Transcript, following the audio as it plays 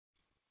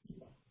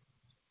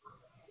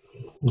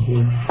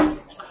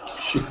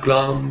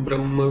शुक्लां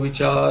ब्रह्म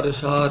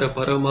विचारसार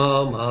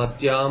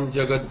परमामाद्यां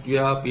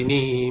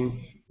जगद्व्यापिनीं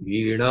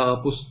वीणा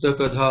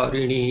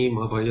पुस्तकधारिणीं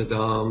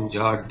अभयदां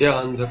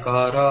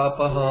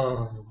जाड्यान्धकारापहां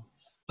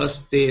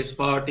हस्ते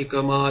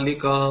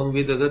स्फाटिकमालिकां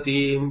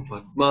विदधतीं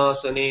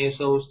पद्मासने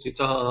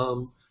संस्थितां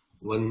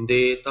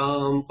वन्दे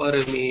तां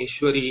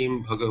परमेश्वरीं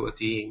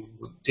भगवतीं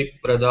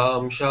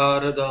बुद्धिप्रदां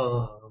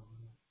शारदाम्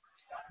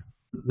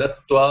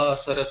नत्वा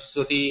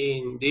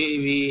सरस्वतीं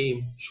देवीं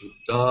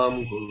शुद्धां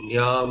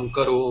गुण्यां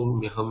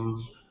करोम्यहं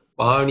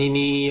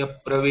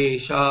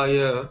पाणिनीयप्रवेशाय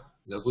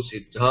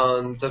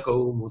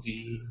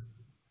लघुसिद्धान्तकौमुदी.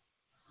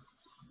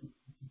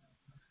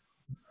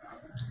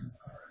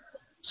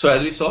 So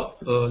as we saw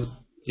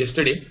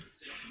yesterday,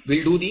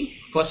 we'll do the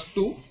first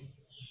two,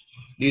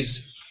 these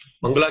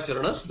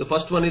Mangalacharanas. The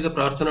first one is a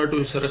Prarthana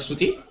to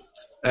Saraswati,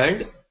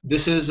 and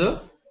this is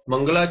a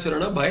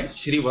Mangalacharana by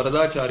Shri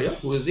Varadacharya,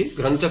 who is the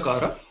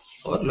Granthakara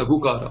or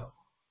Lagukara.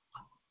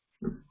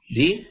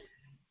 The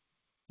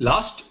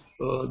last,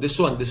 this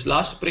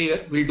last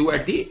prayer we'll do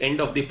at the end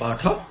of the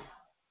Patha,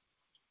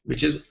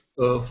 which is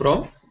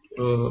from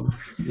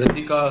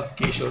Nandika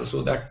Keshwar.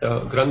 So that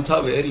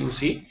Grantha where you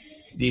see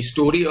the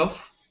story of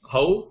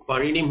how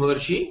Panini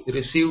Maharshi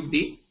received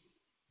the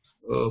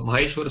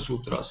Maheshwara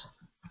Sutras.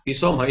 We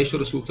saw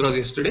Maheshwara Sutras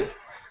yesterday.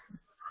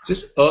 This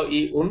is A,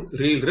 I, Un,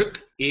 Ril, Rik,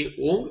 E,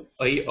 Om,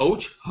 I,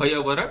 Ouch,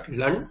 Hayavarak,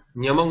 Lan,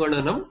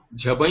 Nyamangananam,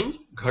 Jabain,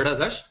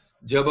 Ghadadash,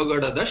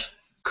 Jabagadadash,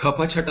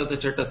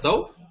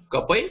 Khapachatatachatatau,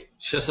 Kapai,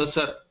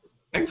 Shasasar,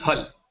 and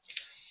Hal.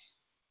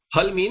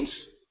 Hal means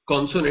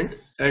consonant,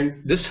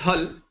 and this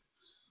Hal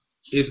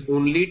is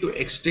only to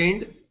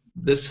extend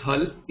this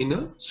Hal in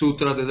a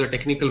sutra. There is a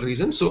technical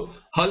reason. So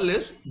Hal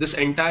is this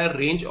entire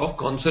range of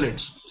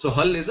consonants. So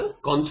Hal is a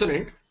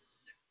consonant,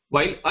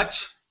 while Ach,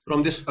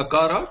 from this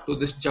Akara to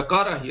this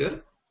Chakara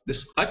here, this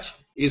Ach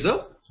is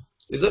a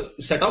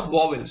set of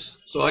vowels.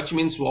 So Ach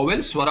means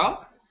vowel,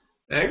 Swara,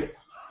 and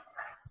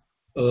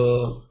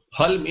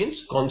Hal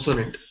means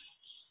consonant.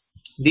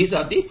 These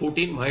are the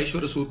 14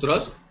 Maheshwara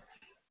Sutras.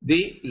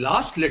 The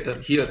last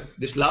letter here,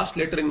 this last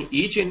letter in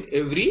each and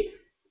every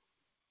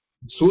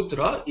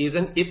sutra is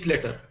an if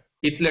letter.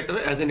 If letter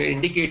as an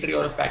indicatory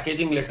or a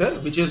packaging letter,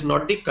 which is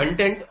not the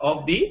content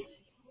of the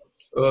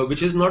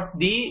which is not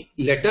the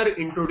letter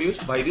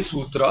introduced by the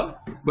sutra,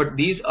 but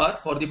these are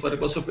for the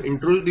purpose of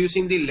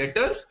introducing the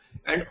letters,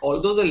 and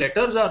although the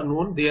letters are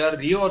known, they are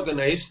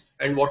reorganized.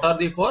 And what are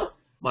they for?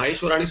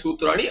 Maheshwarani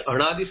Sutrani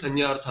Anadi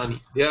Sanyarthani.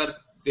 They are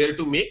there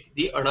to make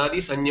the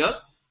Anadi Sanyas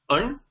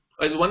An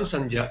as one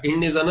Sanya,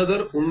 In is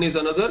another, Un is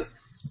another,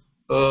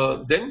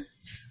 then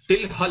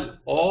till Hal,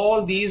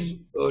 all these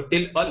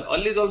till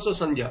Al is also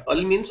Sanya.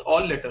 Al means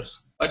all letters,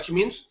 Ach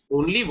means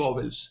only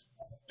vowels,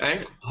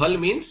 and Hal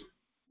means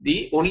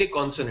the only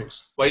consonants,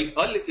 while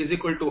Al is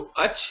equal to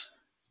Ach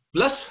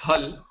plus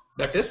Hal,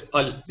 that is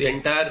Al, the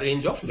entire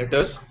range of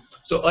letters.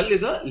 So Al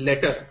is a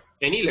letter,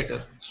 any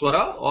letter,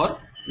 Swara or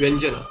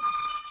Vyanjana,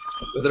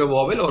 whether a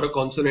vowel or a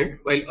consonant,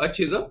 while Ach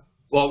is a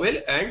vowel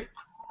and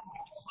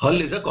Hal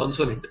is a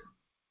consonant.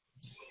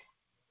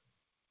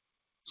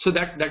 So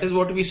that is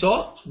what we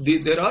saw.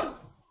 There are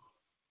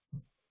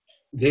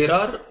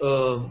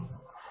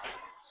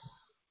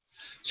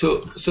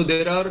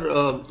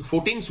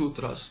 14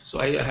 sutras. So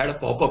I had a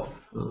pop-up,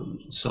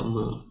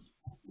 some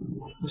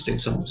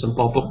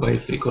pop-up by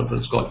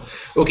pre-conference call.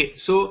 Okay,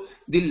 so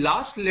the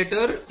last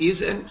letter is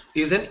an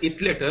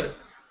it letter,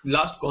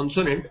 last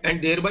consonant,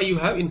 and thereby you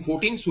have in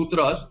 14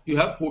 sutras you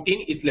have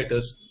 14 it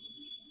letters.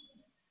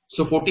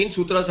 So 14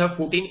 sutras have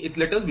 14 it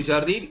letters,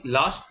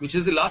 which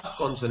is the last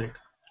consonant.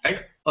 And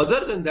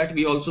other than that,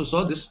 we also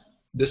saw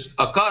this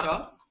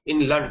akara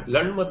in Lan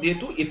Madhye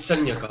to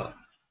Itsanyaka.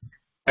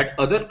 At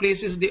other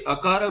places, the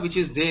akara which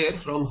is there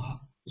from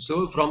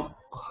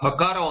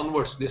Hakara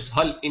onwards, this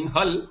Hal,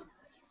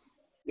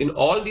 in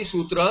all the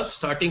sutras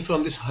starting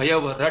from this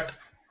Hayavarat,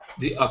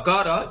 the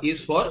akara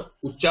is for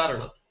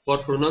Ucharana, for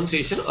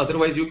pronunciation.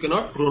 Otherwise you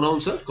cannot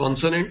pronounce a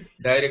consonant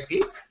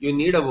directly. You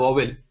need a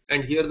vowel,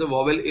 and here the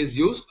vowel is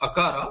used,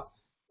 akara,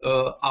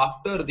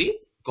 after the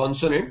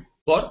consonant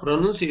for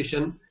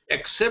pronunciation,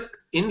 except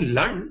in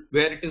Lan,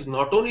 where it is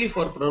not only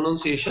for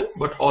pronunciation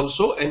but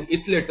also an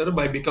it letter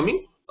by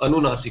becoming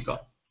Anunasika.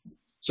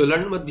 So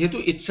Lan Madhye to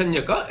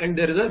Itsanyaka, and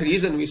there is a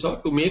reason we saw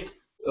to make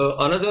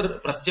another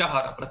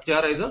Pratyahara.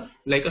 Pratyahara is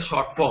like a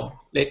short form.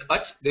 Like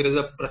Ach, there is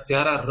a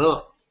Pratyahara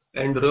Ra,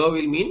 and Ra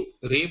will mean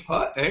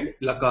Refa and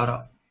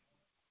Lakara.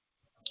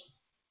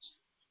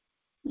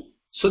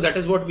 So that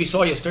is what we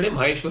saw yesterday,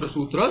 Maheshwara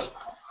Sutras.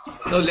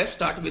 Now let's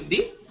start with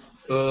the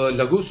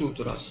Laghu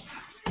Sutras.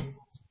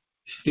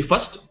 The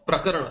first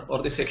Prakarana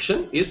or the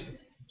section is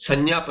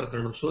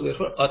SamjnaPrakarana. So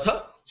therefore,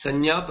 Atha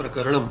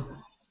SamjnaPrakaranam.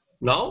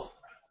 Now,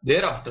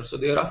 thereafter,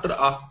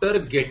 after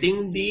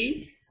getting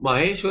the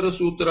Maheshwara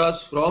Sutras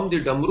from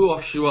the Damru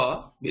of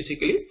Shiva,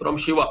 basically from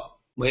Shiva,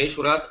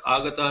 Maheshwarat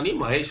Agatani,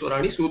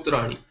 Maheshwarani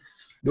Sutrani.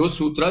 Those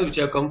sutras which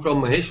have come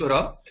from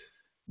Maheshwara,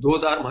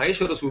 those are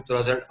Maheshwara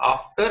Sutras. And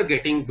after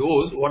getting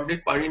those, what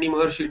did Panini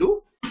Maharshi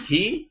do?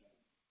 He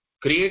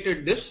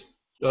created this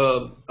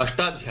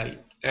Ashtadhyayi,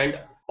 and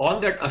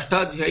on that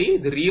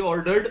Ashtadhyayi the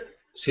reordered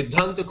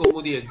Siddhanta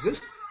Kaumudi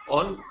exists,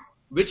 on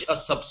which a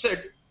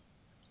subset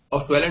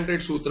of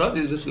 1200 sutras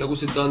is this Laghu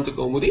Siddhanta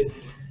Kaumudi,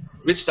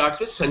 which starts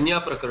with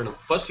Sanya Prakaranam.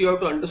 First you have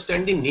to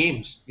understand the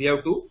names. We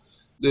have to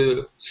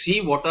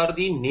see what are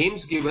the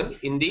names given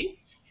in the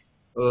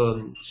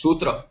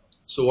sutra.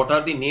 So what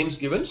are the names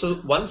given? So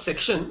one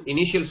section,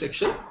 initial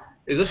section,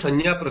 is a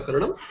Sanya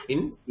Prakaranam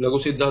in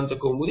Laghu Siddhanta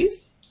Kaumudi,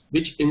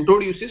 which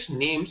introduces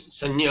names,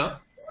 Sanya,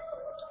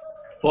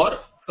 for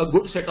a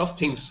good set of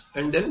things,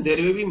 and then there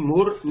will be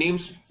more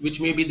names which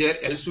may be there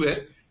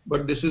elsewhere,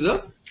 but this is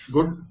a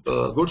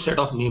good set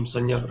of names,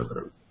 Sanya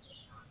Prakaranam.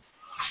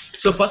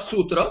 So first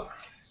sutra.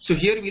 So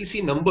here we'll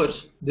see numbers.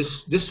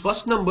 This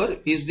first number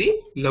is the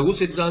Laghu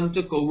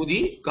Siddhanta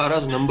Kaumudi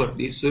Kara's number.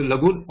 This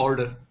Laghu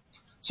order.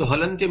 So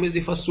Halantyam is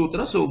the first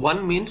sutra. So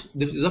 1 means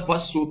this is the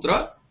first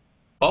sutra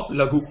of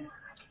Laghu.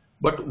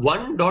 But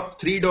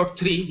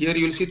 1.3.3, here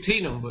you will see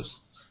 3 numbers.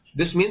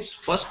 This means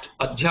first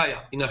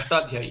Adhyaya in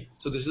Ashtadhyayi.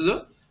 So this is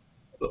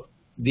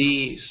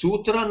the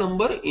sutra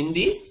number in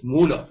the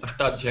Moola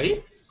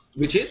Ashtadhyayi,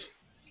 which is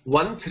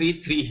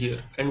 133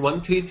 here. And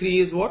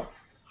 133 is what?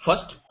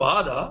 First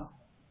pada,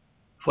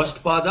 first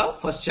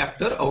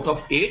chapter out of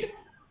 8,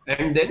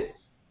 and then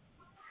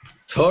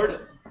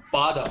third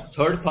pada.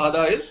 Third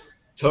pada is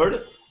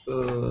third.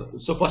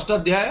 So first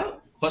adhyaya,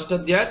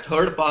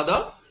 third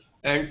pada,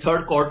 and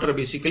third quarter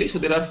basically. So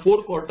there are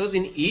 4 quarters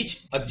in each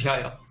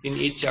adhyaya, in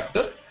each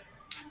chapter,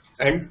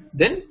 and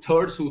then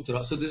third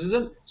sutra. So this is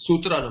a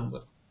sutra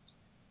number.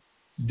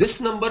 This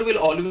number will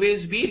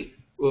always be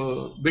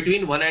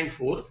between 1 and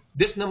 4.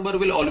 This number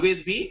will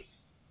always be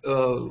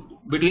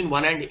between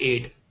 1 and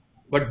 8.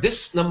 But this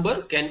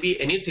number can be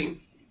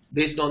anything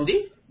based on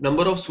the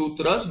number of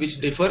sutras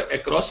which differ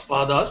across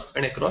padas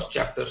and across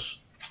chapters.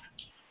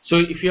 So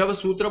if you have a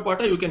sutra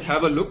pata, you can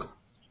have a look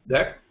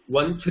that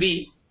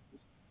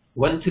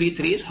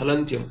 133 is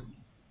Halantyam.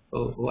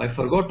 Oh, I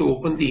forgot to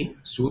open the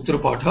sutra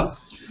pata.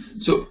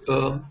 So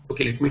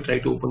okay, let me try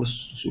to open the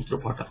sutra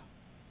pata.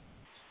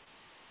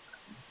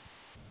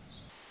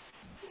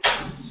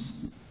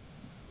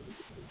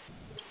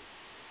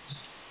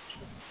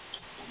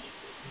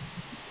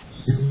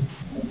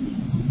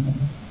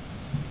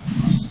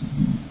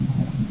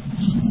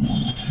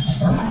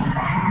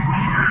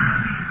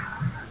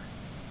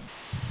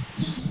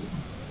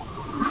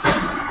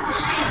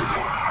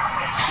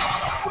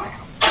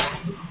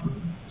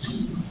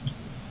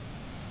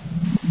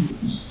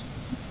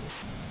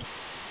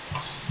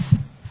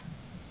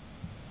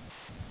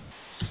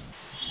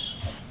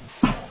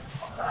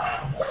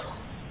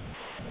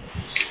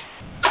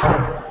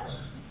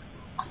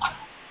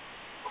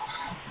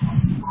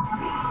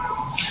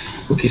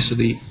 Okay, so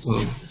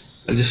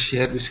I'll just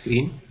share the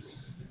screen.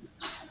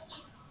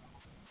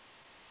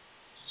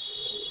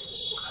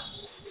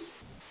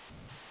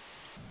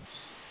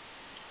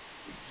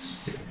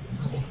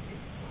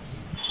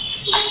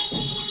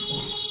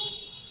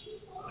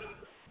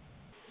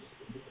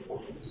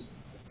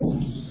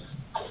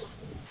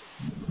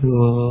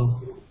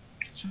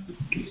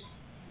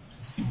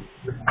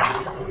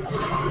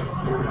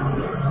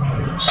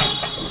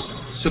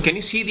 So can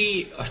you see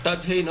the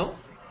Ashtadhyayi now?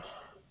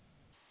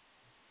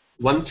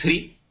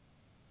 1-3.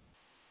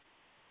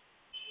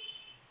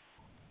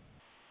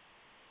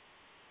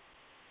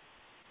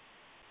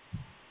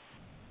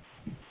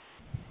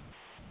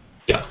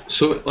 Yeah,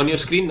 so on your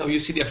screen now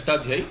you see the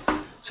Ashtadhyayi.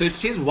 So it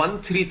says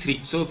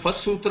 133. So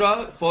first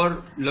sutra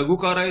for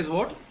Lagukara is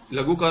what?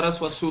 Lagukara's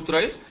first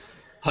sutra is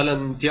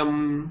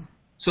Halantyam.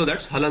 So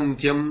that's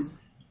Halantyam.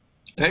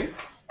 And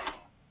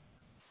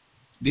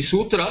the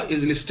sutra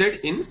is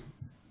listed in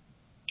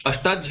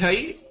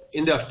Ashtadhyayi,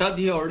 in the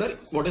Ashtadhyayi order,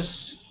 what is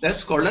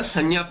that's called as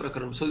Sanya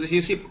Prakaranam. So this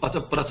you see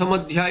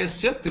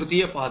Prathamadhyayasya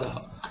Tritiya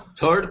Padaha.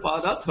 Third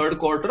pada, third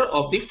quarter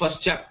of the first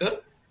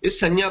chapter is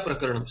Sanya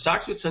Prakaranam.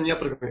 Starts with Sanya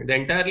Prakaranam. The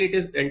entire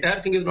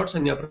thing is not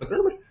Sanya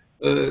Prakaranam,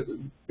 but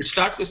it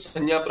starts with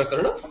Sanya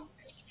Prakaranam.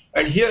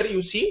 And here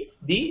you see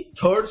the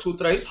third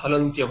sutra is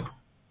Halantyam,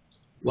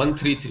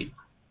 133.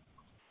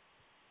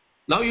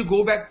 Now you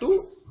go back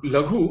to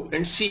Laghu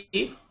and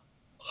see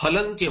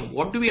Halantyam.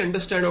 What do we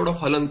understand out of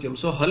Halantyam?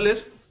 So Hal is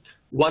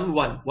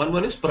 1-1.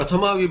 1-1 is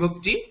Prathama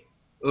Vibhakti.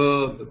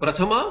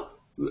 Prathama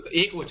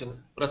Ekvachana.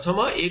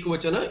 Prathama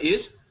Ekvachana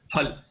is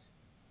Hal.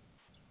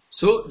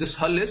 So this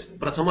Hal is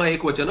Prathama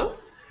Ekvachana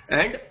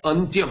and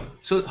Antyam.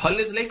 So Hal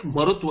is like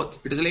Marutvat.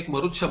 It is like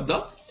Marut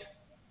Shabda.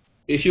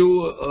 If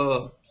you,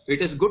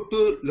 it is good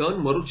to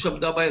learn Marut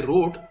Shabda by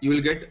rote. You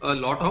will get a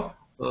lot of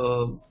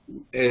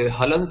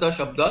Halanta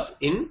Shabdas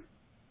in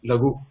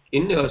Laghu,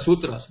 in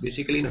sutras,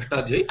 basically in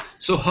Ashtadhyayi.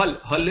 So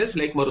Hal is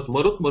like Marut.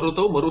 Marut,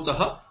 Maruto,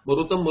 Marutaha,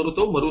 Marutam,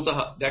 Maruto,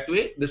 Marutaha. That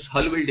way this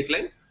Hal will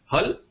decline.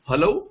 Hal,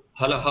 Halau,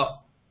 Halaha.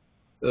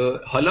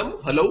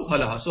 Halam, Halau,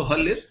 Halaha. So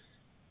Hal is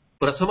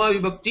Prathama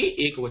Vibhakti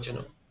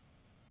Ekvachanam.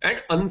 And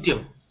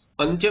Antyam.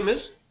 Antyam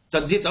is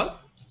Tadhita.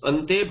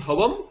 Ante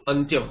Bhavam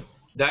Antyam.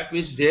 That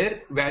which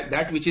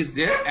is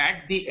there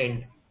at the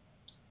end.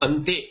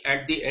 Ante,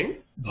 at the end.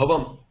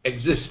 Bhavam,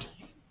 exist.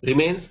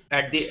 remains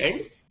at the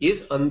end is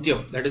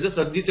antyam. That is a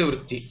Saddhita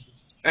Vritti.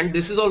 And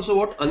this is also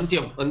what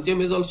antyam.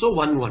 Antyam is also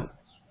 1-1.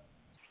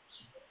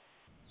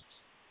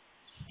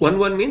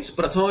 1-1 means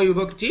Prathama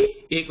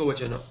Vibhakti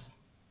Ekavachana.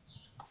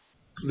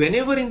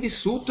 Whenever in the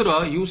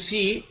sutra you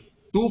see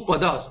two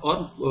padas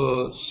or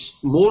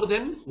more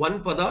than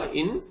one pada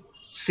in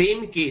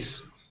same case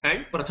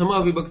and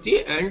Prathama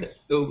Vibhakti and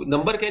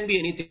number can be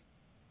anything,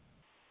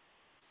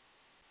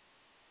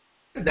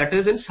 that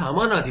is in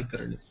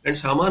Samanadhikaranam. And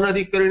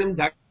Samanadhikaranam,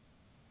 that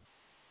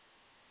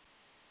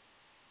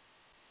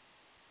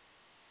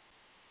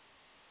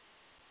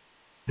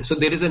so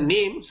there is a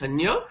name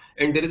Sanya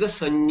and there is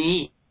a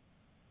Sanyi.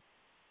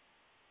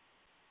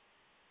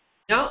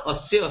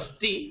 Asya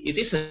asti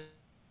iti Sanya.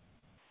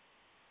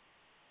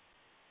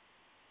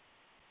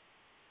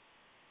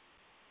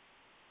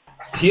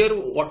 Here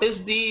what is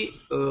the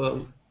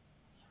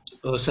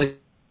Sanya?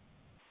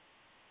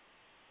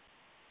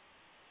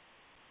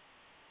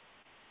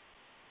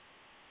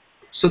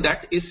 So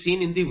that is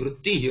seen in the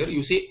vritti here.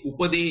 You say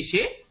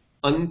Upadeshe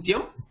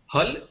Antyam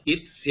Hal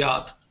It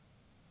Syat.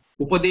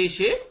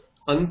 Upadeshe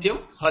Antyam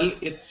Hal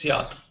It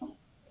Syat.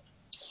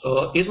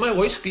 Is my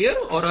voice clear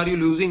or are you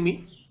losing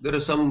me? There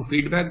is some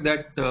feedback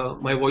that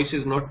my voice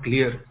is not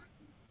clear.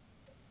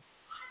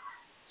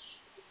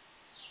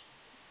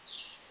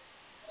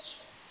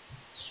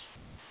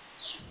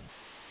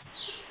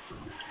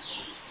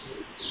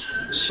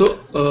 So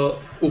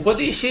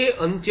Upadeshe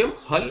Antyam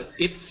Hal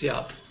It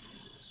Syat.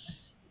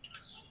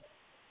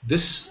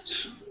 This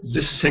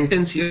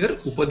sentence here,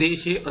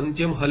 Upadeshe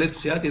Antyam Hal It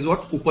Syat, is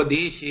what?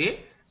 Upadeshe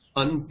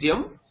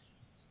Antyam,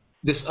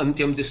 this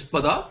Antyam, this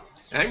pada,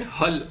 and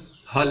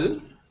Hal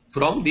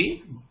from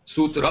the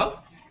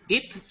sutra,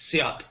 It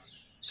Syat.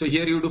 So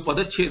here you do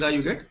Padacheda,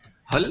 you get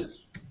Hal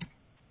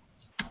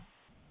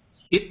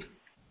It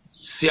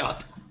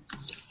Syat.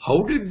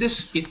 How did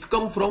this It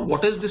come from?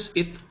 What is this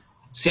It?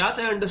 Syat,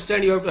 I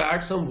understand you have to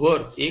add some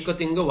verb,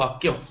 Ekatinga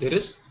Vakyam. There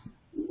is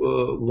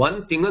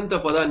one Tinganta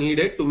pada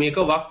needed to make a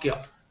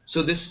Vakya.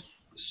 So this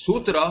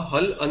sutra,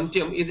 Hal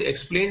Antyam, is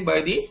explained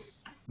by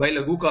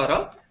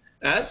Lagukara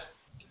as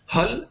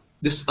Hal,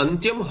 this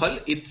Antyam Hal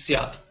It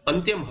Syat.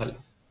 Antyam Hal.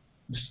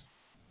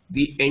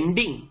 The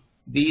ending,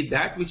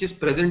 that which is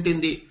present in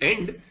the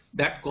end,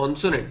 that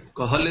consonant.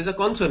 Hal is a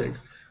consonant.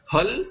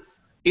 Hal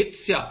It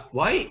Syat.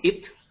 Why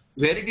It?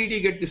 Where did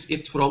he get this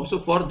It from?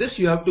 So for this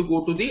you have to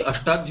go to the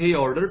Ashtadhyayi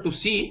order to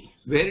see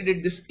where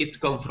did this It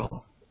come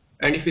from.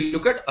 And if you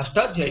look at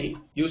Ashtadhyayi,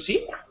 you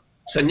see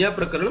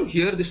SamjnaPrakaranam,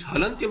 here this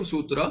Halantyam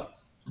Sutra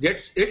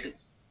gets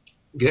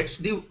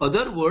the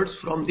other words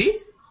from the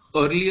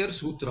earlier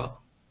Sutra.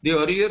 The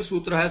earlier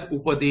Sutra has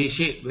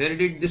Upadeshe. Where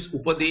did this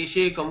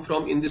Upadeshe come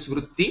from in this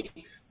Vritti?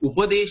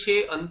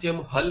 Upadeshe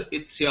Antyam Hal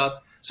It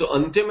Syat. So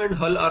Antyam and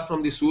Hal are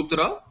from the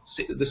Sutra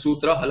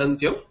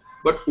Halantyam,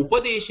 but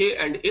Upadeshe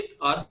and It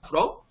are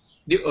from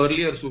the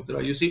earlier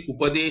Sutra. You see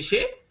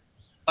Upadeshe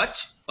Ach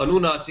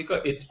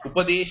Anunasika It.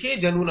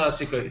 Upadeshe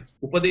Janunasika It.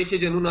 Upadeshe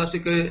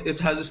Janunasika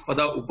It has this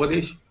pada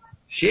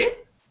Upadeshe,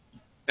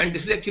 and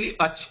this is actually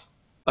Ach.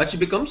 Ach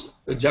becomes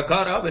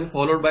Jakara when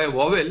followed by a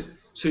vowel.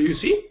 So you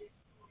see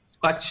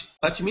Ach.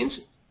 Ach means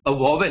a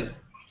vowel.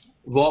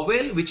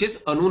 Vowel which is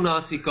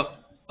Anunasika.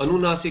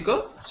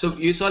 Anunasika. So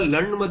you saw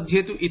Land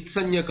Madhye to It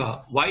Sanya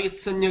kaha. Why It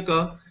Sanya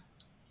kaha?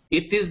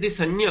 It is the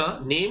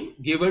Sanya name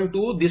given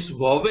to this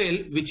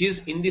vowel which is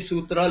in the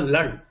Sutra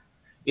Land.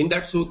 In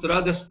that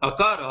sutra, this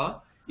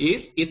Akara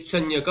is It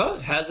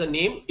Sanyaka, has a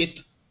name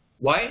It.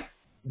 Why?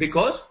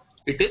 Because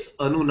it is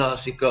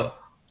Anunasika.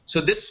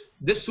 So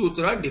this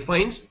sutra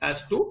defines as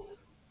to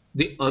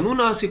the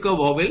Anunasika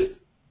vowel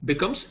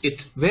becomes It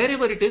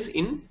wherever it is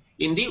in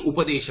the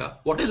Upadesha.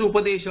 What is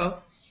Upadesha?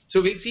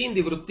 So we'll see in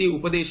the Vritti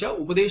Upadesha.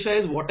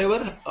 Upadesha is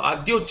whatever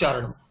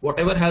Adyocharanam,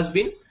 whatever has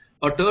been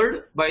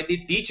uttered by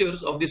the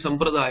teachers of the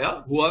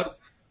Sampradaya, who are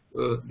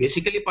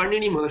basically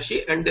Panini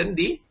Maharshi and then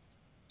the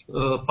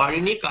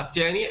Panini,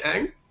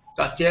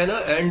 Katyayana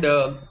and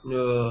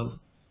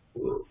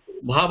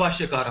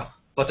Mahabhashyakara,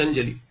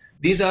 Patanjali.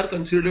 These are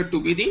considered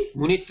to be the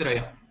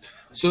Munitraya.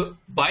 So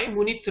by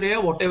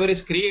Munitraya, whatever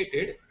is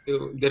created,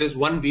 there is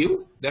one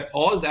view that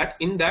all that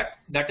in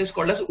that is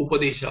called as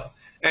Upadesha.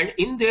 And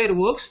in their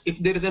works,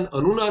 if there is an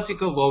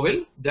Anunasika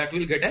vowel, that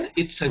will get an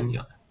It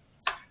Sanya.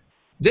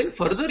 Then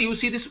further you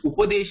see this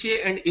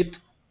Upadeshe and It,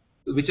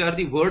 which are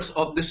the words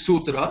of this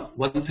Sutra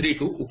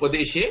 132,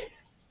 Upadeshe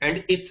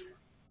and It.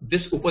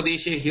 This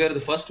Upadeshe here,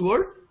 the first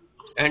word,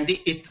 and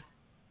the It.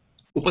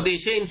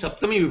 Upadeshe in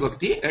Saptami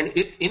Vibhakti and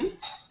It in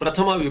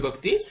Prathama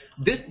Vibhakti.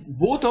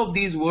 Both of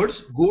these words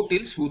go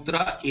till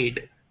Sutra 8.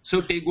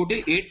 So go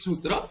till 8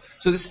 Sutra.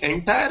 So this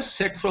entire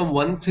set from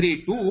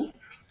 132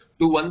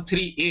 to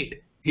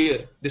 138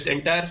 here, this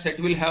entire set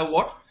will have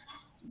what?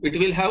 It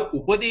will have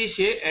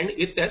Upadeshe and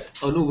It as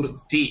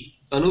Anuvritti.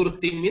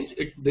 Anuvritti means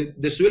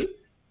this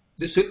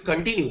will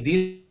continue.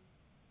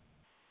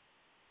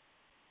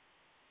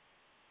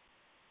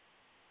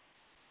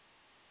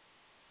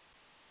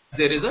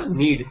 There is a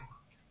need,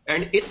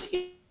 and it's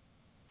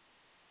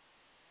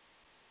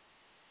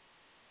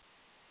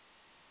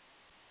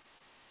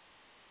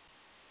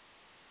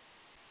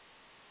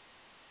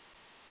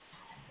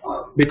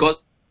because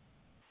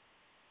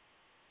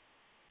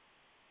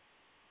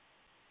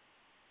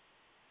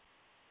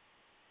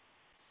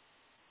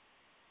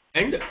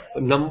and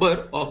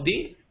number of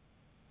the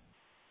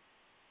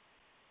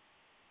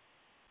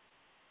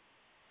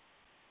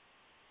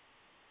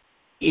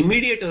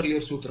immediate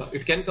earlier sutra.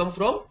 It can come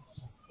from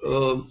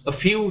a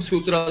few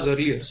sutras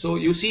earlier. So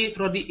you see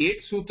for the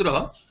 8th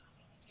sutra,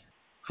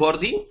 for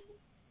the,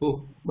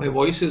 oh, my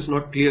voice is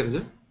not clear,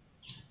 is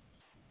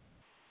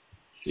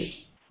it?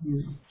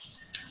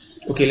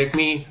 Okay, let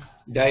me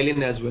dial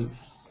in as well.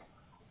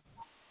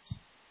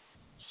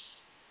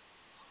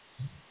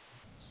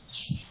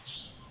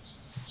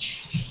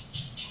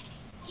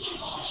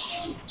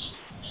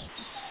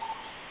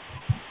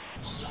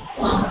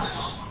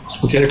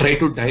 Okay, I'll try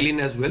to dial in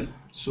as well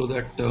so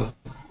that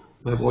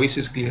my voice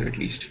is clear at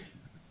least.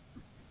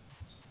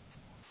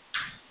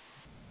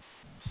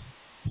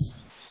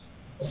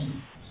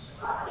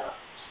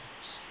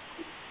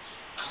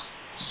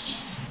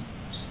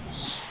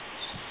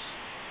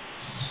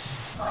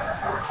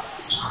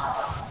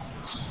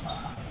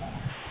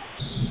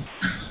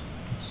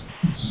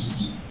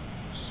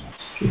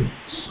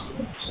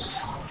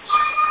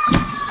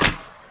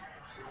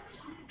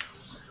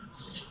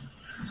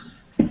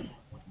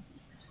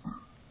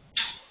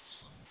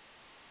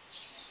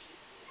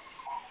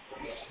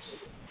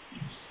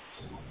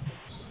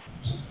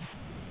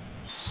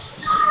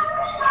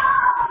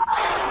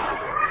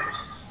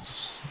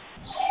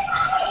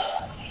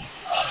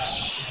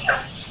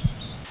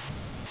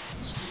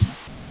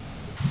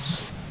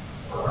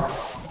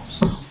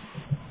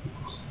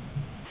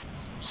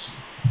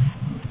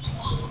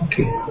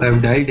 Okay, I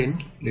have dialed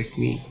in. Let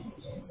me.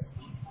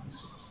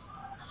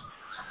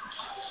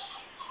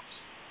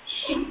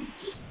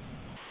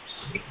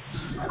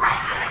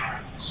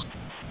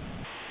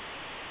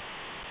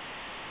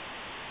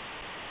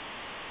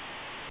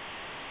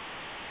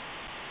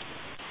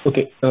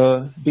 Okay,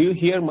 do you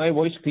hear my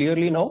voice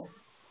clearly now?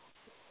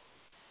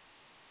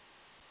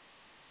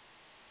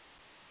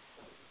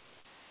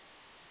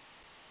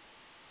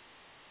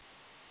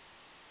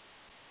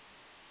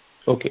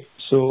 Okay,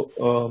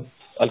 so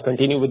I'll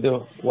continue with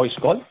the voice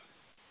call.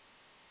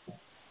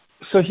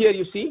 So here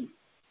you see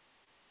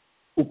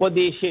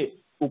Upadeshe,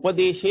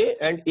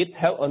 and it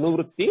have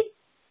Anuvritti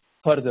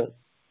further.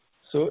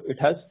 So it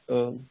has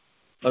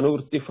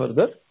Anuvritti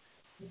further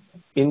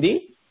in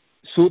the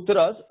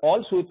sutras,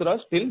 all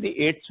sutras till the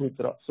 8th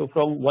sutra. So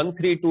from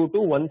 132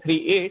 to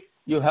 138,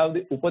 you have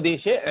the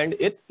Upadeshe and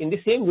it in the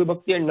same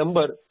Vibhakti and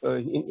number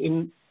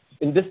in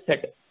this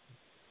set.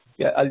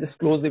 Yeah, I'll just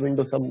close the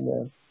window.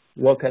 Some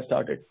work has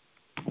started.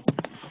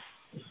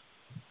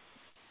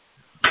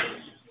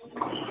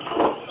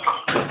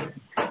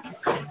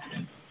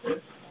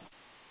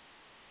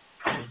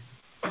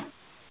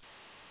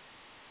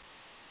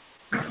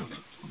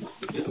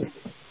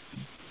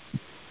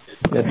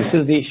 Yeah, this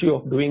is the issue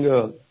of doing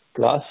a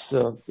class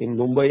in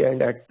Mumbai,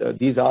 and at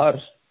these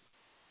hours,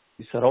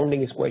 the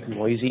surrounding is quite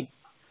noisy.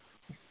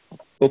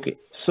 Okay,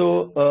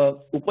 so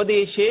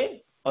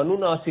Upadeshe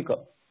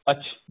Anunasika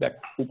Ach, that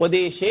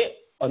Upadeshe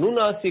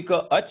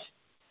Anunasika Ach,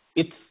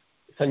 it's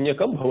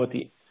Sanyakam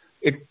Bhavati.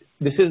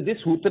 This is the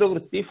Sutra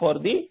Vritti for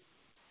the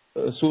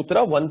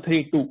Sutra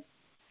 132.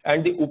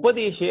 And the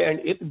Upadeshe and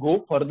it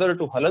go further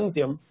to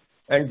Halantyam,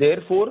 and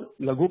therefore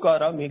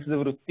Laghukara makes the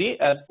Vritti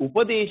as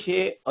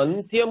Upadeshe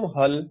Antyam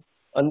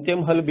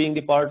Hal being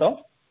the part of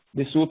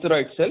the Sutra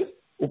itself.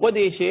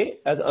 Upadeshe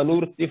as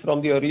Anuvritti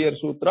from the earlier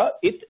Sutra,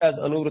 it as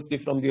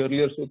Anuvritti from the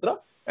earlier Sutra,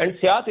 and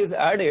Syat is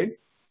added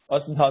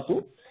as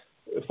Dhatu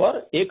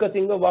for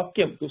Ekatinga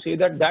Vakyam to say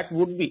that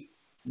would be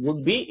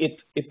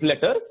it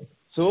letter.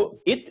 So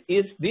it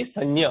is the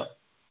Sanya.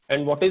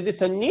 And what is the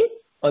Sanyi?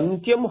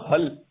 Antyam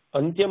Hal.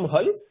 Antyam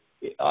Hal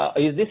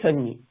is the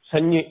Sanyi.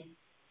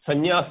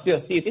 Sanya asti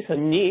asti iti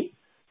Sanyi.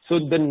 So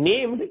the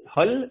named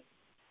Hal,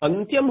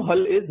 Antyam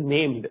Hal is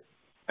named.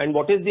 And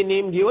what is the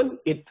name given?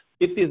 It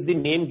is the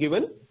name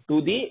given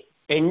to the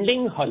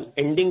ending Hal,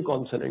 ending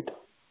consonant.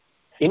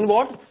 In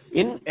what?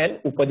 In an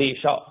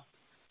Upadesha.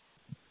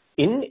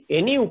 In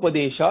any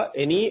Upadesha,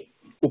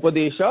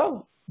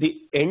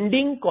 the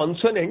ending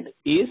consonant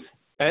is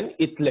an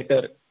it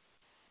letter,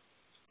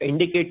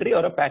 indicatory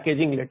or a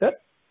packaging letter.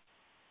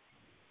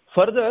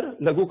 Further,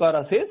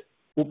 Laghukara says,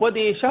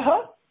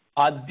 Upadeshaha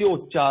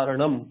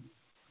Adyocharanam.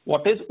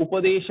 What is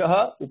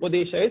Upadeshaha?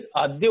 Upadesha is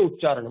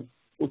Adyocharanam.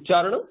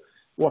 Ucharanam,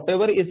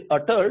 whatever is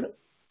uttered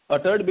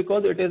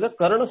because it is a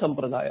Karana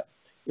Sampradaya.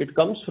 It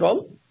comes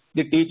from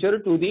the teacher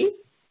to the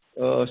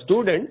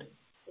student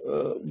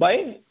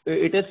by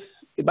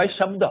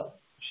Shabda.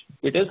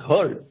 It is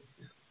heard.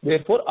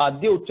 Therefore,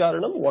 Adya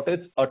Ucharanam, what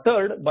is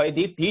uttered by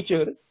the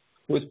teacher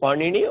who is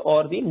Panini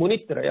or the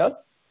Munitraya,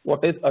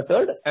 what is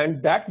uttered,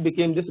 and that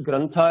became this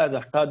Grantha as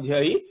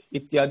Ashtadhyayi,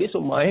 Ityadi. So,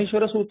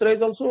 Maheshwara Sutra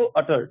is also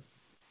uttered.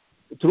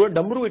 Through a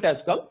Damru it has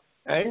come,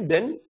 and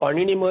then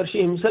Panini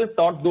Maharshi himself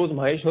taught those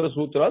Maheshwara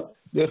Sutras.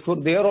 Therefore,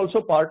 they are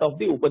also part of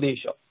the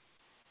Upadesha.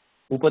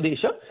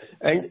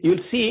 And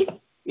you'll see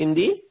in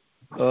the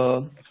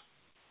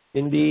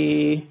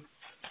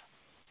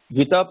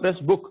Gita Press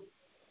book,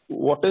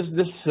 what is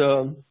this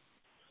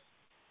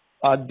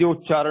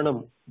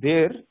Adyocharanam?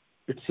 There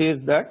it says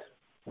that,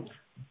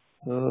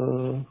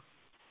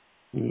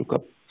 look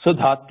up. So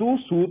Dhatu,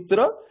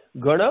 Sutra,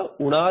 Gana,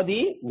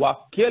 Unadi,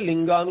 Vakya,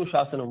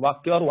 Linganushasana.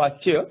 Vakya or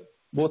Vachya,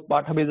 both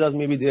Patha Bezas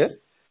may be there.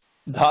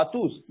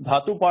 Dhatus,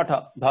 Dhatu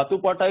Patha.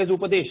 Dhatu Patha is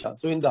Upadesha.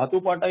 So in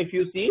Dhatu Patha, if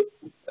you see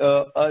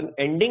an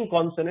ending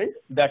consonant,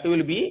 that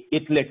will be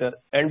it letter.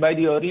 And by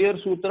the earlier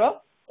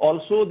sutra,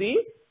 also the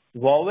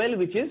vowel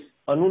which is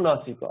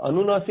Anunasika.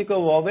 Anunasika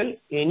vowel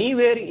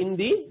anywhere in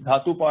the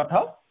Dhatu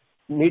Patha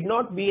need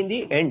not be in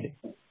the end.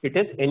 It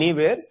is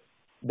anywhere.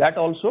 That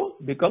also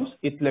becomes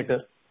it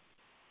letter.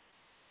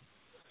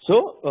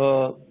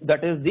 So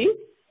that is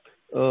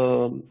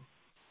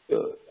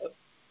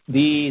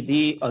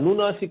the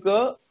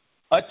Anunasika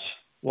Ach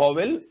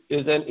vowel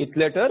is an it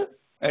letter,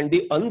 and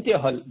the Antya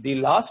Hal, the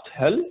last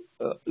hal,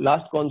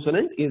 last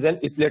consonant is an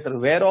it letter.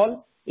 Where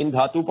all? In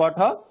Dhatu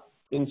Patha,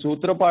 in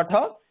Sutra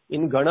Patha,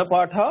 in Gana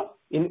Patha,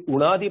 in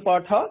Unadi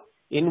Patha,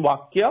 in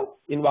Vakya.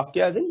 In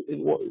Vakya as in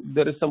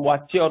there is some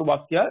Vachya or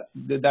Vakya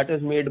that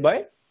is made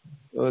by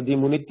the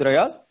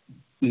Munitrayas.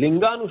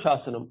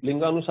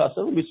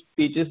 Linganushasana, which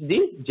teaches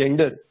the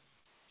gender.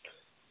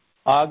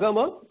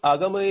 Agama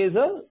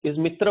is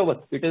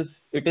mitravat. It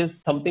is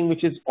something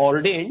which is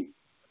ordained,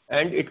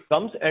 and it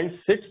comes and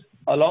sits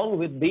along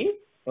with the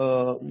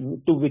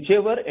to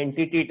whichever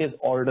entity it is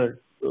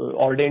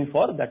ordained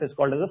for. That is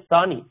called as a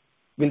sthani.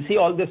 We'll see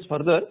all this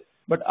further.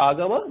 But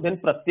agama, then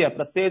pratyaya.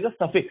 Pratyaya is a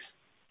suffix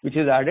which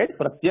is added.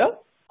 Pratyaya.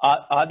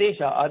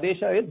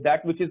 Adesha is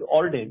that which is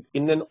ordained.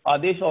 In an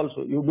adesha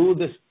also, you do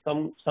this.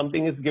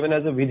 Something is given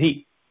as a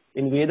vidhi.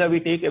 In Veda, we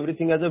take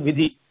everything as a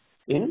vidhi.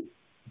 In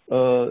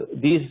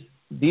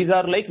these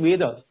are like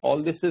Vedas.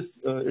 All this is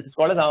it is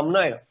called as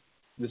Amnaya.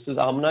 This is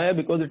Amnaya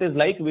because it is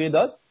like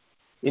Vedas.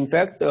 In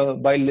fact,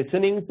 by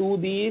listening to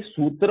the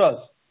sutras,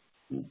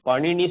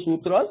 Panini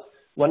sutras,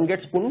 one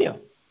gets punya.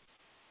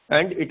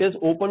 And it is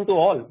open to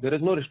all. There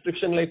is no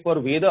restriction like for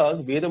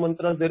Vedas. Veda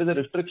mantras, there is a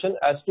restriction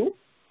as to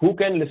who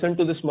can listen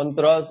to this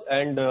mantras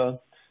and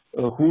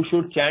who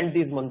should chant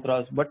these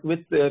mantras. But with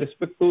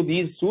respect to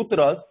these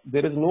sutras,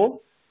 there is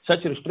no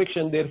such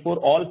restriction. Therefore,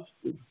 all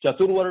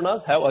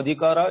Chaturvarnas have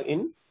adhikara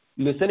in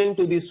listening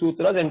to these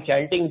sutras and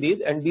chanting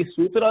these, and these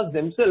sutras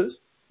themselves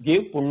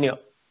give punya.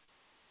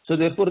 So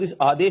therefore, this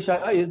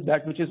adesha is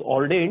that which is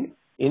ordained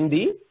in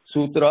the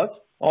sutras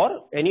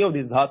or any of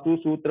these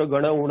dhatu, sutra,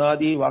 gana,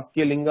 unadi,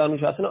 vakya, linga,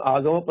 anushasana,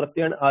 agama,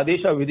 pratyaya and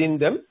adesha within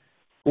them.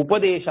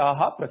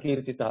 Upadeshaha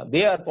prakirtita.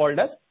 They are called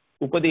as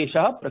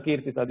Upadeshaha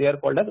prakirtita. They are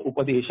called as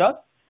Upadesha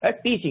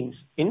at teachings.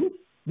 In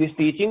these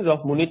teachings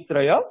of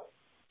Munitraya,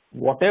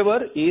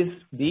 whatever is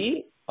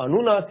the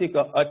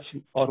Anunasika ach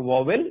or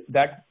vowel,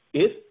 that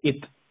is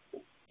it.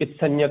 It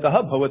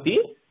sanyakaha bhavati.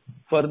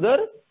 Further,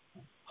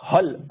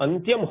 hal,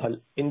 antyam hal.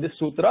 In this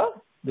sutra,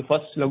 the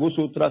first Lagu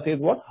Sutra says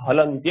what?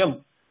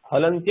 Halantyam.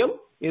 Halantyam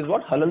is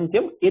what?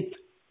 Halantyam it.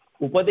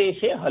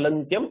 Upadeshe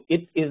halantyam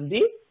it is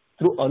the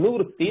through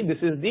anuvritti, this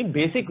is the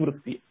basic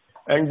vritti.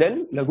 And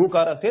then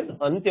Lagukara says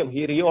antyam.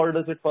 He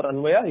reorders it for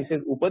Anvaya. He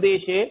says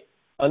Upadeshe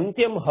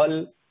antyam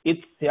hal it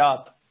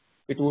syat.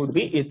 It would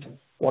be it.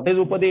 What is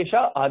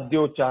Upadesha?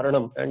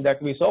 Adyocharanam. And that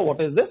we saw.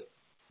 What is this?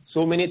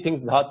 So many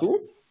things. Dhatu,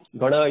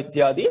 Gana,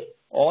 Ityadi.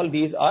 All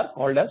these are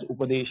called as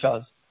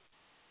Upadeshas.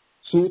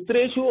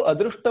 Sutreshu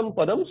adrushtam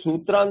padam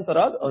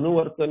sutrantarad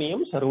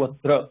anuvartaniyam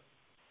sarvatra.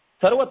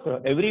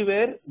 Sarvatra,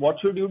 everywhere, what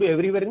should you do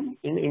everywhere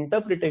in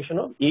interpretation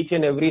of each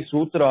and every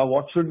sutra?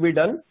 What should be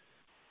done?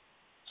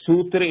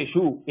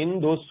 Sutreshu,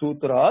 in those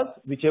sutras,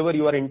 whichever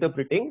you are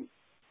interpreting,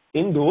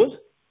 in those,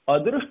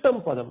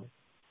 adrushtam padam.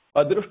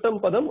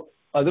 Adrushtam padam,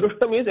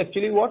 adrushtam is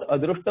actually what?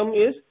 Adrushtam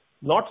is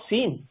not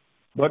seen.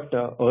 But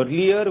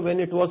earlier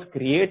when it was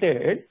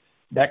created,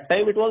 that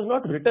time it was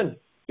not written.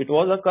 It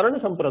was a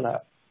Karana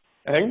Sampradaya.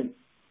 And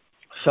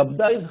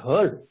Shabda is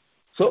heard.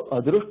 So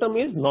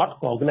adrushtam is not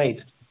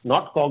cognized.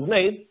 Not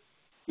cognized,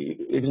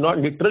 it is not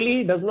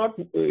literally does not,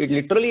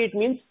 it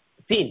means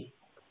seen.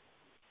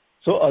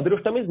 So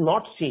adrushtam is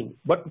not seen,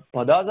 but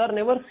padas are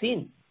never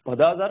seen.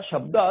 Padas are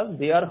shabdas,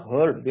 they are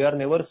heard, they are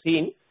never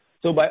seen.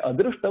 So by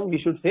adrushtam we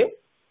should say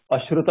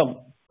ashrutam.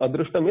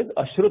 Adrushtam is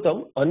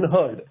ashrutam,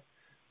 unheard.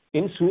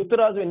 In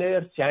sutras when they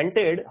are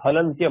chanted,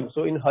 halantyam.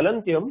 So in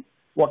halantyam,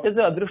 what is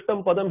the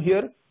adrushtam padam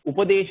here?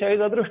 Upadesha is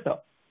adrushta.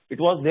 It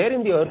was there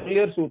in the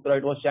earlier sutra,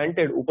 it was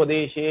chanted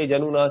Upadeshe,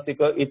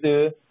 Janunasika,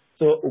 it.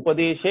 So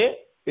Upadeshe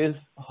is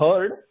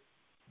heard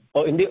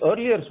in the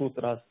earlier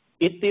sutras.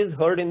 It is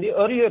heard in the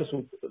earlier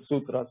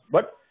sutras.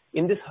 But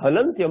in this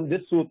halantyam,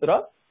 this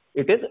sutra,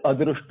 it is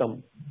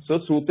adrushtam. So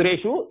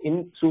sutreshu,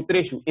 in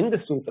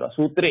this sutra,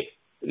 sutre.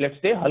 Let's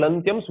say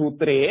halantyam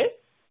sutre.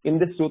 In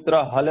this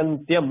sutra,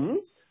 halantyam,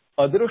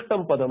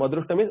 adrushtam padam.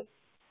 Adrushtam is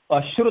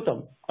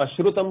ashrutam.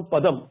 Ashrutam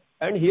padam.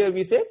 And here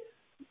we say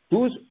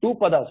two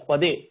padas,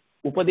 pade,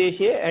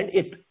 upadeshe and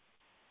it.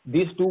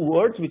 These two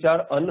words which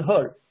are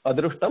unheard.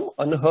 Adrushtam,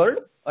 unheard,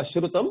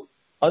 ashrutam,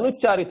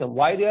 anucharitam.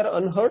 Why they are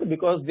unheard?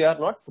 Because they are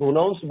not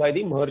pronounced by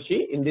the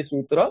Maharshi in the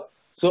sutra.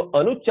 So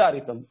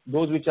anucharitam,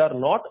 those which are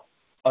not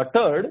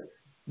uttered,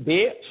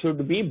 they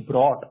should be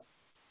brought.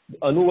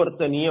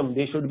 Anuvartaniyam,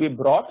 they should be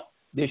brought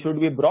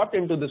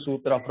into the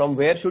sutra. From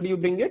where should you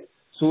bring it?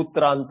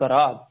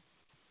 Sutrantara.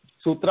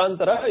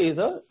 Sutrantara is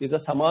a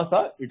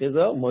samasa. It is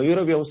a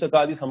Mayura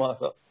Vyamsakadi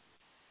samasa.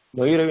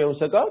 Mayura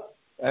Vyamsaka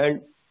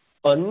and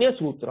Anya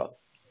Sutra.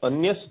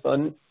 Anya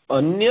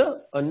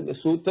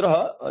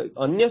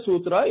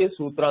Sutra is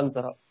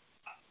Sutrantara.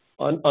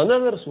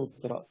 Another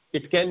sutra.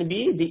 It can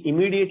be the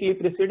immediately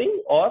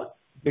preceding, or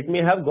it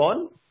may have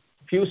gone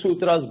few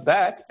sutras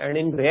back, and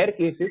in rare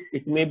cases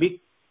it may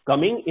be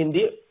coming in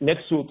the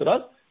next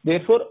sutras.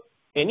 Therefore,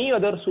 any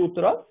other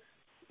sutra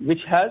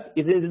which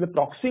is in the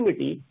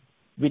proximity,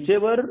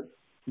 whichever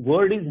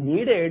word is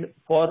needed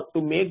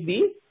to make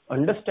the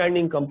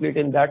understanding complete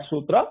in that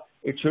sutra,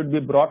 it should be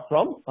brought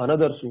from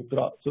another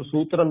sutra. So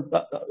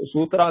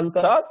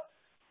Sutrantara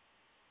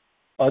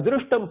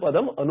Adrushtam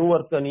Padam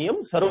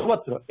Anuvartaniyam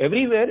Sarvatra.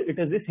 Everywhere it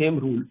is the same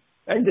rule.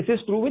 And this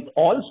is true with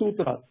all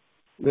sutras.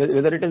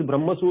 Whether it is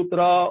Brahma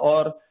Sutra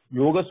or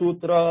Yoga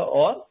Sutra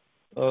or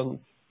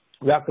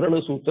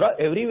Vyakarana Sutra,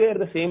 everywhere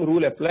the same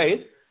rule applies.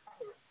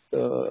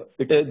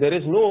 There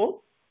is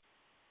no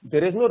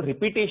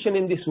repetition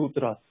in the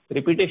sutra.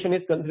 Repetition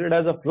is considered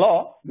as a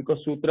flaw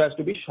because sutra has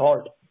to be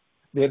short.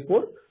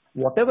 Therefore,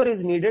 whatever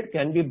is needed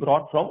can be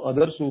brought from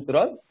other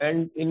sutras,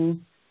 and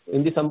in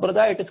the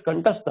Sampradaya it is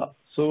Kantastha.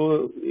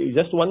 So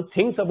just one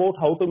thinks about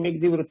how to make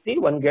the vritti,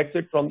 one gets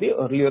it from the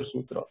earlier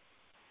sutra.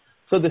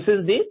 So this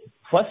is the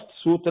first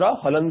sutra,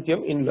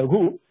 Halantyam in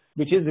Laghu,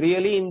 which is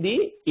really in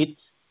the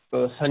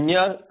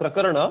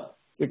SamjnaPrakarana.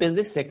 It is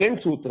the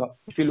second sutra.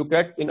 If you look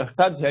at in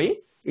Ashtadhyayi,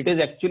 it is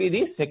actually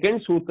the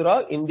second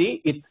sutra in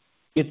the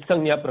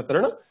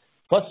SamjnaPrakarana.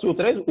 First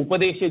sutra is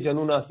Upadeshe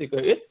Janunasika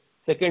It.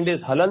 Second is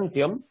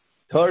Halantyam.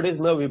 Third is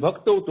Na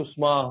Vibhakto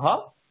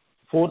Tusmaha.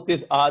 Fourth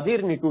is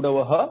Adir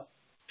Nitudavaha.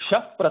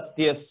 Shaf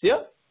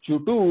Pratyasya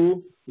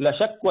Chutu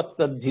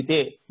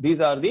Lashakvattadhite. These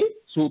are the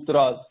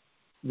sutras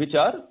which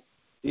are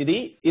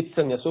the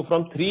Itsanya. So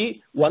from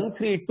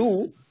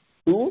 132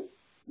 to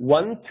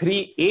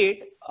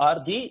 138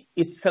 are the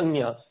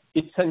Itsanyas.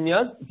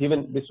 Itsanyas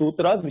given, the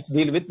sutras which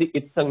deal with the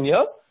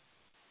Itsanya.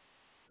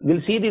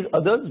 We'll see these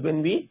others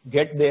when we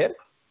get there.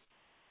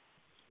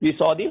 We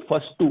saw the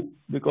first two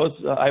because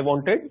I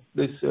wanted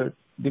this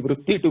the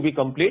vritti to be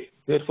complete.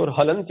 Therefore,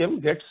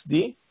 Halantyam gets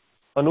the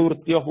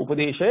anuvritti of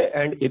Upadesha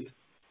and It.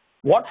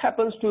 What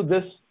happens to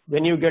this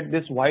when you get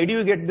this? Why do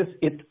you get this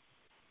It?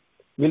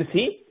 We'll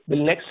see.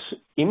 The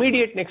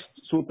immediate next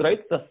sutra is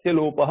Tasya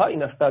Lopaha in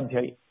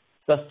Ashtadhyayi.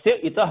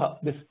 Tasya Itaha.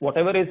 This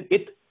whatever is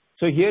It.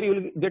 So here you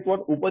will get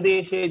what?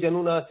 Upadeshe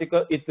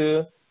Janunasika It.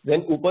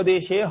 Then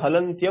Upadeshe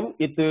Halantyam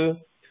It.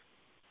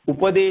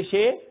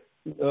 Upadeshe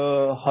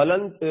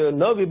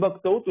Na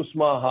Vibhaktau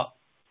Tusmaha.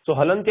 So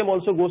Halantyam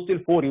also goes till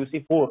 4. You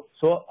see 4.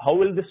 So how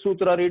will this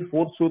sutra read?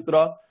 Fourth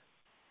sutra.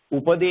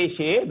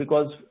 Upadeshe,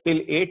 because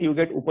till 8 you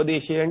get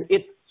Upadeshe and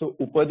It. So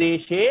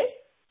Upadeshe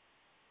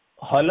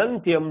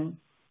Halantyam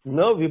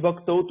Na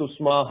Vibhaktau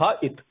Tusmaha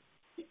It.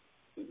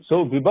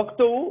 So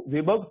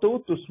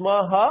Vibhaktau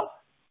Tusmaha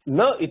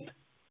Na It.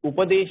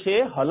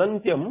 Upadeshe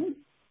Halantyam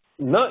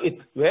Na It.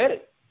 Where?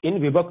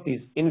 In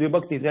Vibhaktis.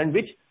 And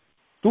which?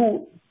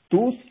 Two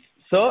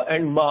Sa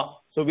and Ma.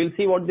 So we'll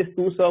see what this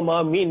tu sa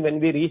ma mean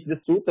when we reach this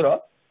sutra.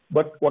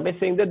 But what is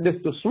saying that this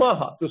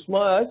tusmaha is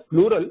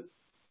plural,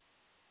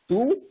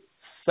 tu,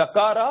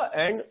 sakara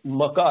and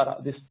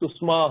makara. This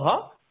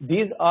tusmaha,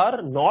 these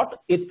are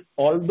not It,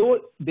 although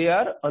they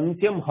are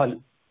antyam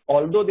hal.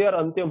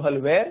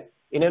 Where?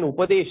 In an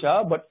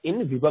upadesha, but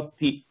in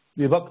vibhakti.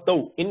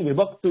 Vibhaktau. In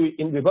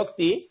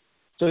vibhakti.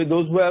 So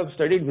those who have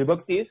studied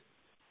vibhaktis,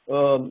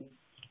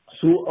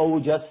 su, au,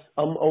 jas,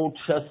 out,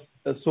 shas,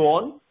 so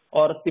on,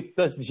 or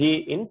tiptas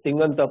ji in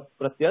tinganta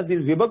pratyas.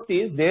 These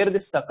vibhaktis, there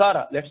this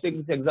sakara. Let's take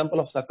this example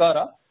of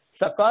sakara.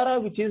 Sakara,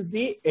 which is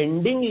the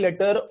ending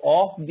letter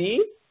of the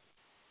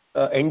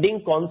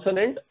ending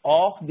consonant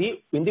of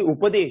in the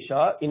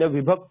upadesha in a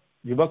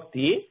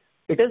vibhakti,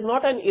 it is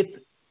not an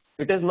It.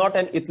 It is not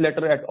an It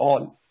letter at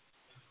all.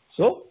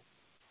 So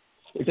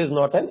it is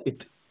not an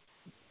It.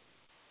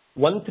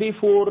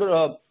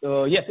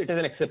 134, yes, it is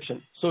an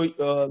exception. So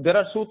there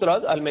are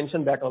sutras, I'll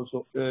mention that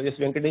also. Yes,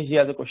 Venkatesh ji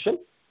has a question.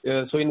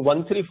 So in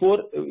 134,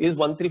 is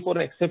 134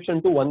 an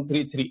exception to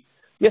 133?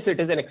 Yes, it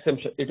is an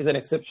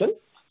exception.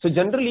 So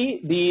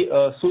generally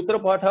the sutra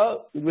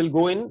patha will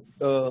go in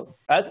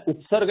as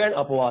utsarga and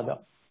apavada.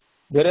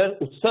 There are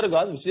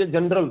utsargas, which is a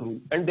general rule,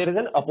 and there is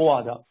an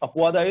apavada.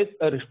 Apavada is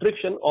a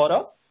restriction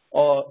or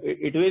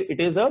it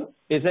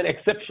is an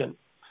exception.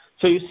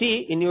 So you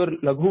see in your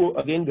Laghu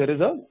again there is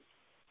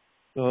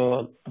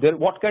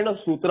what kind of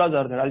sutras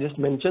are there? I'll just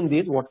mention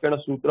these. What kind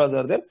of sutras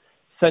are there?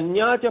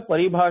 Sanya cha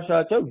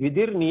paribhasha cha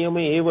vidir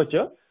niyama eva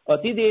cha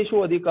atidesho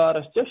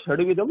adhikarascha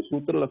shadvidam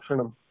sutra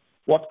lakshanam.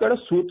 What kind of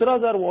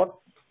sutras are what?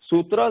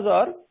 Sutras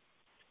are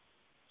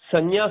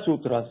Sanya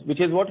sutras, which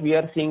is what we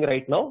are seeing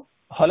right now.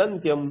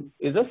 Halantyam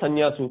is a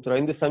Sanya sutra.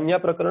 In the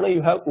SamjnaPrakarana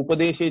you have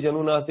Upadeshe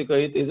Janunasika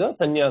It is a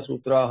Sanya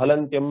sutra.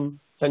 Halantyam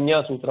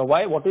Sanya sutra.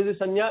 Why? What is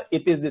the Sanya?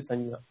 It is the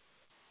Sanya.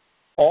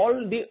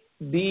 All the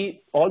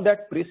all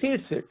that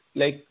precedes it,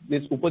 like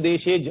this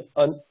Upadeshe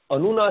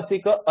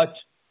Anunasika Ach.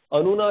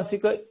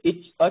 Anunasika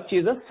Ach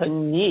is a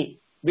Sanyi,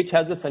 which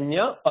has a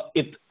Sanya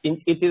it.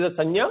 It is a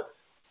Sanya.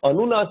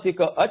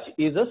 Anunasika Ach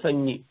is a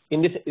Sanyi.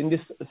 In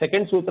this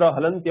second sutra,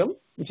 Halantyam,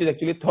 which is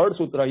actually third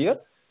sutra here,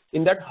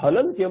 in that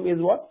Halantyam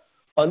is what?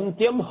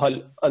 Antyam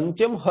Hal.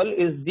 Antyam Hal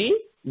is the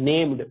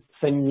named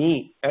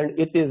Sanyi, and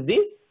it is the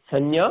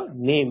Sanya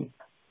name.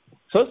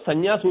 So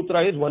Sanya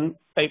Sutra is one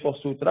type of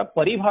sutra.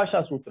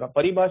 Paribhasha Sutra.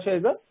 Paribhasha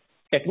is a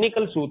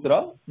technical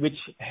sutra which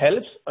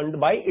helps, and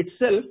by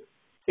itself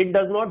it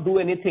does not do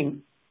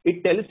anything.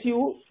 It tells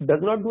you,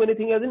 does not do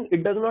anything as in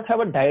it does not have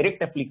a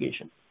direct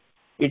application.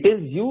 It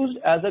is used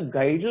as a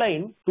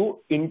guideline to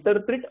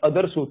interpret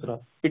other sutra.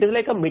 It is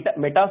like a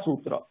meta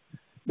sutra.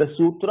 The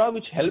sutra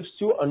which helps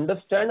you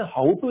understand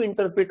how to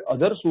interpret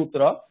other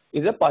sutra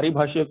is a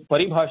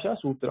Paribhasha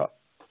Sutra.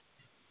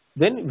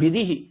 Then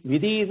Vidhi.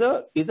 Vidhi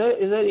is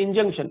an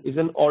injunction, is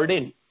an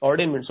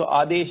ordainment. So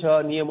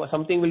Adesha, Niyama,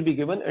 something will be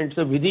given, and it's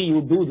a Vidhi,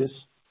 you do this.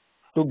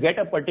 To get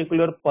a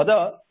particular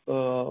pada,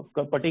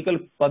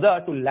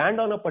 to land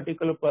on a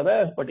particular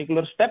pada, a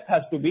particular step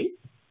has to be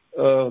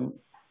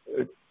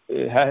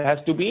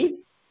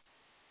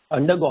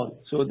undergone.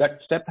 So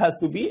that step has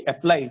to be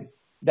applied.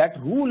 That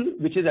rule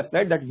which is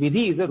applied, that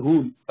Vidhi is a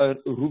rule,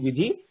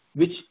 Vidhi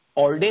which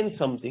ordains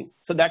something.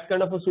 So that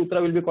kind of a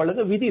sutra will be called as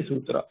a Vidhi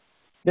Sutra.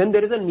 Then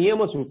there is a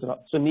Niyama Sutra.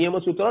 So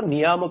Niyama Sutra or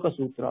Niyamaka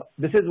Sutra.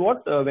 This is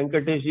what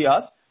Venkateshji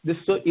asked. This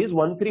is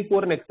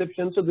 134 an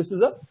exception. So this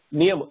is a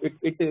Niyama.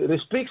 It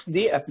restricts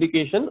the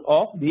application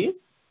of the,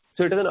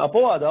 so it is an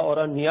Apavada or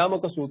a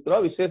Niyamaka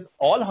Sutra which says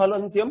all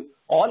Halantyam,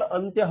 all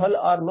Antya Hal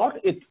are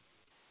not it.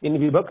 In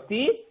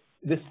Vibhakti,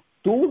 this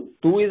two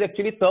is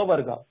actually Ta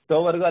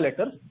Varga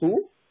letters,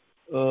 two.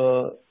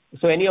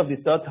 So any of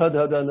these, Ta, Tha,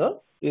 Dha, Dha, Na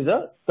is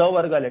a Ta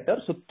Varga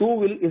letter. So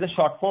two is a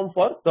short form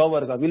for Ta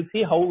Varga. We'll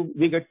see how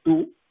we get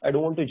two. I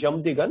don't want to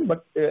jump the gun,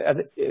 but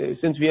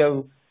since we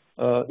have,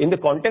 in the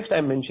context I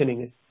am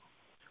mentioning it.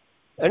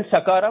 And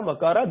Sakara,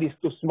 Makara, these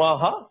two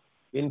Smaha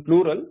in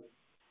plural.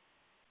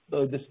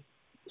 This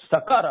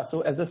Sakara,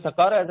 so as a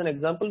Sakara, as an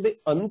example, the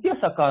Antya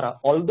Sakara,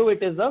 although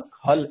it is a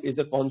Hal, is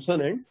a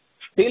consonant,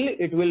 still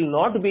it will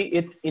not be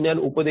it in an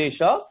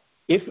Upadesha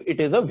if it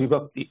is a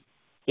Vibhakti.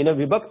 In a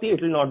Vibhakti,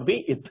 it will not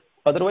be it.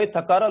 Otherwise,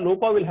 Sakara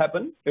Lopa will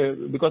happen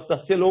because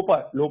Tasya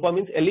Lopa. Lopa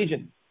means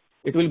elision.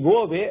 It will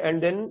go away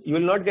and then you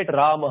will not get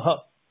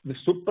Ramaha. The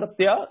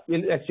Supratya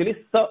will actually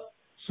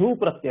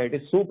Supratya. It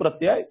is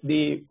Supratya.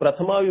 The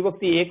Prathama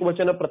Vibhakti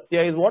Ekvachana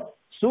Pratyaya is what?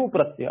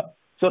 Supratya.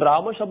 So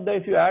Rama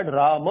Shabda, if you add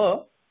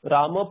Rama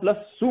plus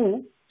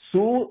Su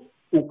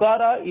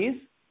Ukara is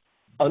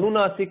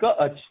Anunasika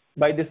Ach.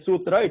 By this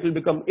sutra, it will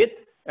become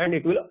it and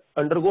it will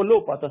undergo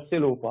Lopa,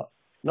 Tasya Lopa.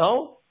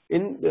 Now,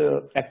 in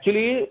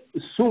actually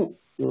Su,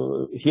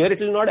 here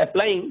it is not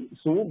applying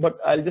Su, but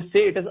I'll just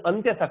say it is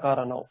Antya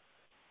Sakara now.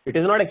 It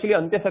is not actually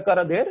Antya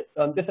Sakara there.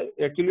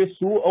 Actually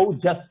Su au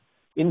Jas.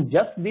 In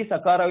Jas, the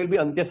Sakara will be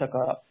Antya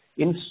Sakara.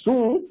 In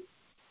Su,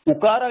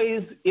 Ukara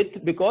is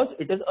it because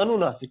it is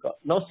Anunasika.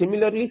 Now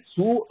similarly,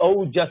 Su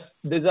au Jas.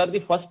 These are the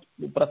first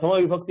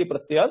Prathama Vibhakti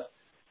Pratyas.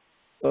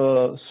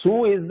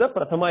 Su is the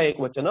Prathama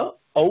Ekvachana.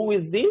 Au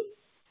is the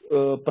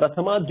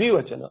Prathama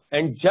Dvivachana.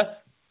 And Jas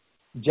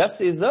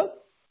is the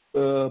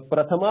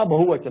Prathama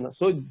Bahuvachana.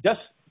 So Jas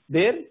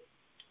there,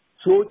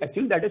 so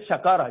actually that is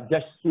Shakara.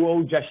 Jas, Su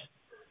au Jas.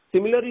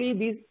 Similarly,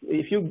 these,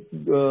 if you,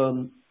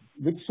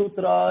 which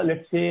sutra,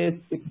 let's say,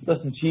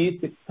 Siktas Ji,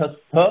 Siktas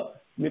Tha,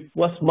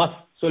 Vipvas Mas.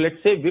 So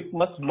let's say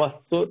Vipmas Mas.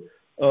 So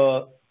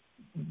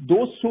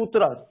those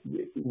sutras,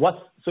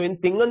 was, so in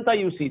Tinganta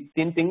you see,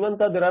 in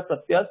Tinganta there are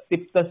pratyas,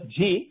 Siktas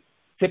Ji,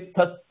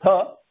 Siktas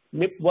Tha,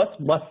 Mipvas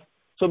Mas.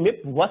 So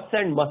Mipvas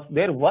and Mas,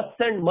 there Vas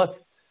and Mas.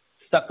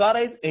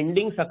 Sakara is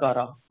ending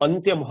Sakara,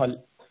 Antyam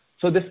Hal.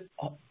 So this,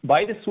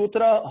 by the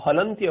sutra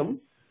Halantyam,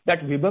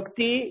 that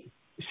Vibhakti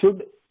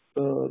should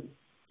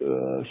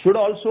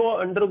also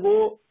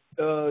undergo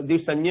the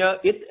Sanya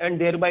it and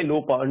thereby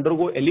Lopa,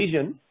 undergo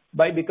elision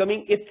by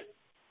becoming it.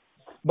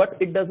 But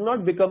it does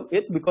not become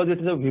it because it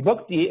is a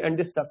Vibhakti and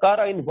the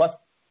Sakara in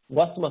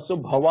Vasma. So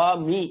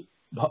Bhavami,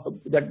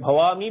 that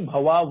Bhavami,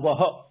 Bhava,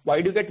 Vaha.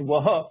 Why do you get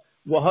Vaha?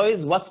 Vaha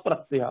is Vas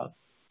Pratyaya.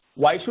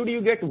 Why should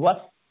you get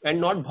Vas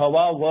and not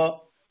Bhava, Va?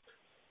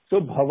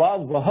 So Bhava,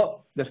 Vaha.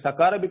 The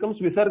Sakara becomes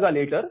Visarga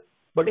later.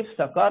 But if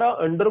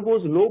Sakara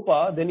undergoes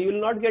Lopa, then you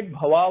will not get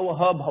Bhava,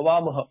 Vaha,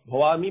 Bhava, Maha.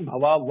 Bhavami,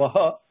 Bhava,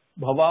 Vaha,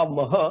 Bhava,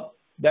 Maha.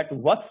 That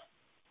Vas,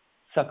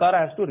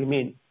 Sakara has to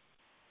remain.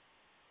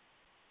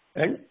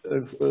 And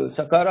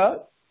Sakara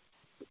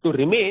to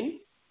remain,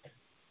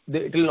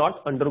 it will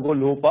not undergo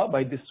Lopa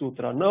by this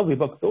sutra. Na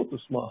Vibhakto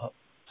Tusmaha.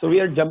 So we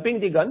are jumping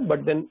the gun,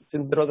 but then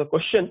since there was a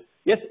question,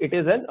 yes, it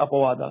is an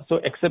Apavada. So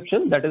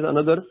exception, that is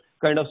another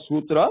kind of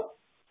sutra.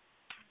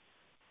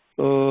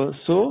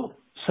 So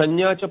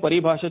Sanya cha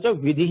Paribhasha cha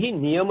Vidhi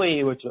Niyama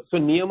eva cha. So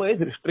Niyama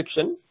is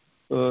restriction.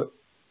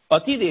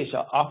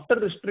 Atidesha, after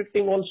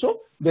restricting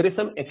also, there is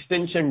some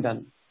extension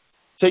done.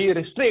 So you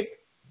restrict,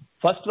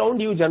 first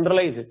round you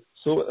generalize it.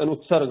 So an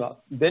Utsarga.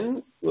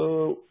 Then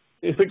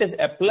if it is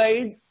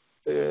applied,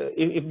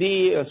 if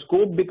the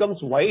scope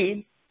becomes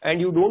wide and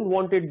you don't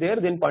want it there,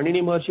 then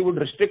Panini Maharshi would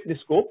restrict the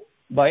scope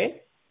by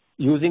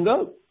using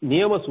a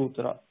Niyama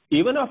Sutra.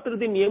 Even after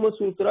the Niyama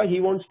Sutra, he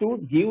wants to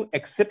give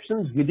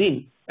exceptions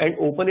within and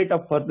open it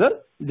up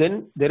further.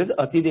 Then there is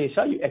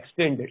Atidesha, you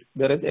extend it.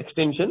 There is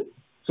extension.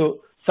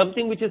 So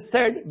something which is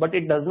said, but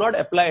it does not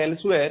apply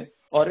elsewhere,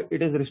 or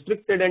it is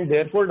restricted and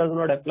therefore does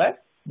not apply,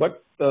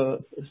 but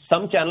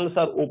some channels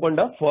are opened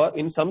up for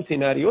in some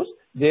scenarios,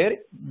 there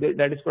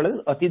that is called as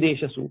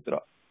Atidesha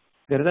Sutra.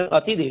 There is an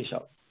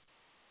Atidesha,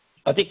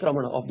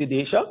 Atikramana of the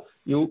Desha.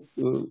 You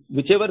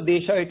whichever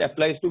Desha it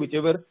applies to,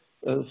 whichever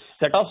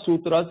set of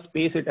sutras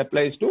space it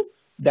applies to,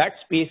 that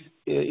space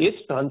is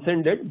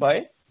transcended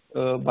by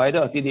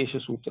the Atidesha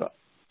Sutra.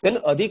 Then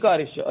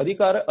Adhikarasya.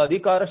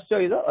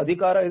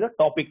 Adhikara is a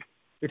topic.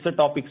 It's a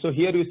topic. So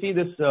here you see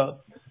this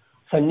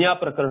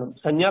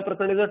SamjnaPrakarana.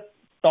 SamjnaPrakarana is a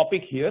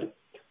topic here.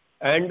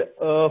 And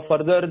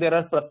further there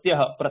are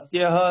Pratyaha.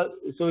 Pratyaha,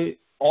 so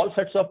all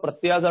sets of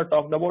Pratyas are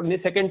talked about in the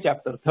second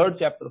chapter, third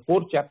chapter,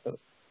 fourth chapter.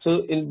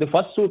 So in the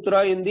first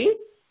sutra in the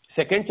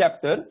second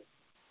chapter,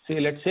 say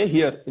let's say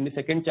here in the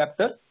second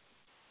chapter.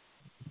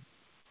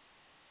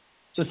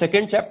 So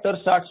second chapter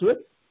starts with,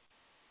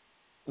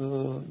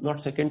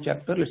 not second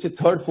chapter, let's say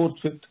third, fourth,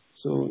 fifth.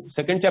 So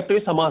second chapter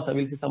is Samasa,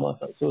 we'll say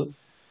Samasa. So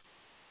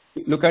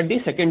look at the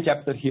second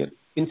chapter here.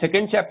 In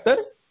second chapter,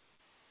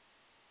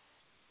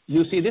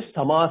 you see this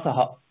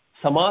Samasaha.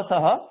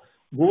 Samasaha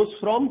goes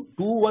from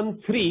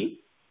 213,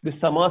 this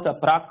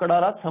Samasa,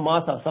 Prakadarat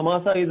Samasa.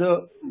 Samasa is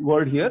a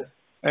word here,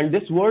 and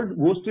this word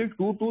goes till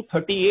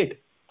 2238.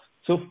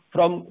 So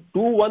from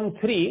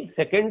 213,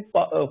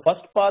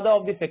 first pada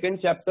of the second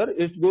chapter,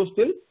 it goes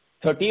till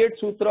 38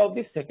 sutra of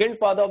the second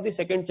pada of the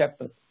second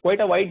chapter. Quite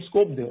a wide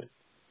scope there.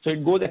 So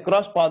it goes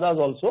across padas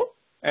also,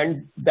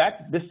 and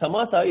this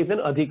Samasa is an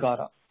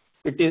Adhikara.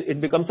 It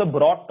becomes a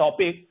broad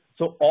topic.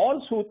 So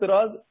all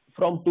sutras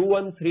from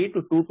 213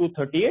 to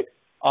 2238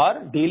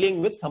 are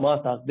dealing with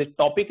Samasas. The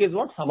topic is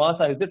what?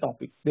 Samasa is the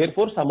topic.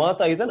 Therefore,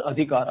 Samasa is an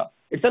Adhikara.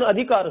 It's an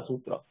Adhikara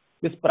Sutra.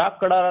 This Prak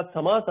Kadarat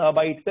Samasa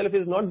by itself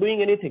is not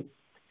doing anything.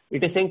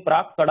 It is saying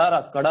Prak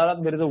Kadarat.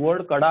 Kadarat, there is a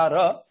word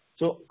Kadara.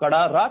 So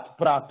Kadarat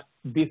Prak.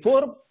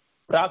 Before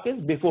Prak is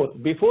before.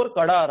 Before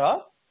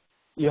Kadara,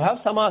 you have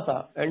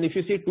Samasa. And if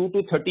you see 2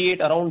 to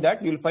 38 around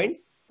that, you will find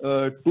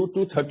 2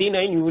 to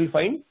 39, you will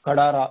find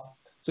Kadara.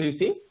 So you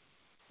see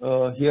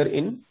here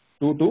in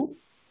 2 to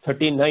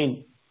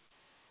 39,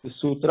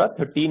 Sutra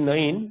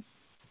 39.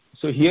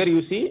 So here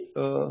you see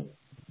 2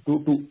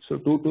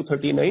 to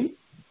 39.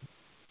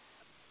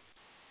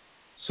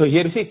 So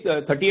here you see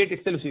 38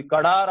 itself, see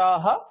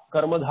Kadaraha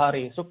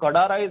Karmadhare. So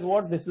Kadara is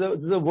what? This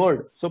is a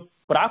word. So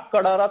Prak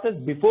Kadarat is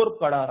before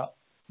Kadara.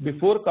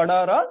 Before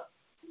Kadara,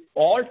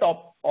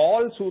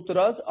 all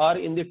sutras are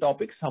in the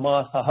topic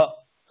Samasaha.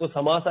 So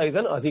Samasa is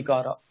an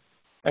Adhikara.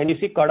 And you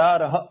see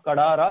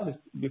Kadara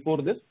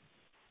before this.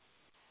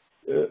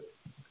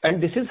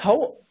 And this is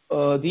how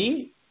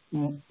the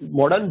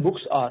modern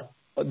books are.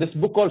 This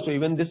book also,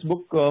 even this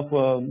book of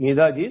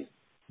Medaji's,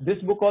 this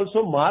book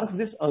also marks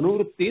this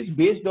anuvrittis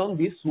based on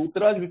these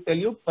sutras which tell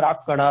you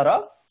Prak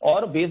Kadara,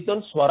 or based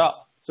on Swara.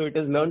 So it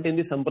is learnt in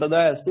the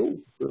Sampradaya as to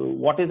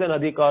what is an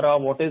Adhikara,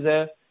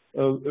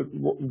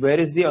 where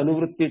is the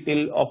anuvritti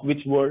till of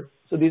which word.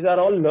 So these are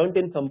all learnt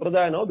in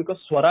Sampradaya now, because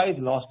Swara is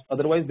lost.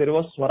 Otherwise there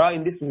was Swara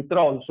in the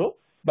Sutra also.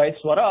 By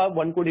Swara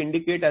one could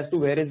indicate as to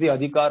where is the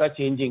Adhikara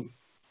changing,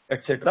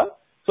 etc.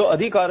 So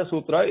Adhikara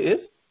Sutra is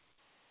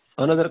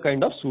another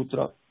kind of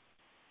Sutra.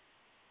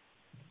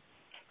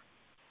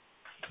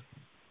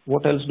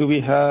 What else do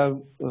we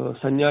have?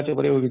 Sanya cha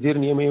pareva vidir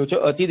niyamayo cha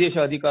atidesha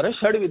adhikara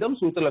shadvidam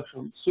sutra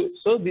lakshanam.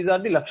 So these are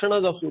the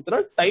lakshanas of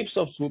sutra, types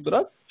of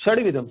sutra,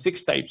 shadvidam,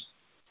 6 types.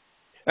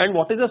 And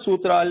what is a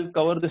sutra? I'll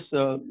cover this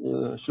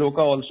shloka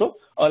also.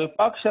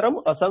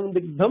 Alpaksharam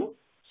asandigdham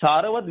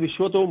saravad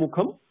vishwato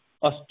mukham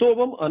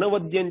astovam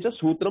anavadyancha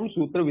sutram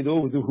sutra vido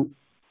viduhu.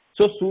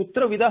 So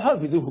sutra vidaha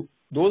viduhu.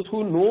 Those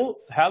who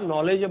have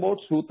knowledge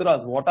about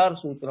sutras. What are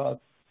sutras?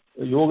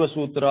 Yoga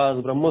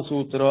sutras, Brahma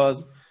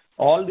sutras,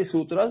 all the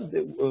sutras,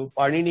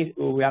 Panini,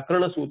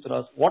 Vyakarana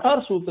sutras. What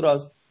are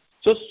sutras?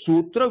 So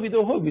sutra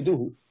vidoho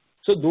viduhu.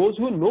 So those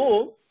who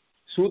know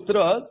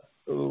sutras,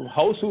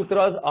 how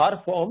sutras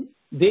are formed,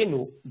 they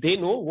know. They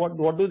know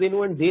what do they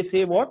know, and they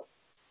say what?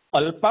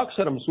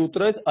 Alpaksharam.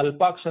 Sutra is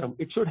Alpaksharam.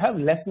 It should have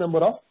less number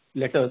of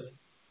letters.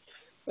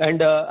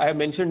 And I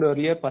mentioned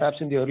earlier, perhaps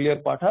in the earlier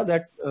patha,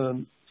 that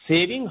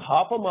saving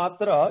half a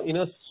matra in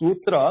a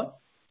sutra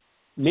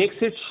makes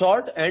it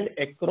short, and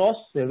across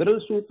several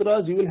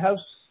sutras you will have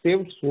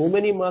saved so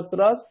many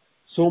matras,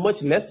 so much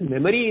less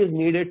memory is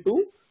needed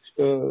to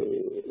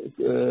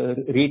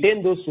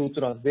retain those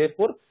sutras.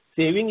 Therefore,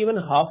 saving even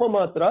half a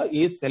matra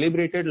is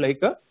celebrated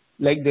like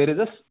there is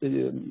a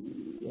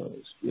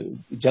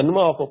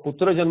janma of a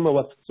putra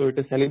janmavat. So it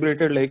is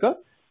celebrated like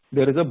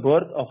there is a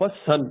birth of a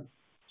son.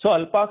 So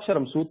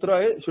Alpaksharam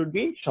sutra should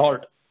be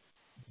short.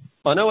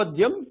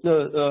 Anavadyam,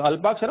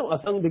 Alpaksharam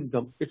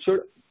asangdigdham. It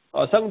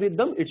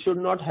should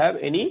not have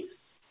any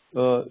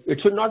it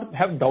should not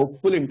have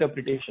doubtful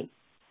interpretation.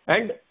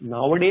 And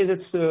nowadays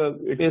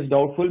it is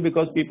doubtful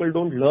because people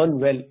don't learn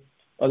well.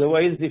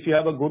 Otherwise, if you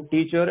have a good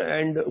teacher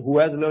and who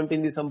has learnt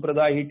in the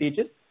Sampradaya he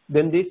teaches,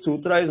 then the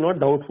sutra is not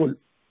doubtful.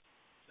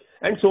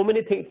 And so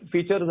many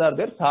features are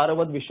there.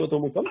 Saravad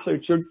Vishwatomukam. So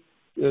it should,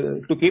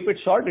 to keep it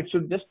short, it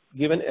should just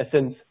give an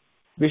essence.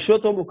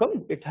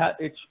 Vishwatomukam,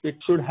 it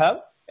should have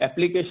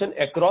application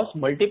across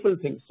multiple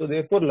things. So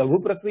therefore,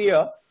 Laghu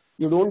Prakriya,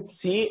 you don't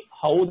see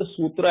how the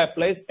sutra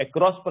applies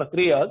across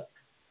Prakriyas,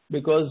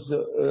 because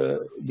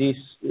this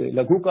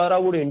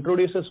Laghukara would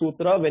introduce a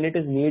sutra when it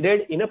is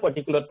needed in a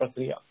particular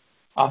Prakriya.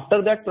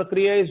 After that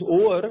Prakriya is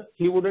over,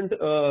 he wouldn't,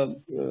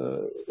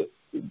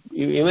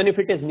 even if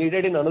it is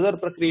needed in another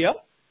Prakriya,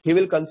 he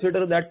will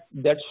consider that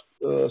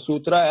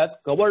sutra as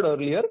covered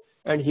earlier,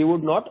 and he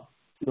would not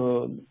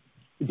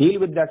deal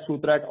with that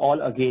sutra at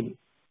all again.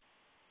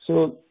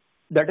 So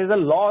that is a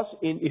loss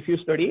in if you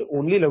study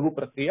only Laghu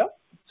Prakriya.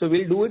 So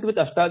we'll do it with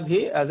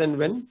Ashtadhyayi as and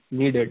when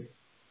needed.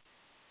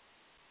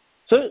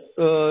 So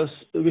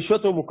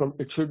Vishwatomukam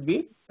it should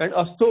be, and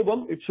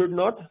Astobam it should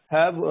not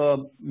have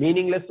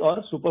meaningless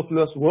or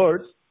superfluous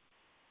words.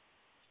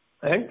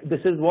 And this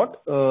is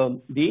what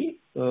the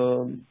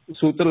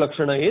Sutra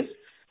Lakshana is.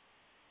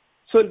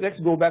 So let's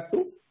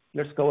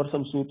cover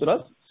some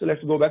sutras. So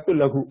let's go back to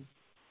Laghu.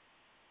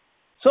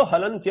 So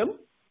Halantyam,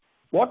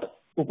 what?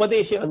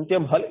 Upadesha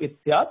Antyam Hal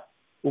Ityat,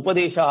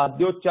 Upadesha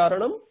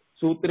Adyocharanam,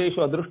 Sutreshu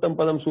Adrushtam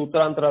Padam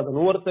Sutrantara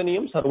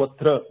Anuvartaniyam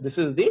Sarvatra. This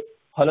is the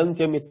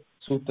Halantyam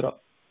Sutra.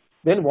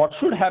 Then what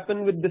should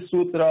happen with this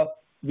sutra?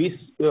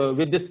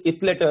 With this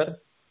it letter,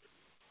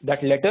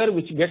 that letter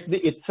which gets the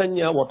it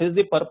sanya, what is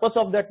the purpose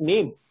of that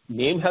name?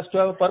 Name has to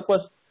have a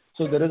purpose.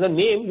 So there is a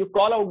name, you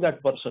call out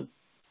that person.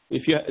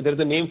 If there is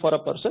a name for a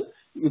person,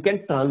 you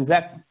can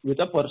transact with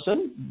a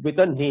person with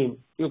a name.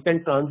 You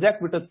can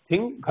transact with a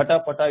thing,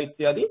 ghata, pata,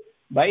 ityadi,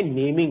 by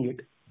naming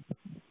it.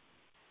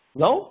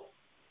 Now,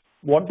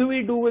 what do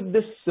we do with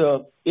this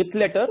it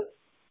letter?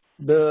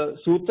 The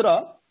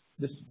sutra,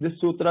 this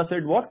sutra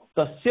said what?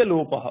 Tasya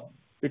lopaha.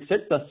 It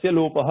said tasya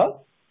lopaha.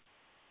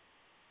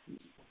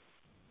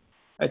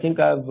 I think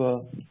I have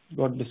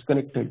got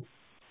disconnected.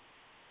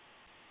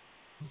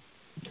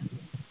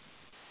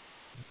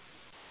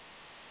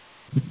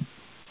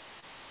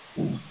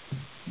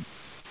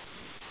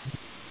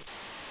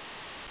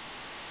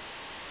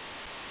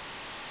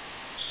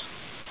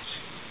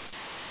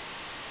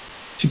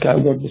 I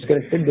have got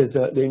disconnected.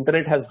 The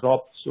internet has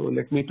dropped. So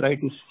let me try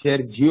to share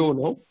Geo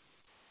now.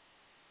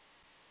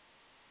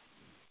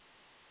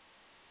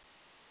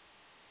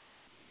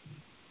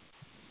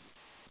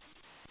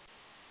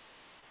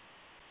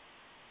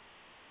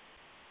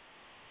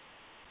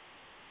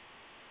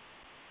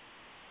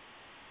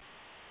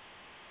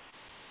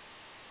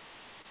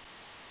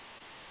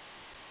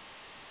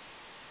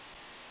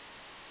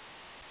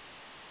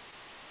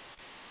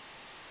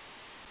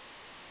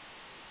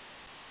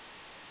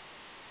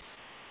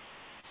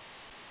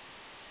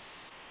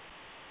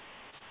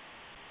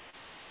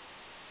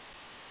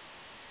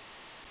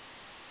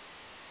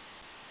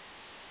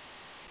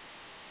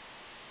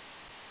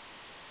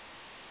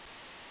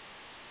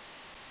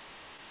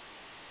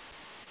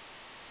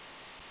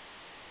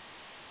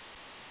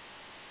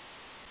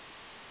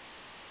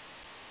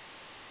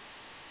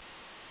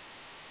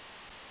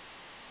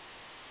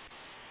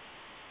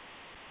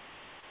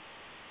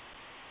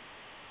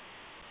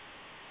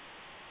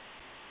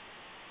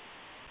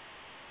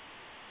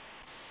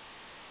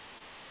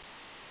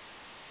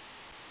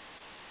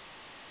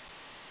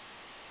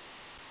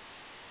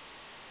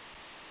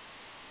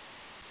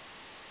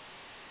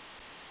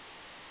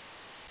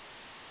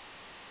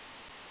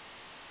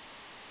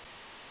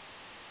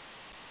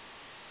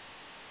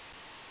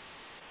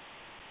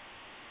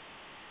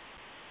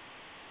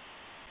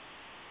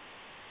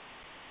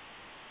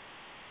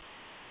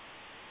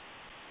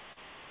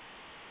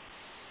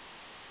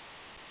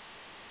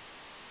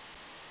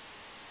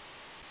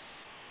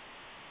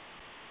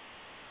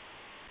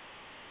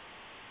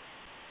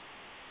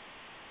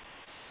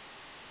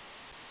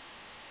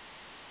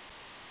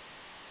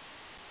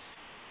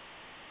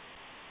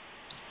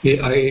 Okay,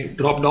 I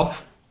dropped off.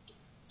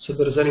 So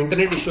there is an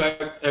internet issue.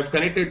 I've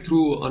connected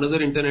through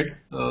another internet.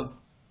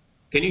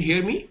 Can you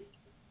hear me?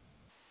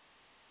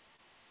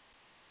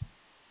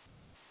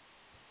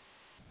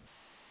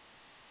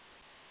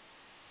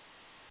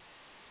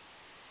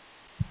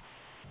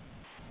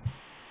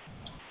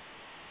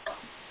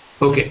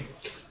 Okay.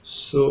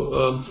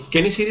 So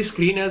can you see the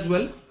screen as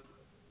well?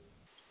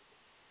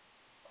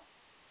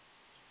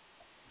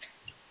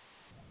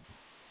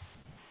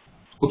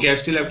 Okay,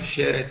 I still have to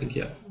share, I think,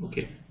 yeah.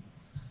 Okay.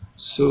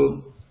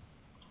 So,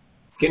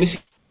 can you see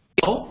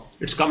now?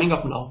 It's coming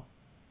up now.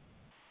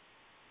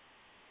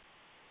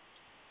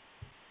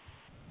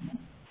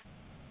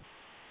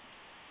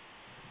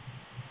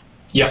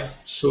 Yeah,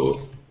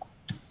 so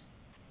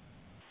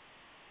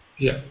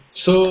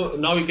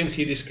now you can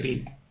see the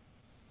screen.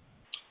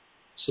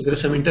 So there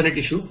is some internet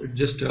issue, it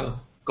just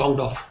count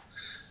off.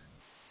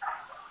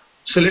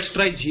 So let's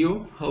try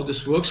Geo, how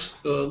this works.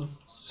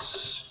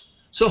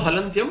 So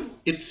halantyam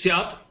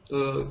itsyat,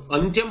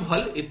 antyam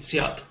hal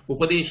itsyat,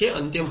 upadeshe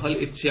antyam hal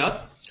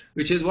itsyat,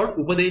 which is what?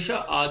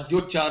 Upadesha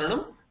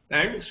adyocharanam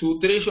and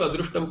sutreshu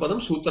adrushtam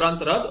padam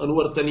sutrantarad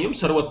anuvartaniyam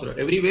sarvatra.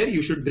 Everywhere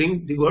you should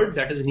bring the word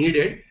that is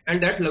needed,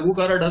 and that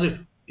Lagukara does it.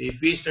 If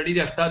we study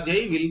the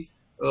Ashtadhyayi,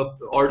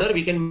 order,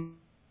 we can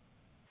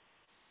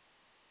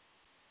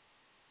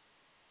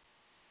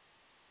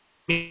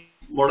make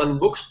modern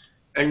books,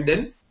 and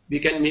then we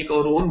can make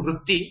our own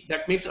vritti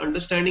that makes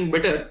understanding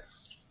better.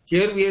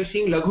 Here we are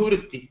seeing Laghu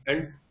vritti,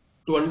 and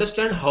to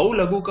understand how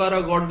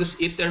Lagukara got this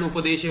it and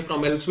upadesha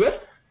from elsewhere,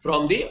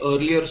 from the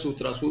earlier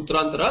sutra,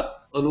 Sutrantarat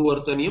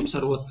Anuvartaniyam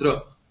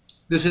Sarvatra.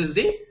 This is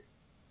the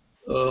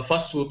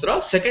first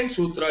sutra. Second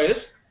sutra is,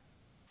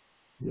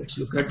 let's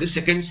look at the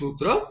second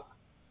sutra.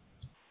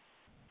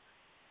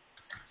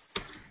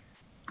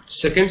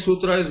 Second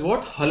sutra is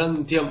what?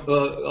 Halantyam,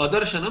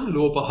 Adarshanam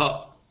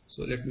Lopaha.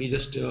 So let me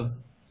just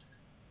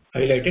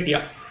highlight it.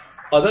 Yeah,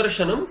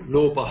 Adarshanam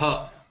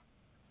Lopaha.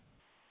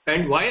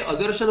 And why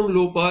Adarshanam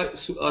Lopa?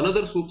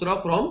 Another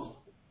sutra from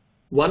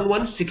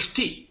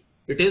 1160.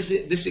 It is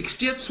the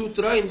 60th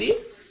sutra in the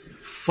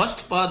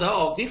first pada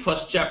of the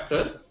first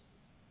chapter.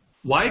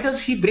 Why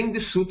does he bring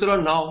this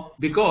sutra now?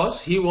 Because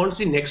he wants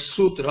the next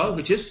sutra,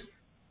 which is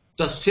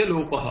Tasya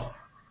Lopaha.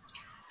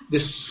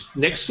 This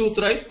next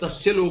sutra is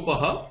Tasya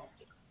Lopaha.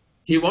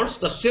 He wants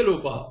Tasya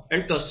Lopaha,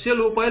 and Tasya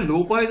Lopaha,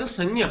 Lopa is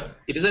a Sanya.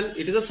 It is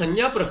a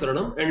Sanya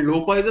Prakaranam, and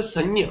Lopa is a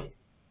Sanya.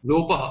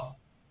 Lopaha.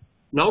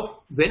 Now,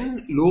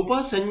 when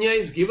Lopa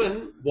Sanya is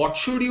given, what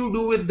should you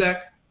do with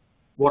that?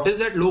 What is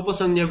that Lopa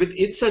Sanya? With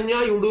it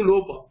Sanya, you do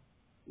Lopa.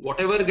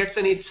 Whatever gets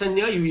an it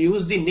Sanya, you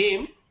use the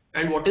name,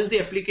 and what is the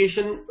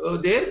application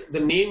there? The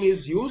name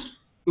is used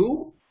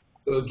to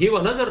give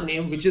another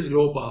name, which is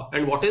Lopa.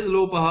 And what is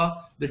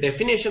Lopa? The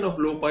definition of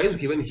Lopa is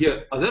given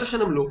here.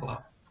 Adarshanam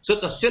Lopa. So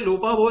Tasya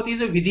Lopa Bhavati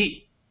is a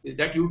vidhi,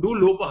 that you do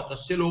Lopa,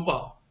 Tasya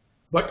Lopa.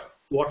 But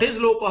what is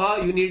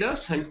Lopa? You need a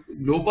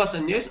Lopa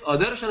Sanya is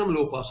Adarshanam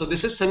Lopa. So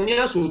this is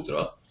Sanya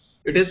Sutra.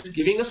 It is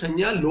giving a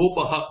Sanya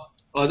Lopaha.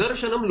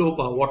 Adarshanam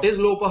Lopa. What is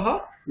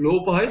Lopaha?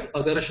 Lopaha is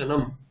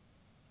Adarshanam.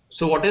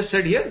 So what is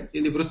said here?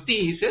 In the Vritti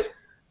he says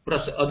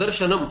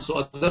Adarshanam. So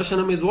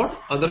Adarshanam is what?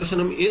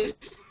 Adarshanam is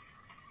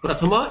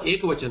Prathama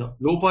Ekvachana.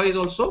 Lopa is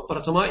also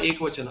Prathama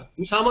Ekvachana.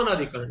 In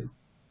Samanadikarani.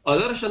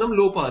 Adarshanam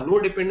Lopa. No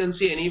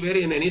dependency anywhere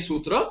in any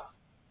sutra.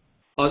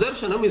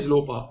 Adarshanam is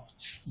Lopa.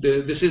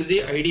 This is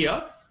the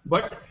idea.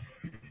 But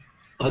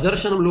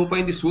Adarshanam Lopa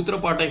in the sutra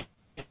part, if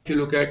you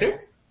look at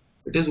it,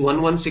 it is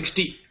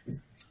 1160.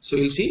 So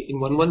you'll see in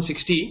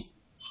 1160.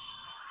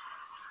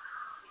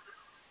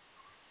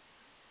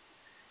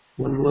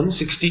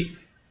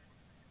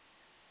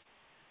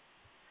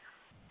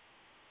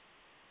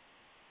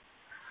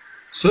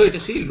 So it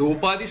is see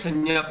Lopadi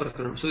Sanya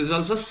Prakaranam. So this is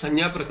also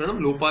Sanya Prakaranam,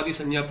 Lopadi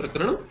Sanya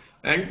Prakaranam,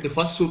 and the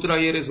first sutra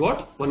here is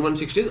what?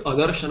 1160 is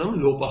Adarshanam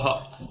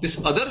Lopaha. This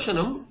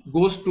Adarshanam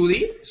goes to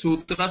the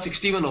Sutra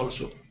 61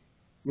 also.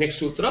 Next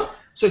sutra.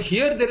 So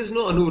here there is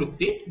no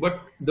Anuvritti, but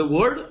the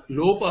word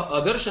Lopa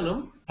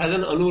Adarshanam has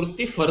an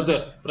Anuvritti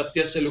further.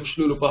 Pratyasya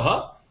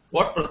Lukshlu-lupaha.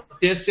 What?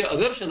 Pratyasya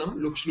Adarshanam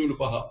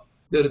Lukshlu-lupaha.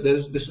 There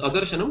is this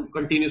Adarshanam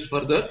continues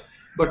further,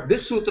 but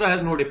this sutra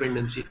has no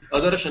dependency.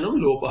 Adarshanam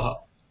Lopaha.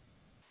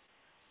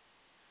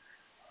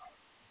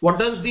 What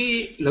does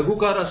the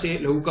Lagukara say?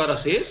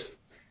 Lagukara says,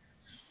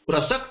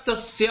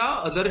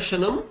 Prasaktasya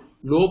Adarshanam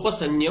Lopa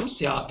Sanyam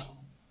Syat.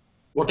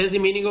 What is the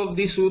meaning of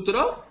the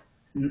sutra?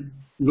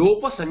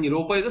 Lopa Sanya.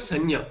 Lopa is a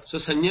Sanya. So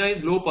Sanya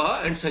is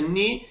Lopa and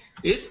Sanyi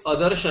is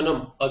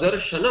Adarshanam.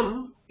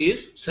 Adarshanam is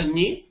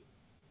Sanyi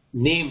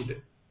named.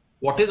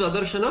 What is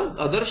Adarshana?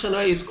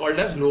 Adarshana is called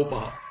as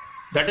Lopa.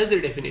 That is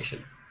the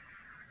definition.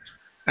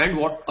 And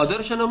what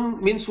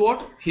Adarshanam means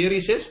what? Here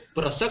he says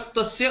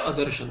Prasaktasya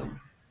Adarshanam.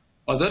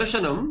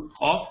 Adarshanam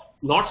of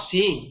not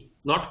seeing,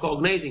 not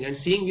cognizing, and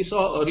seeing we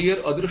saw earlier.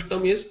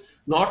 Adrushtam is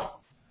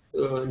not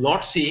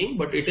seeing,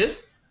 but it is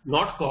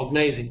not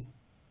cognizing.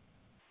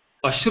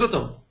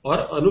 Ashrutam or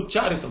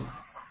Anucharitam.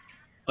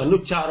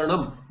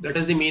 Anucharanam, that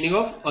is the meaning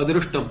of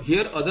Adrushtam.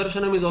 Here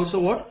Adarshanam is also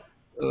what?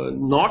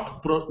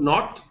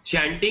 Not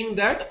chanting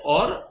that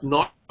or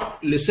not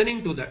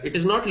listening to that. It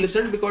is not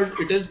listened because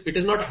it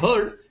is not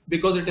heard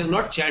because it is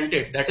not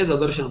chanted. That is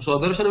Adarshanam. So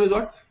Adarshanam is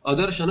what?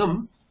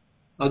 Adarshanam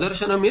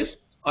is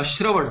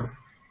Ashravanam.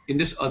 In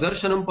this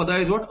Adarshanam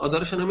pada is what?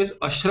 Adarshanam is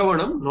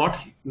Ashravanam,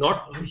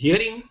 not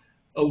hearing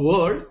a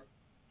word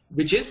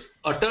which is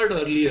uttered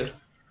earlier.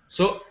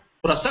 So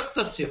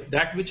Prasaktasya,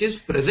 that which is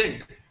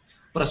present.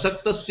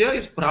 Prasaktasya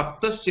is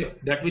Praptasya,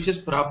 that which is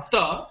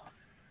Prapta.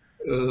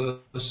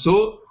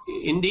 So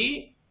in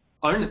the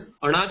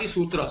Anadi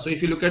Sutra, so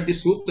if you look at the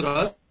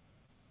Sutra,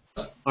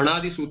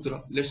 Anadi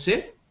Sutra, let's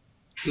say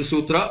the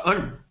Sutra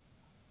An.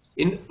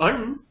 In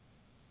An,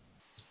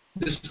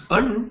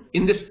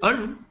 in this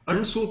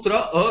An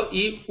Sutra, A,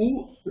 I,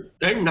 U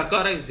and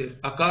Nakara is there.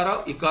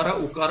 Akara, Ikara,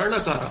 Ukara,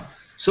 Nakara.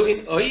 So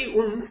in A, I,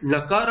 Un,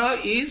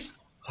 Nakara is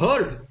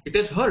heard. It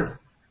is heard.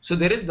 So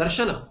there is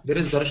Darshana. There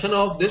is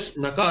Darshana of this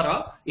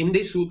Nakara in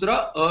the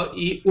Sutra A,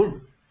 I,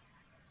 Un.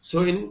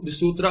 So in the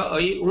sutra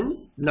ai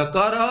un,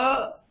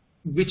 nakara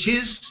which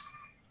is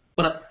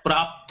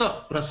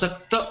prapta,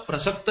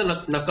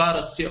 prasakta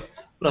nakarasya,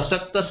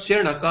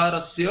 prasaktasya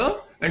nakarasya,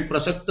 and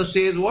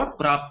prasaktasya is what?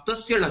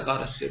 Praptasya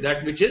nakarasya,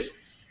 that which is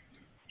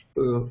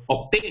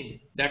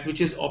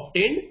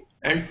obtained,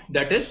 and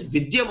that is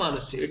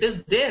vidyamanasya, it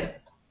is there.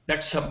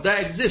 That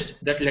shabda exists,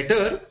 that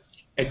letter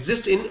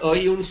exists in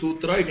Ayun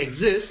Sutra, it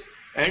exists,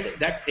 and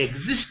that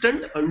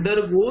existent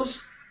undergoes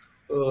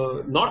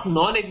not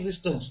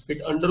non-existence,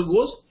 it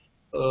undergoes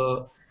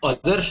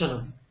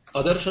adarshanam.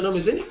 Adarshanam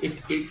is in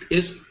it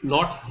is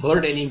not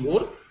heard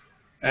anymore,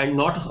 and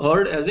not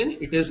heard as in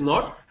it is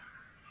not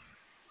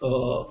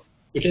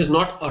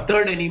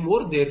uttered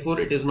anymore, therefore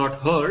it is not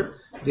heard.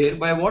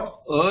 Thereby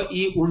what?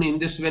 A-I-Un in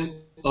this,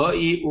 when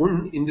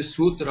A-I-Un in the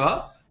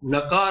sutra,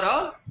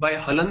 nakara by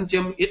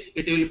halantyam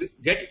it will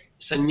get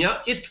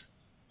sanya it.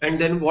 And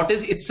then what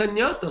is it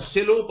sanya?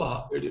 Tasya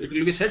lopa. It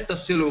will be said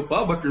tasya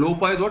lopa, but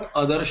lopa is what?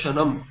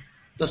 Adarshanam.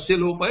 Tasya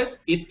lopa is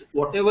it.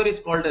 Whatever is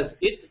called as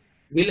it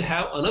will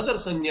have another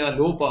sanya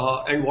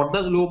lopa. And what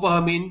does lopa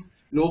mean?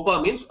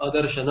 Lopa means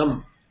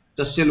adarshanam.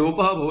 Tasya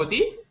lopa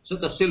bhavati. So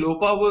tasya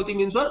lopa bhavati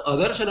means what?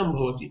 Adarshanam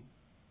bhavati.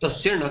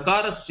 Tasya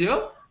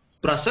nakarasya,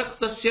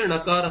 prasaktasya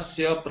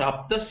nakarasya,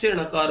 praptasya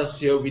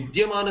nakarasya,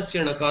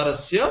 vidyamanasya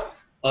nakarasya,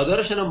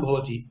 adarshanam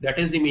bhavati. That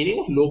is the meaning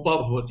of lopa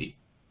bhavati.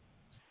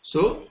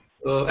 So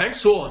and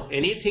so on.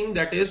 Anything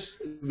that is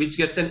which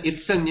gets an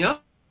it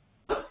sanya,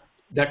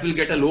 that will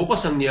get a lopa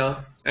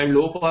sanya, and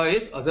lopa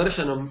is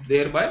adarshanam.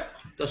 Thereby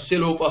tasya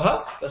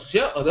lopaha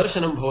tasya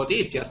adarshanam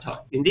bhavati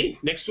ityartha. In the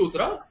next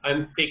sutra, I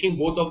am taking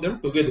both of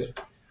them together.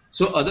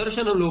 So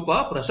adarshanam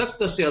lopa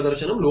prasaktasya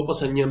adarshanam lopa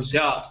sanyam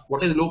syat.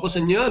 What is lopa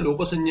sanya?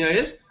 Lopa sanya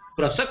is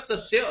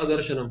prasaktasya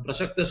adarshanam.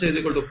 Prasaktasya is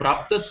equal to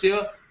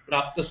praptasya,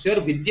 praptasya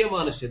or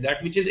vidyamanasya.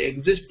 That which is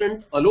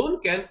existent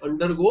alone can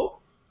undergo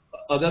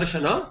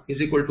adarshana is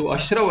equal to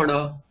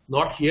ashravana,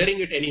 not hearing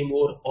it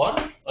anymore, or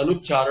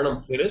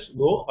anucharanam. There is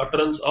no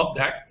utterance of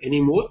that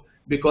anymore,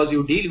 because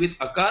you deal with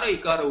akara,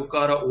 ikara,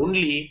 ukara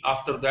only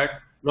after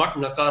that, not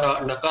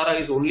nakara.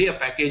 Nakara is only a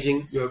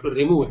packaging, you have to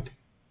remove it,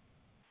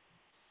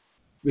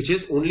 which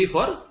is only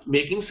for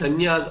making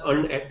sanyas,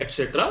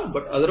 etc.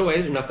 But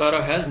otherwise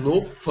nakara has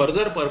no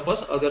further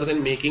purpose other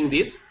than making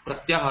these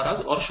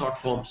pratyaharas or short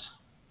forms.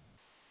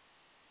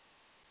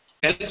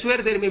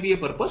 Elsewhere there may be a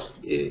purpose,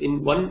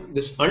 in one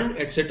this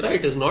etc.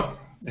 it is not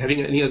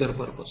having any other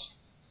purpose.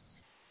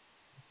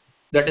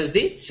 That is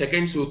the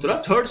second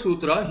sutra. Third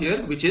sutra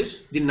here, which is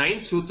the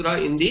ninth sutra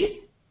in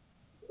the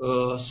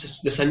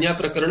Samjna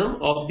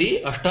Prakaranam of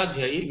the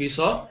Ashtadhyayi. We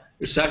saw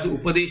it starts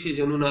Upadeshi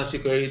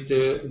Janunasikait,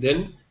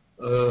 then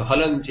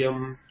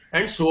Halantyam,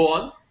 and so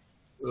on.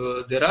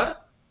 There are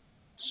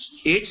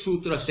 8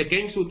 sutras,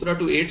 second sutra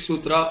to 8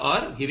 sutra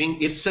are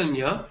giving it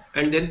sanya,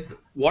 and then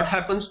what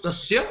happens?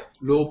 Tasya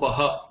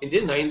lopaha in the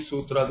 9th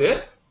sutra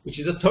there, which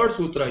is the third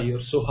sutra here.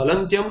 So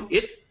halantyam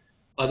it,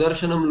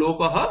 adarshanam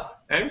lopaha,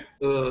 and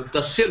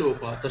tasya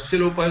lopa. Tasya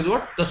lopa is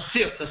what?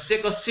 Tasya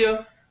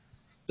kasya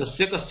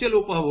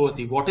lopaha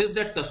bhavati. What is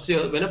that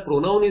tasya? When a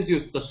pronoun is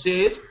used,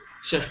 tasya is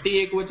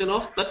shashti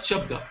ekvachana of tat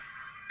shabda,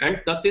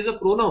 and tat is a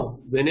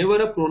pronoun. Whenever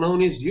a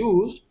pronoun is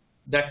used,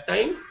 that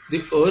time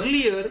the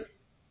earlier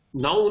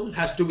noun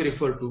has to be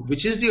referred to.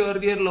 Which is the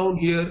earlier noun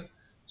here?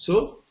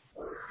 So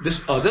this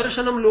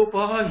adarshanam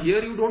lopaha,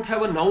 here you don't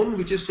have a noun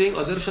which is saying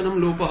adarshanam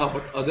lopaha,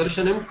 but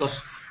adarshanam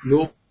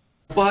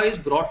lopaha is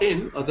brought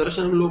in,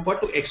 adarshanam lopaha,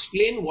 to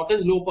explain what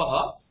is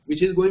lopaha,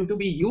 which is going to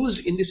be used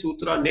in the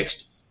sutra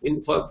next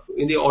in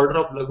the order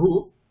of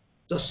laghu.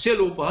 Tasya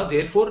lopaha,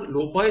 therefore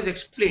lopaha is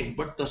explained,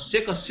 but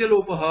tasya kasya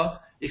lopaha,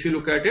 if you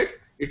look at it,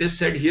 it is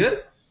said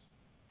here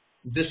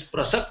this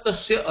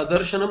prasaktasya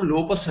adarshanam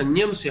lopa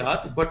sanyam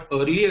syat, but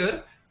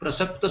earlier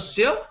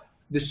prasaktasya,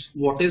 this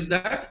what is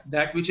that?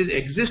 That which is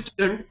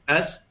existent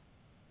as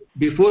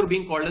before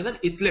being called as an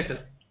it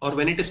letter, or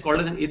when it is called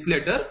as an it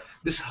letter,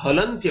 this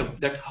halantyam,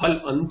 that hal,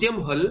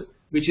 antyam hal,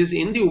 which is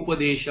in the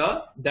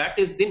upadesha, that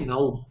is the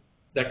noun.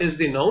 That is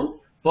the noun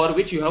for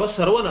which you have a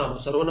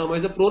sarvanama. Sarvanama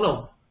is a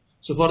pronoun.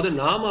 So for the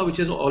nama which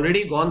has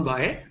already gone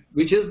by,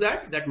 which is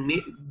that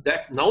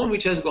noun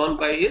which has gone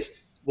by is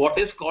what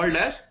is called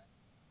as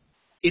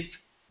it.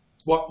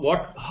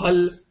 What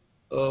hal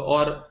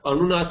or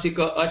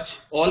anunasika ach,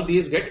 all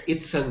these get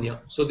it sanya.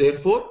 So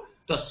therefore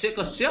tasya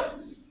kasya,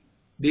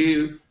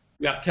 the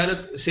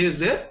Vyakhyana says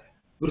there,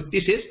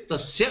 Vritti says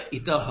tasya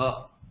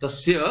itaha,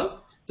 tasya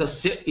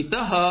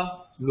itaha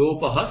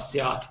lopaha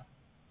syat.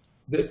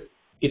 The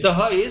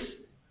itaha is,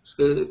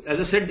 as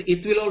I said,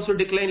 it will also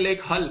decline like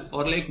hal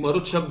or like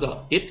marut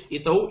shabda. It,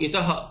 itau,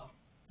 itaha.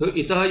 So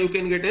itaha you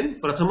can get in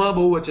prathama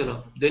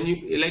bahuvachana. Then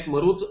you like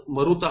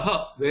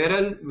marutaha.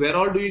 Where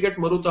all do you get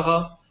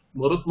marutaha?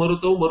 Marut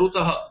marutau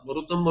marutaha.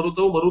 Marutam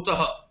marutau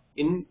marutaha.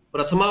 In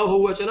prathama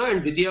bahuvachana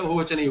and dvitiya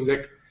bahuvachana you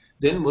get.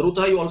 Then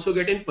marutaha you also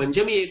get in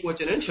panchami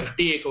ekvachana and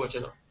shashti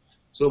ekvachana.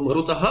 So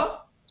marutaha,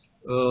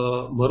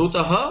 marut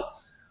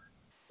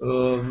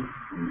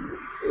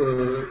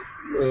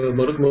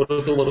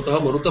marutau marutaha,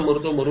 marutam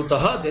marutau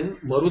marutaha. Then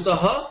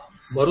marutaha,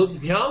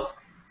 marudbhyam,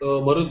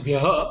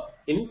 marudbhyah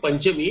in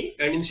Panchami,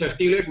 and in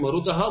Shashti you get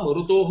marutaha,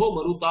 marutoho,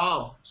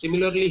 marutam.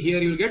 Similarly here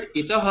you will get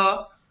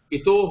itaha,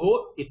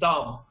 itoho,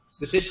 itam.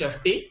 This is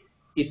Shashti.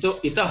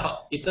 Itaha.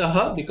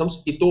 Itaha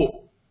becomes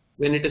ito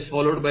when it is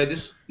followed by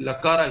this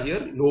lakara here,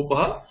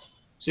 lopaha.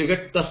 So you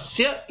get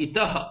tasya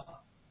itaha.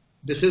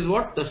 This is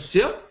what?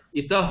 Tasya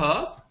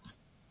itaha.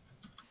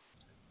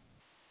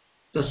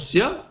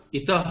 Tasya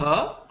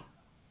itaha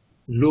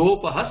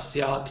lopaha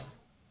syat.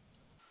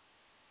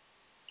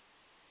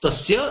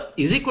 Tasya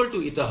is equal to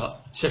itaha.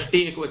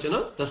 Shashti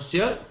ekvachana.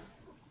 Tasya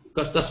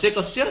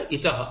kasya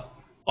itaha.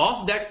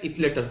 Of that it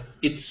letter.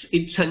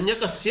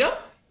 Itsanyakasya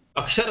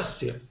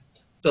aksharasya.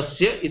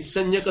 Tasya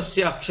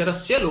itsanyakasya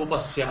aksharasya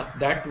lopasya.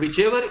 That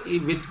whichever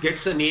which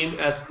gets a name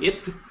as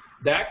it,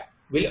 that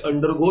will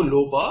undergo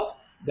lopa,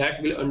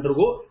 that will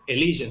undergo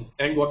elision.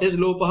 And what is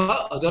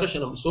lopaha?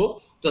 Adarshanam.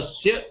 So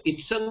tasya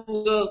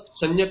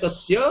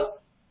itsanyakasya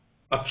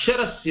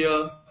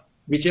aksharasya,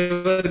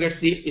 whichever gets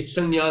the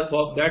itsanya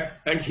of that.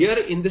 And here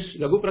in this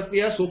Lagu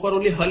Prakriya, so far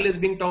only hal is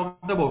being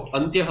talked about,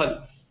 antya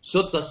hal.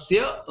 So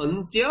tasya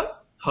antya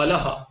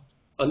halaha,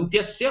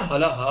 antyasya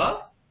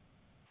halaha,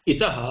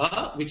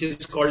 itaha, which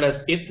is called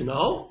as it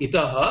now,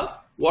 itaha,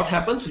 what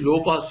happens?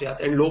 Lopa syat.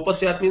 And lopa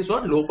syat means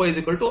what? Lopa is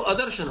equal to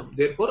adarshanam.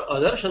 Therefore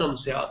adarshanam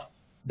syat.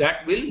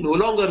 That will no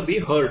longer be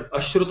heard.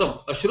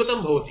 Ashrutam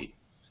bhavati.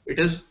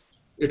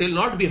 It will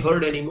not be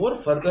heard anymore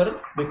further,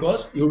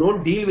 because you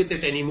don't deal with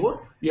it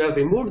anymore. You have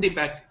removed the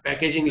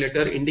packaging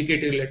letter,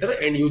 indicating letter,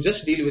 and you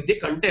just deal with the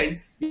content,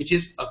 which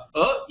is a,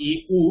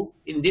 e, u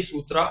in the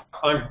sutra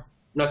and.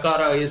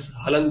 Nakara is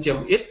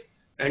halantyam it,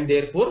 and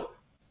therefore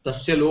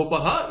tasya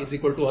lopaha is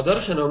equal to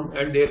adarshanam,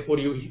 and therefore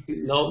you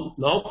now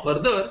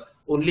further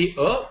only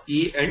a,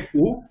 e and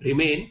u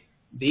remain.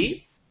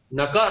 The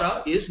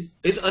nakara is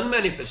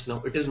unmanifest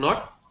now. It is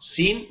not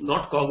seen,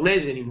 not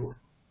cognized anymore.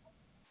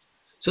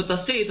 So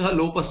tasya itaha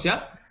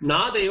lopasya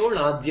nadayo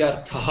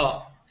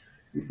nadyarthaha.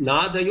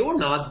 Nadayo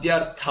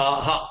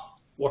nadyarthaha.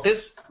 What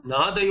is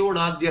nadayo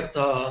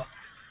nadyarthaha?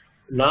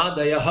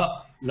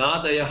 Nadayaha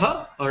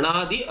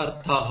anadi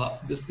arthaha.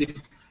 The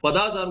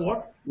padas are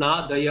what?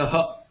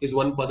 Nadayaha is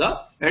one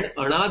pada, and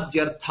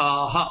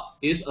anadyarthaha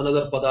is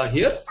another pada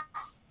here.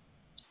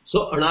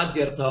 So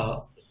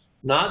anadyarthaha.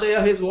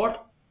 Nadayaha is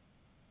what?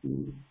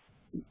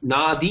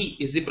 Nadi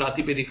is the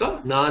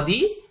pratipadika.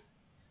 Nadi,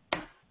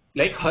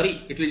 like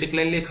Hari, it will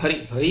decline like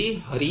Hari.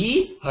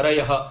 Hari,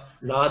 harayaha.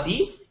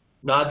 Nadi,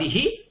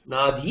 nadihi,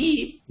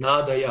 nadi,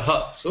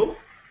 nadayaha. So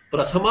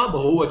prathama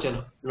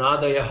bahuvachana.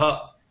 Nadayaha.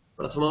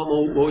 Prathama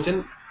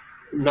bahuvachan.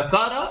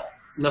 Nakara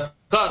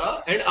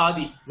and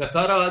adi.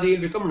 Nakara adi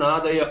will become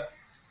nadaya.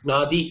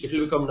 Nadi, it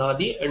will become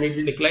nadi, and it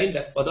will decline.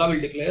 That pada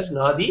will decline as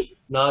nadi,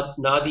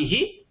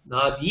 nadihi,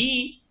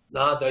 nadi,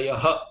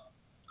 nadayaha.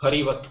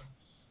 Harivat.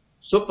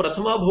 So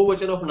prathama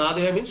bahuvachan of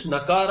nadaya means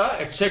nakara,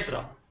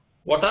 etc.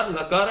 What are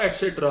nakara,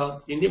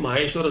 etc.? In the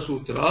Maheshwara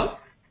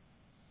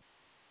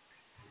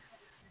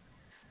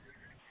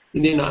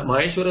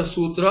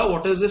Sutra,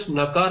 what is this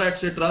nakara,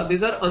 etc.?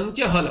 These are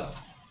antyahala.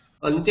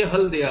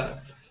 Antyahal they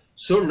are.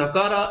 So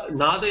nakara,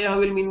 nadaya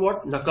will mean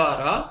what?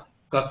 Nakara,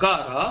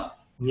 kakara,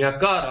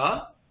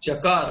 nyakara,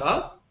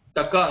 chakara,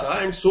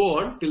 takara, and so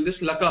on till this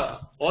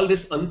lakara. All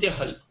this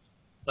antyahal.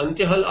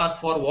 Antyahal are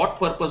for what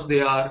purpose they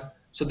are?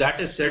 So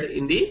that is said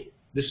in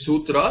this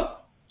sutra.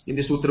 In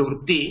the Sutra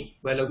Vritti,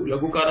 while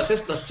Lagukara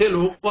says tasya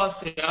lopa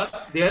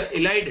syat, they are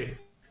elided.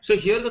 So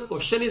here the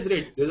question is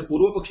raised. There is a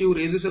Purva Pakshi who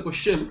raises a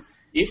question.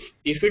 If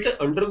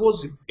it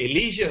undergoes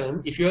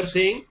elision, if you are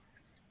saying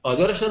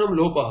adarshanam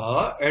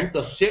lopaha and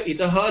tasya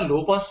itaha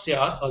lopa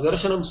syat,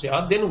 adarshanam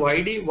syat, then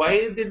why did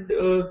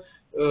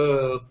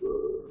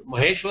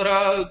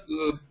Maheshwara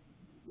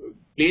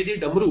play the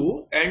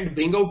damru and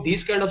bring out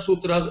these kind of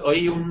sutras,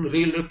 ayun,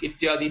 real rik,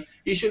 ityadi?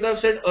 He should have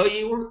said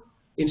ayun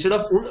instead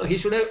of un. He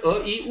should have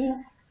aiu.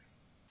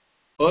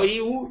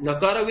 Aiu,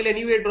 nakara will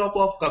anyway drop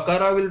off,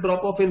 kakara will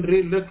drop off in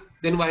real rik.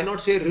 Then why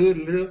not say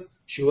real?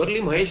 Surely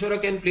Maheshwara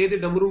can play the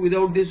damru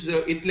without these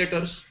it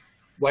letters.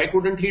 Why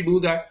couldn't he do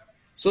that?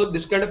 So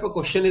this kind of a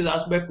question is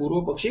asked by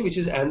Purva Pakshi, which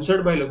is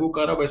answered by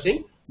Lagukara by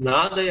saying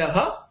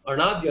nadayaha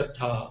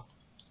anadyarthaha.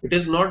 It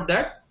is not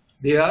that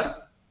they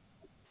are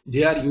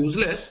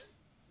useless.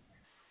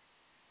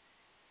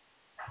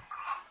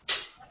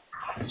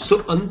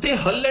 So ante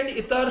hal and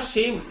it are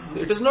same.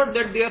 It is not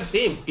that they are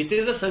same. It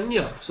is a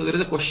sanya. So there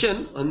is a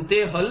question.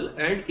 Ante hal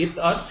and it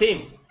are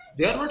same.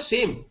 They are not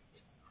same.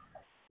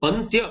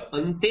 Antya,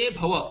 ante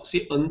bhava.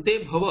 See,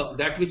 ante bhava,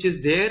 that which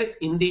is there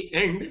in the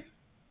end,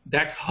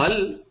 that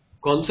hal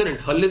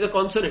consonant. Hal is a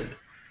consonant.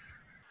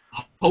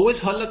 How is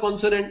hal a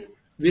consonant?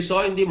 We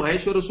saw in the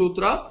Maheshwara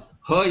Sutra.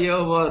 Ha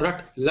ya va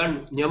rat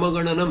lan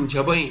nyamagananam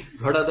jabai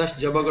ghadadash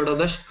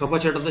jabagadash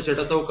kapachatata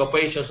chatatav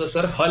kapai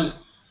shasasar hal.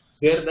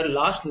 Here the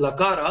last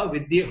lakara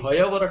with the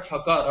hayavarat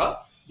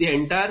hakara, the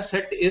entire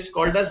set is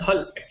called as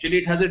hal. Actually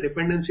it has a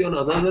dependency on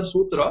another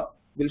sutra.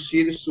 We'll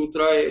see this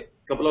sutra a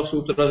couple of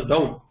sutras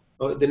down.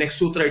 The next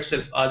sutra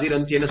itself,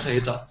 Adirantyena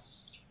Sahita.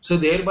 So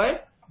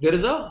thereby there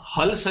is a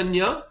hal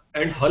sanya,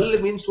 and hal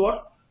means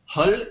what?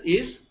 Hal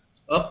is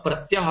a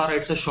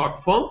pratyahara. It's a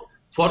short form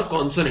for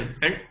consonant.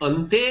 And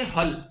ante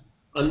hal,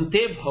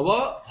 ante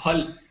bhava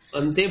hal,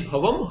 ante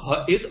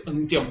bhavam is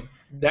antyam.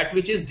 That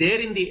which is there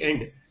in the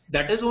end,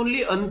 that is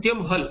only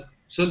antyam hal.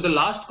 So the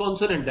last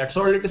consonant, that's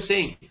all it is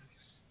saying.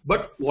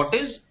 But what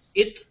is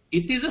it?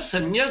 It is a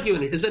sanya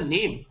given, it is a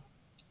name.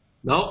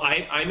 Now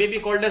I may be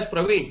called as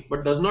Praveen,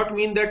 but does not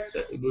mean that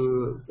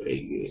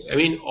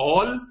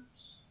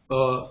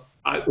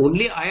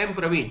only I am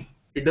Praveen.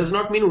 It does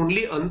not mean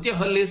only Antya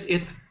Hal is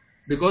it,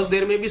 because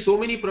there may be so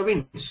many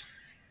Praveens.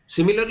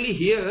 Similarly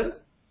here,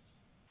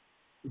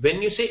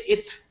 when you say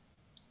it,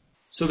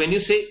 so when you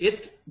say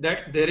it,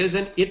 that there is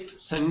an it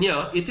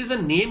sanya, it is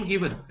a name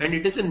given, and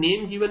it is a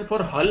name given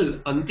for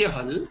Hal, Antya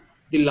Hal,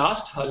 the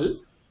last Hal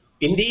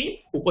in the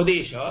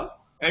Upadesha,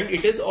 and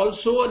it is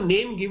also a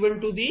name given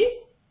to the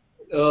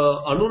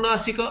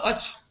Anunasika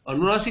Ach.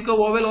 Anunasika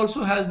vowel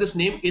also has this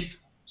name it.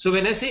 So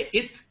when I say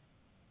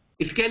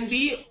it can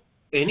be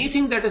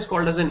anything that is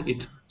called as an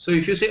it. So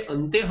if you say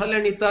Ante Hal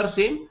and it are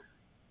same,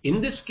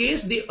 in this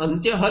case the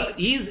Antya Hal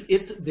is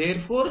it,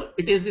 therefore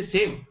it is the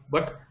same.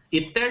 But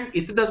it and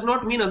it does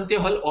not mean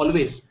Antya Hal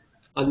always.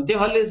 Antya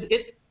Hal is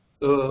it,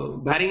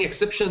 barring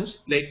exceptions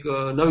like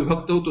Na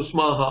Vibhaktu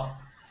Tusmaha.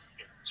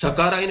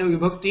 Sakara in a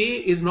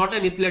Vibhakti is not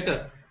an it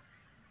letter.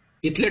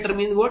 It letter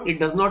means what? It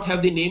does not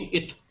have the name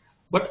it.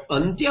 But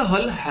Antya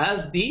Hal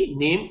has the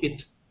name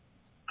it.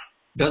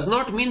 Does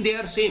not mean they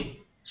are same.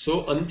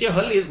 So Antya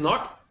Hal is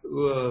not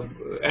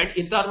and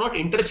it are not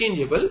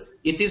interchangeable.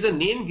 It is a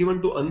name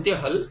given to Antya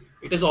Hal.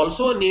 It is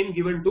also a name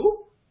given to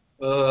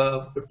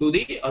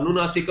the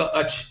Anunasika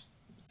Ach,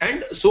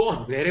 and so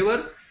on.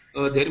 Wherever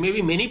there may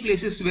be many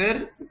places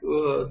where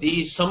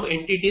some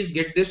entities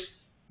get this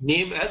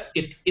name as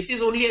it. It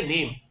is only a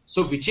name.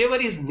 So whichever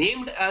is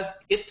named as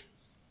it,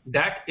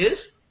 that is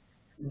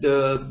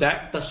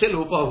that tasya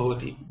lopa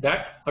bhavati,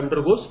 that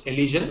undergoes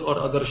elision or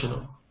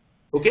adarshana.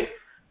 Okay.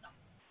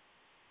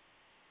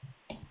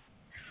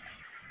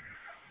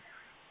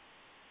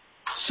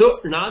 So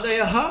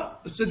nadayaha.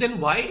 So then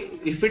why,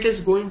 if it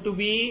is going to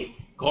be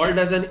called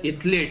as an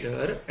it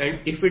later, and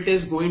if it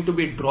is going to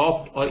be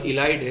dropped or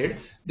elided,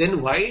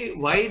 then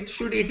why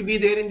should it be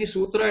there in the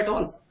sutra at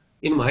all?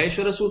 In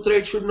Maheshwara Sutra,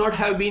 it should not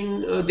have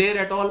been there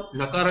at all.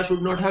 Nakara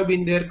should not have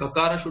been there.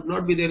 Kakara should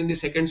not be there in the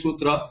second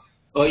sutra.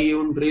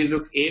 Ayun,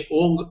 Driluk, A,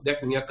 Ong,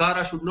 that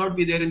Nyakara should not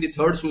be there in the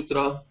third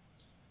sutra.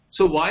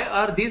 So why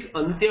are these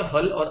Antya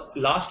Hal or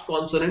last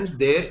consonants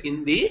there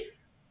in the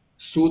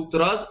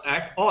sutras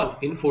at all?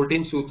 In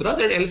 14 sutras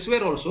and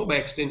elsewhere also by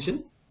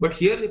extension. But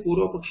here the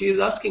Purva Pakshi is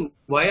asking,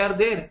 why are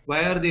they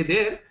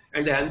there?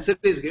 And the answer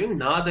is given,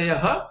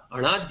 Nadayaha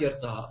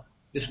Anadyartaha.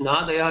 This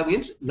Nadaya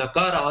means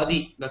Nakara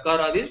Adi.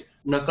 Nakara Adi is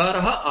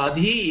Nakaraha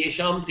Adi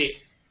Yesham Te.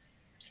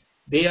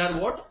 They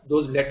are what?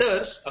 Those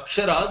letters,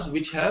 Aksharas,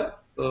 which have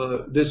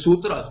the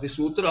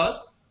sutras.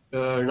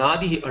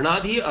 Nadi,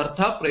 Anadi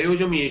Artha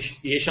Prayojam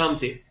Yesham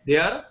Te. They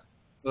are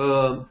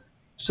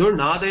so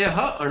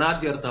Nadayaha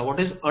Anadyartha. What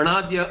is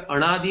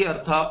Anadi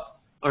Artha?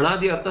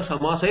 Anadi Artha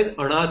Samasa is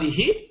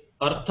Anadihi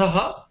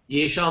Arthaha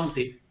Yesham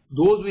Te.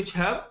 Those which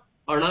have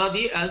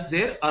Anadi as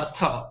their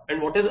Artha.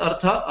 And what is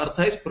Artha?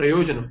 Artha is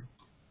Prayojanam.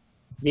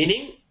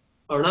 Meaning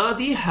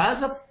Anadi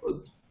has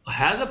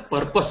a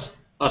purpose.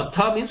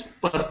 Artha means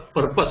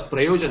purpose,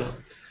 Prayojana.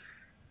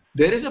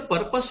 There is a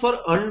purpose for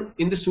an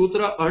in the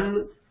sutra,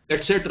 an,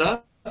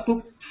 etc.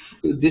 To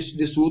this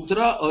the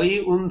sutra ai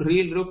un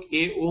ril ruk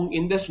e ong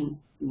in this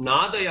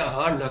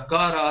nadayaha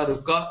nakara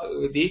ruka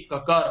the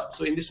kakara.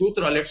 So in the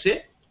sutra, let's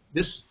say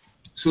this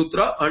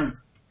sutra an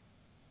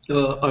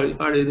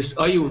this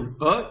ayun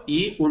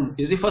e un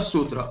is the first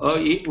sutra.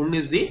 E un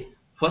is the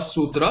first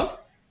sutra.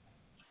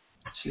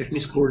 So let me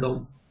scroll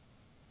down.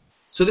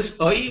 So this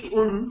ai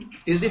un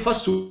is the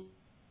first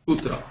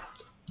sutra.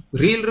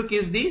 Ril ruk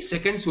is the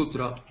second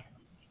sutra.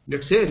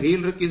 Let's say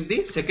Ril Rik is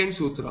the second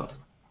sutra.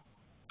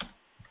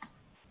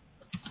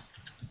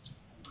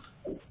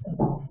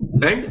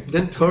 And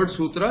then third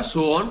sutra,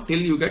 so on till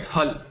you get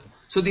Hal.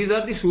 So these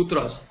are the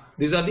sutras.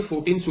 These are the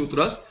 14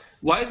 sutras.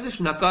 Why is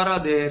this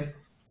Nakara there?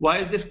 Why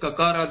is this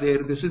Kakara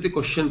there? This is the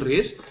question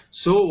raised.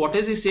 So what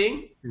is he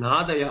saying?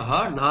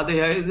 Nadayaha.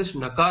 Nadaya is this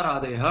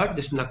Nakaradaya,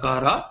 this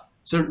Nakara.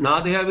 So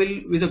Nadaya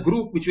will with a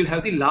group which will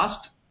have the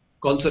last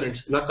consonants.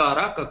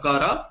 Nakara,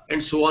 Kakara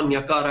and so on,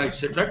 Nyakara,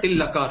 etc. till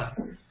Lakara.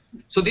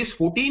 So these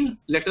 14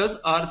 letters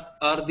are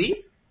the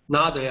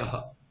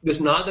Nadayaha. This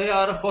Nadaya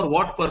are for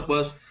what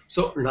purpose?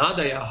 So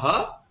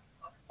Nadayaha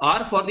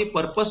are for the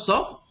purpose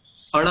of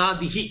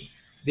Anadihi.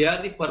 They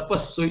are the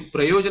purpose. So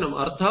Prayojanam,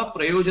 Artha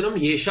Prayojanam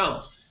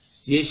Yesham.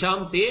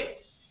 Yesham te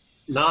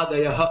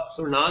Nadayaha.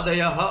 So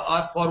Nadayaha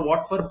are for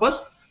what purpose?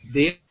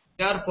 They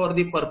are for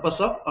the purpose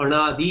of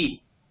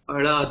Anadi.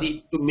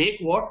 Anadi. To make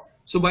what?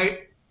 So by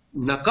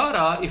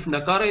Nakara, if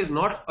Nakara is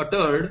not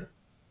uttered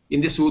in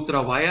the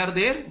sutra, why are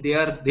there? They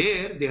are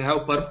there. They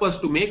have purpose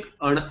to make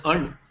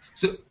an.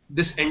 So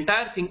this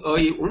entire thing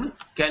un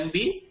can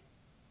be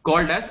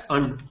called as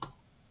an.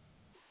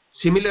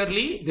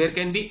 Similarly, there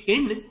can be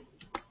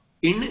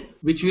in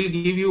which will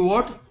give you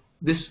what?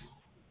 This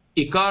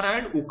ikara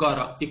and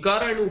ukara.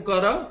 Ikara and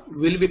ukara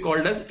will be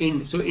called as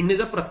ind. So ind is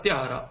a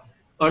pratyahara.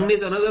 And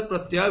is another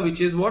pratyaya which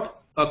is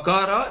what?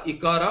 Akara,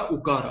 ikara,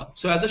 ukara.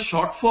 So as a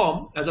short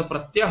form, as a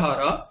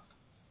pratyahara,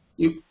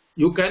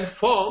 you can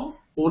form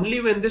only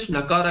when this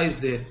nakara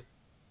is there.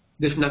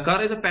 This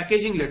nakara is a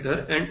packaging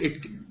letter and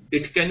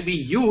it can be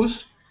used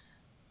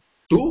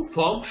to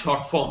form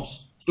short forms,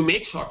 to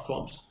make short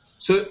forms.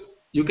 So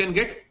you can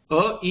get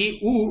a, e,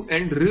 u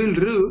and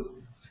r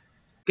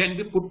can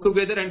be put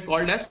together and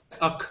called as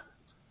ak.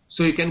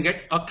 So you can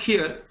get ak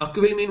here. Ak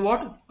will mean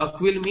what? Ak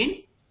will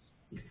mean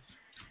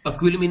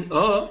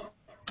a,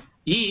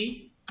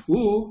 e,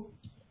 u,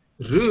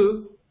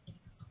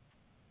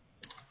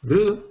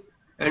 r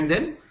and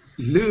then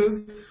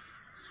l.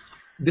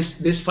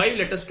 This 5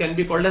 letters can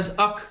be called as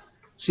ak.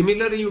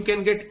 Similarly, you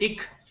can get ik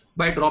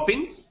by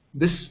dropping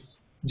this.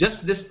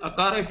 Just this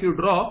akara, if you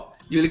drop,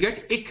 you will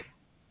get ik.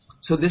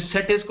 So this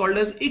set is called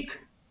as ik.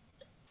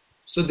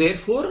 So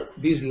therefore,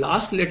 these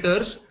last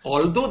letters,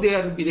 although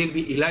they'll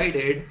be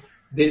elided,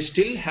 they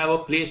still have a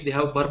place, they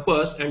have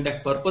purpose, and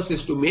that purpose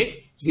is to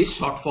make these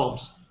short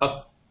forms.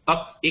 Ak,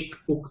 ik,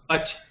 uk,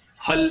 ach,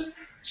 hal.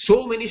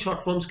 So many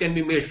short forms can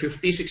be made.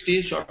 50,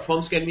 60 short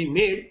forms can be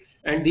made,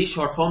 and these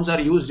short forms are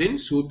used in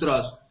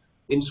sutras.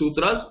 In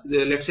sutras,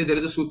 let's say there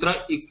is a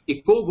sutra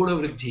iko guna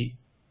vriddhi.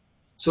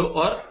 So,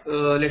 or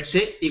let's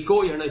say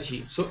iko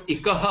yanachi. So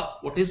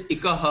ikaha, what is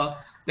ikaha?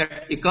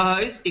 That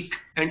ikaha is ik,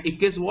 and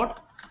ik is what?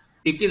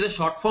 Ik is a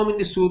short form in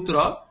the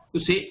sutra to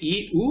say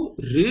e, u,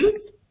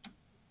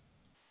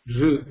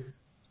 r.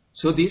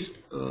 So these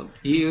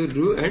e,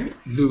 r and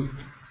lu.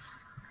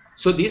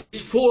 So these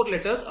 4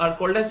 letters are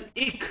called as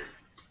ik,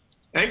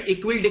 and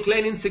ik will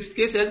decline in 6th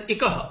case as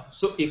ikaha.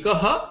 So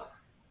ikaha,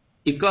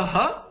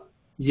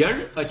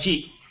 yan,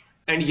 achi,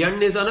 and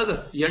yan is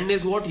another. Yan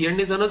is what? Yan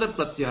is another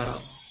pratyahara.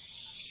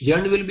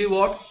 Yan will be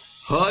what?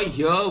 Ha,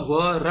 ya,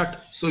 va,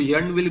 rat. So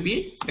yan will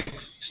be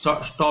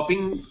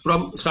starting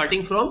from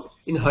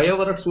in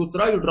Hayavarat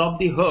Sutra, you drop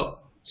the ha.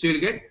 So you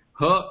will get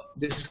ha.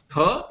 This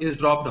ha is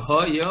dropped.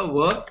 Ha, ya,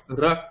 va,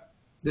 rat.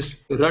 This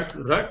rat,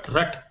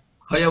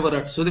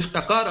 Hayavarat. So this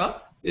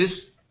takara is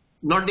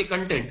not the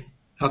content.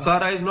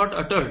 Hakara is not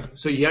uttered.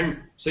 So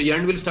yan. So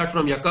yan will start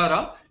from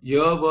yakara,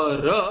 ya,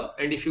 va, ra,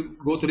 and if you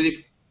go through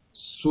the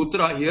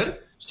sutra here,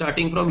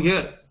 starting from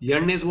here,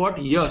 yan is what?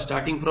 Ya.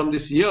 Starting from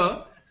this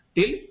ya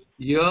till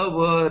ya,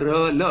 va,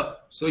 ra, la.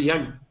 So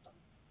yan.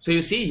 So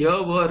you see,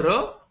 ya, va,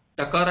 ra,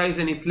 takara is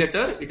an if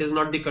letter, it is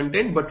not the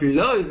content, but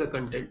la is the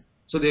content.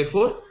 So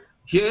therefore,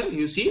 here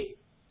you see,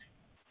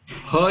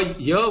 ha,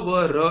 ya,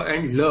 va, ra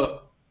and la.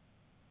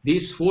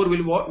 These 4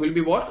 will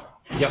be what?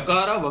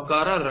 Yakara,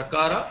 vakara,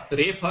 rakara,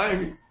 refa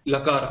and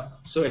lakara.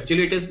 So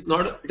actually it is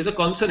not, it is a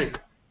consonant.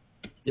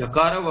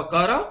 Yakara,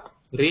 vakara,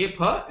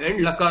 refa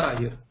and lakara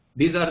here.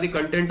 These are the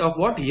content of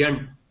what?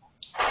 Yan.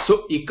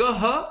 So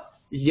ikaha,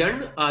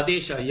 yan,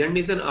 adesha. Yan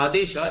is an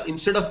adesha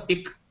instead of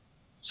ik.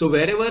 So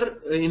wherever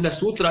in the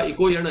sutra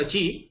iko yan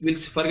achi, we'll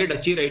forget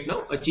achi right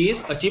now. Achi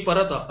is achi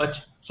parata, ach.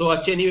 So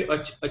achi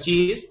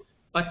is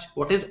ach.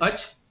 What is ach?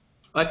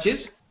 Ach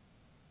is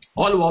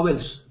all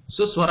vowels.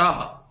 So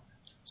swaraha.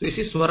 So you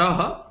see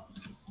swaraha,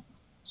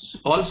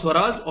 all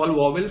swaras, all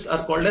vowels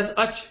are called as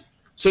ach.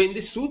 So in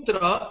the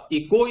sutra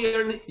iko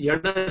yan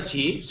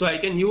yanachi, so I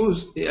can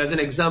use as an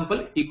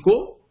example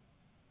iko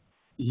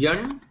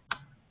yan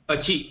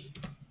achi.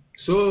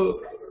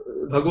 So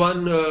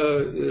Bhagwan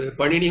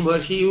Panini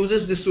Maharshi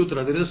uses this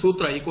sutra. There is a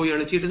sutra iko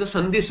yanachi. It is a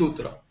sandhi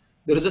sutra.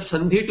 There is a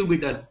sandhi to be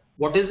done.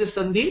 What is this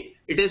sandhi?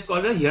 It is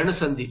called a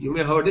yana sandhi. You may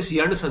have heard this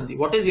yana sandhi.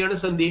 What is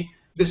yana sandhi?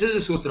 This is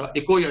the sutra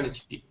iko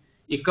yanachi.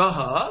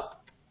 Ikaha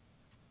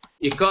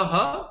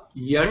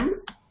yan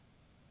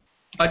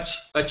ach,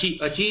 achi.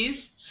 Achi is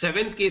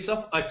 7th case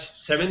of ach.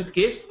 7th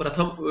case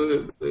pratham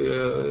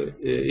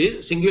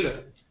is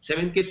singular.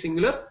 7th case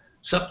singular.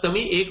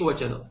 Saptami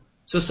ekvachana.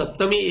 So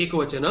saptami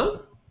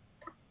ekvachana.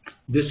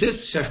 This is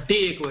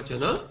shashti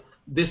ekvachana.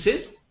 This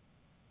is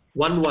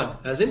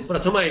 1-1 as in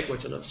prathama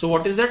ekvachana. So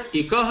what is that?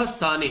 Ikaha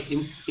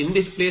sthane, in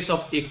this place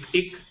of ik.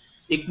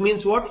 Ik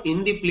means what?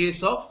 In the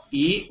place of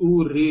e,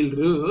 u,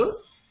 r.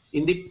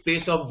 In the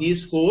place of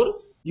these 4,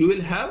 you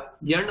will have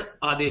yan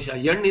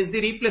adesha. Yan is the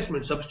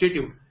replacement,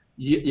 substitute.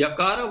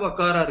 Yakara,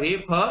 vakara,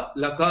 refa,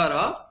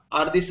 lakara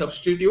are the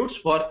substitutes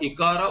for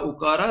ikara,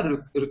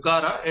 ukara,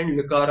 rikara and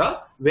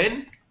likara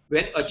when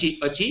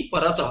achi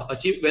parata,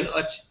 when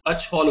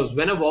ach follows.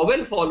 When a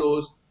vowel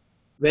follows,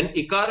 when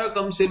ikara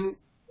comes in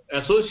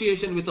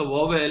association with a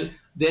vowel,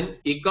 then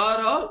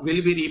ikara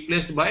will be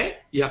replaced by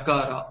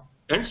yakara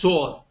and so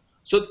on.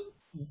 So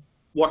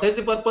what is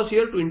the purpose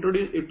here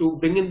to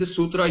bring in this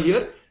sutra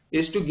here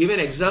is to give an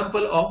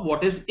example of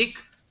what is ik,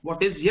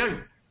 what is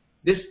yan.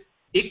 This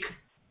ik,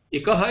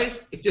 ikaha is,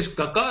 it is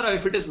kakara.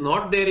 If it is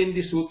not there in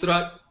the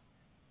sutra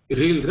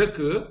real rik,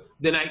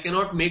 then I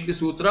cannot make the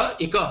sutra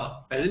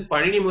ikaha. As in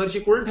Panini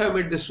Maharshi couldn't have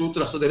made this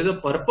sutra. So there is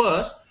a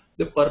purpose.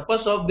 The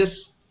purpose of this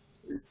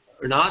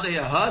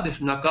nadayaha, this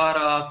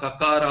nakara,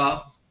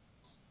 kakara,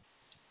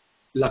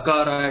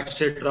 lakara,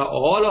 etc.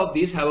 All of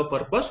these have a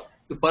purpose.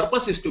 The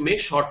purpose is to make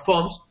short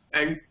forms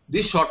and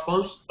these short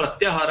forms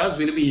pratyaharas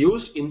will be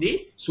used in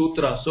the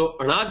sutra. So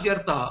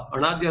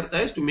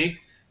anadyartha is to make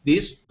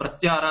these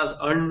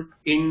pratyaharas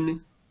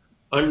in,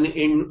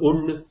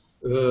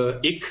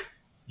 ik,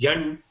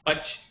 yan, ach,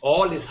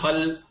 all is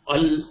hal,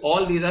 al,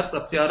 all these are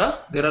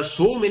pratyaharas. There are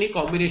so many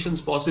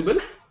combinations possible.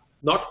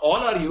 Not all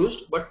are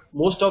used, but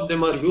most of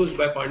them are used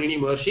by Panini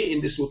Maharshi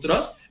in the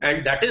sutras,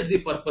 and that is the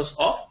purpose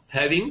of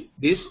having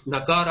this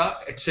nakara,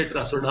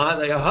 etc. So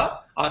nahadayaha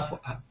are,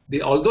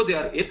 although they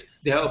are it,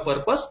 they have a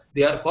purpose.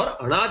 They are for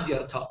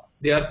anadyartha.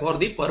 They are for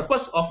the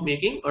purpose of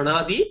making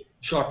anadi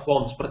short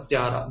forms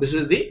pratyahara. This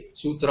is the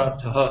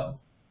sutrartha.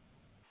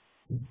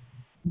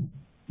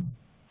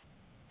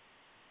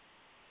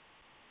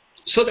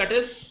 So that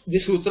is the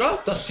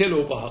sutra tasya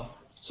lopaha.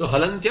 So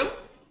halantyam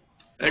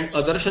and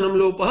adarshanam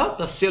lopaha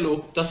tasya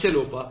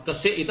lopaha.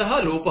 Tasya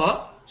itaha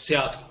lopaha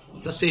syat.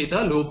 Tasya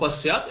itaha lopa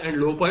syat, and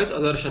lopa is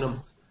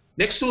adarshanam.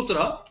 Next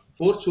sutra,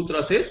 fourth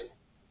sutra says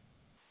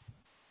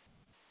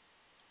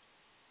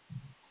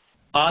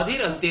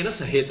adir antena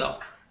saheta.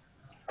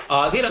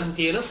 Adir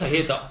antena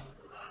saheta.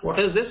 What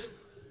is this?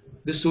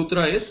 This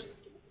sutra is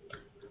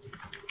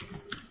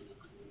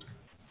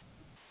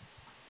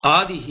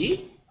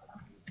adihi.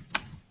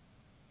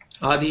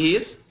 Adi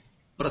is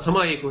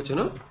prathama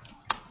ekvachana.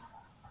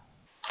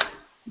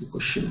 The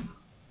question.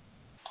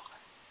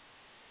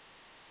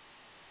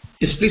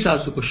 Yes, please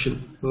ask the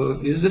question.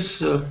 Is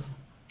this?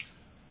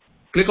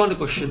 Click on the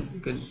question. You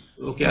can.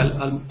 Okay,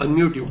 I'll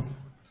unmute you.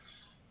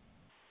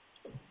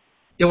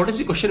 Yeah, what is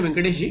the question,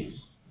 Venkatesh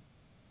ji?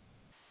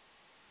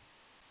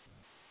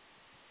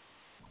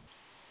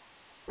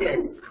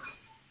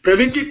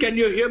 Praveen ji, can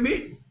you hear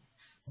me?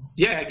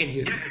 Yeah, I can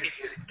hear you.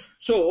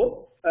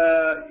 So,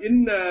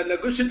 in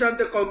Laghu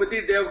Siddhanta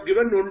Kaumudi, they have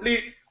given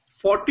only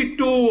 42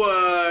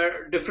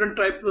 different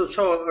types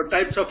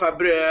of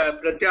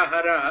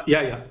pratyahara.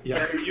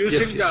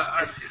 Using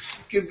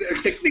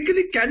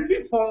technically can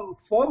be form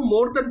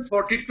more than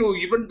 42,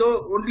 even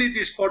though only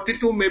these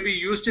 42 may be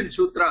used in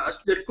sutras.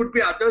 There could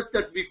be others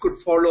that we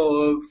could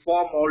follow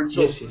form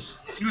also. Yes.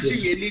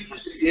 Using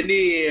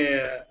any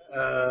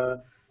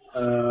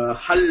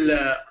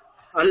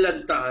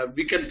halanta,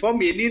 we can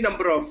form any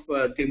number of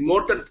things,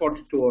 more than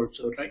 42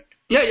 also, right?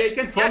 Yeah, you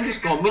can form these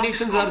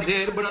combinations are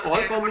there, but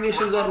all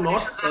combinations are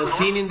not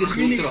seen in the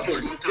sutra.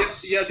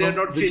 Yeah, they are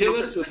not seen in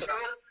the sutra.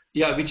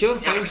 Yeah, whichever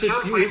finds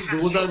its use,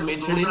 those are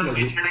mentioned in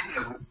Laghu.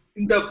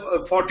 In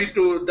the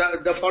 42,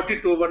 the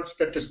 42 ones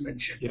that is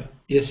mentioned. Yeah.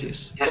 Yes.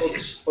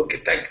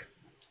 Okay, thank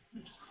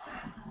you.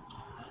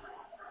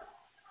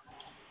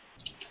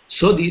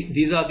 So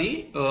these are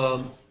the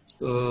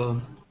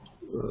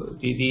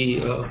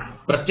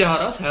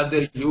pratyaharas have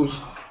their use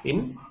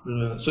in.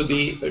 So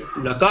the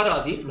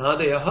nakaradi,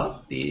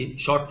 nadayaha, the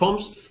short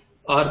forms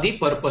are the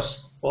purpose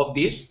of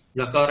these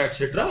nakara,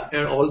 etc.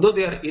 And although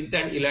they are it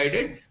and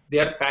elided, they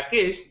are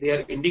packaged, they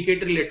are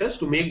indicatory letters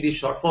to make these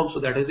short forms. So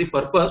that is the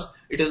purpose.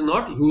 It is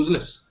not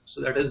useless.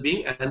 So that is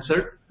being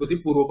answered to the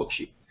Purva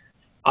Pakshi.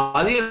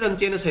 Adi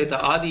antyena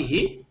sahita,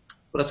 adihi,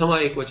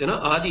 prathama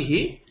ekvachana,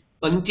 adihi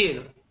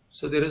antyena.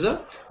 So there is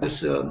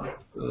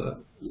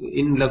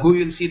in Laghu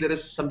you will see there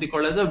is something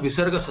called as a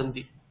visarga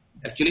sandhi.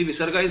 Actually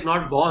visarga is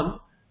not born.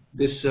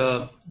 There is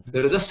a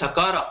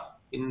sakara.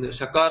 In the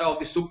sakara of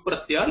the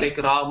supratya, like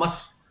ramas,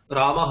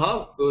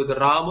 ramaha, the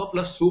rama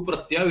plus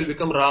supratya will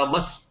become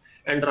ramas,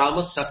 and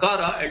ramas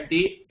sakara at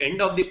the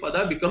end of the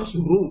pada becomes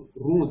ru.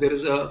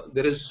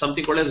 There is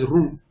something called as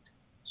ru.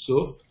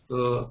 So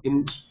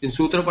in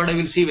sutra pada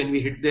we will see, when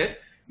we hit there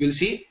we will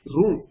see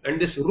ru,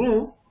 and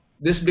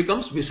this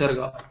becomes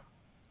visarga.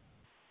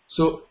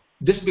 So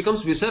this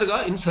becomes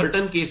visarga in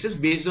certain cases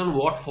based on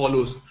what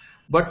follows.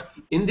 But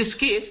in this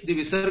case, the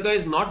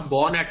visarga is not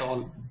born at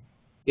all.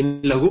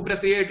 In Laghu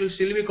Prakriya, it will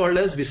still be called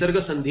as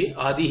visarga sandhi.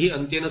 Adihi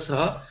antyena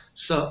saha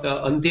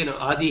antyena.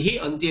 Adihi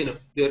antyena.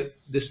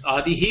 This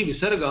adihi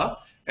visarga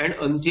and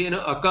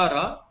antyena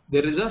akara,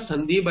 there is a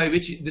sandhi by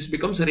which this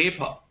becomes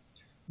repha.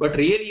 But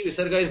really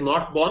visarga is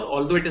not born,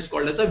 although it is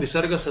called as a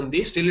visarga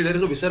sandhi. Still there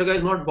is a visarga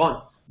is not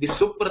born. The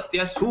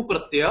supratya,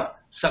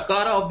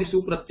 sakara of the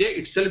supratya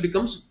itself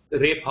becomes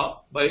repha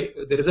by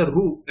there is a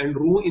ru, and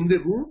ru in the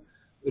ru,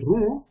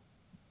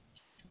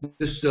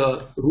 this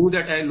ru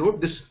that I wrote,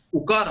 this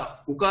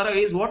ukara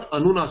is what?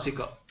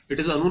 Anunasika. It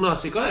is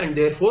anunasika, and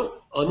therefore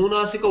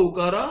anunasika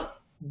ukara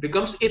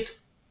becomes it.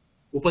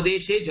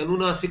 Upadeshe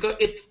janunasika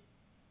it,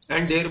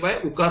 and thereby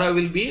ukara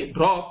will be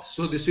dropped.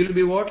 So this will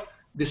be what?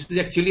 This is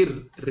actually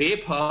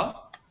repha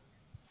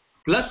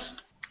plus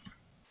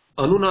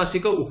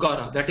anunasika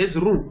ukara, that is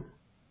ru.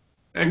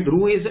 And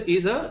ru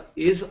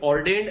is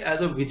ordained as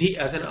a vidhi,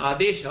 as an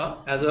adesha,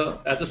 as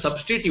a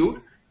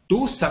substitute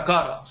to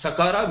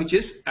sakara, which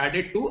is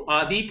added to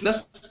adi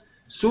plus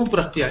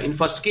supratya. In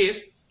first case,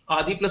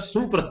 adi plus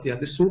supratya.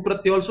 This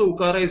supratya also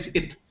ukara is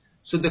it.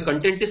 So the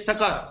content is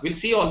sakara. We'll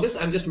see all this.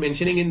 I'm just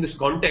mentioning in this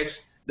context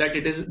that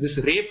it is this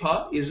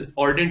repha is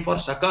ordained for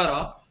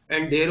sakara,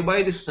 and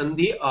thereby this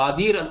sandhi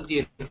adir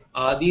antyena.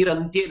 Adir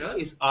antyena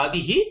is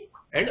adihi,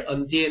 and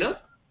antyena,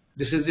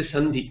 this is the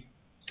sandhi.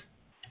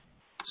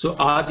 So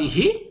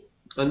adihi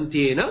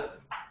Antyena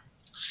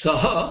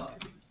Saha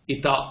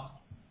Ita.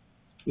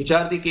 Which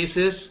are the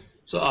cases?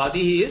 So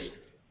Adi is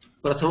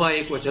Prathama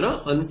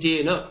Ekvachana,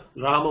 Antyena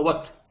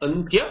Ramavat,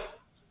 Antya,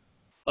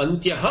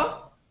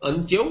 Antyaha,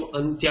 Antyam,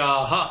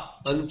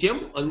 Antyaha,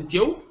 Antyam,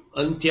 Antyau,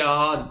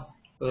 Antyan,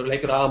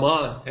 like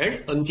Raman,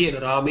 and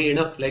Antyena,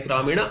 Ramena, like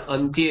Ramena,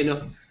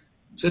 Antyena.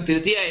 So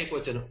Tritiya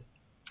Ekvachana.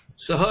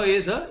 Saha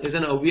is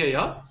an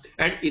avyaya,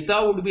 and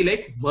Ita would be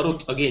like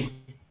Marut again.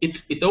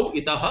 Itau,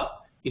 Itaha,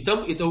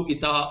 Itam, Itau,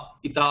 Ita,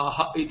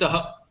 Itaha,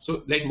 Itaha.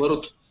 So like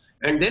Marut.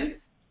 And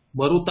then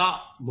Maruta,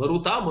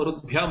 Maruta,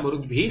 Marudbhya,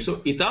 Marudbhi.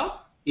 So Ita,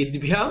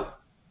 Idbhya,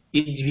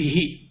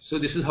 Idbhihi. So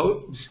this is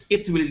how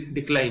it will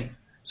decline.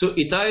 So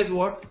Ita is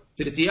what?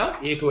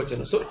 Tritiya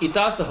Ekvachana. So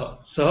Ita Saha.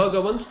 Saha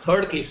governs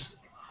third case.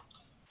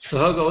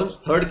 Saha governs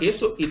third case.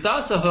 So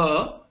Ita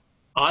Saha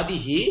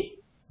Adihi.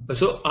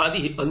 So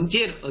Adihi,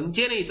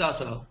 Antyena Ita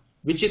Saha.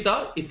 Which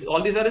Ita?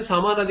 All these are in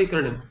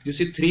Samanadikaranam. You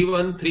see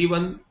 3-1,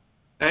 3-1,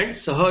 and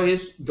Saha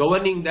is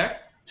governing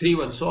that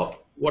 3-1. So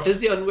what is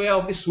the Anvaya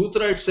of the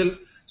Sutra itself?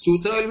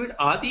 Sutra will be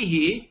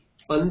Adihi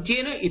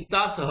Antyena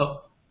Ita Saha.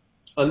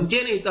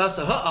 Antyena Ita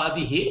Saha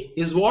Adihi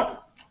is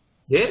what?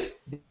 There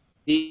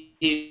the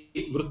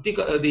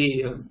Vrittika,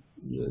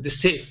 this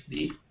says,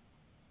 the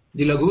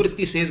Laghu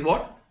Vritti says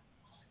what?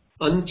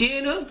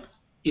 Antyena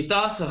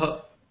Ita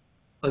Saha.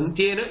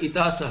 Antyena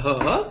Ita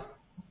Saha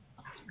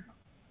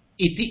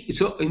iti.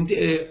 So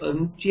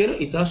Antyena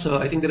Ita Saha,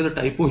 I think there is a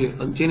typo here.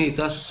 Antyena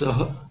Ita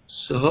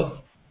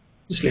Saha.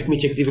 Just let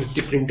me check the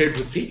Vritti, printed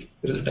Vritti.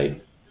 There is a typo.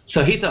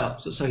 Sahita.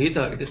 So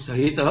Sahita, it is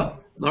Sahita,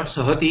 not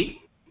Sahati.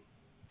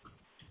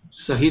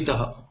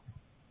 Sahita.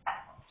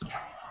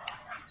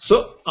 So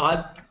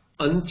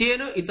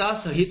Antyena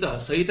Ita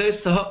Sahita. Sahita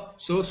is Saha.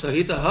 So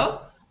Sahita.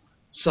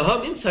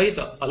 Saha means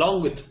Sahita,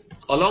 along with.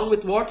 Along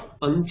with what?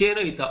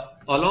 Antyena Ita.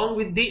 Along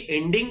with the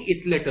ending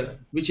it letter,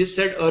 which is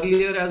said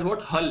earlier as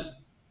what? Hal.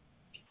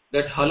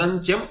 That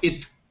Halantyam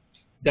it.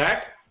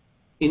 That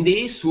in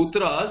the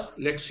sutras,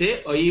 let's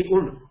say Ai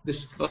Un. This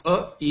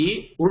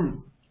I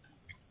Un.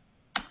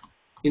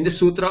 In the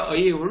sutra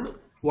Ai Un,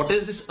 what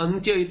is this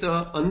Antya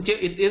Ita? Antya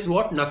it is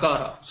what?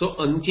 Nakara. So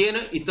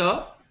Antyena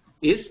Ita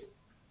is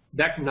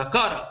that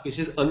Nakara. This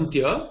is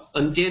Antya.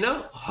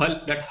 Antyena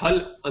Hal. That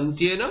Hal.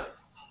 Antyena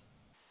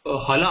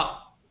Hala.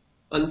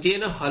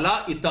 Antyena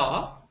Hala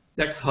Ita.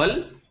 That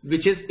Hal,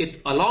 which is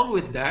it. Along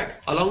with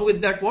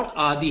that what?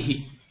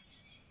 Adihi.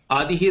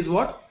 Adihi is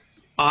what?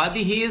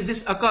 Adihi is this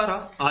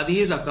Akara.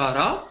 Adihi is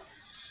Akara.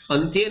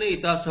 Antyena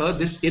Ita Saha.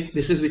 This it.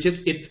 This is which is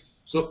it.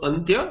 So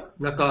Antya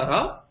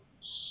Nakara.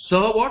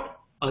 Saha what?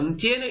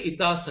 Antyena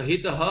Ita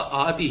Sahitaha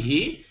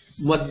Adihi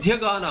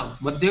Madhyaganam.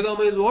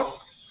 Madhyagama is what?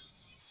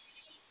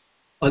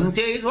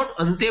 Antya is what?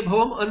 Ante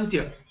Bhavam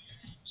Antya.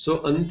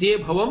 So Ante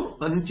Bhavam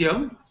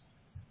Antyam.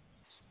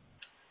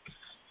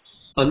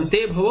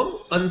 Ante Bhavam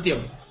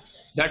Antyam.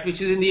 That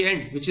which is in the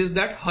end, which is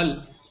that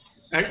Hal.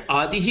 And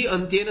Adihi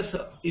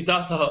Antyena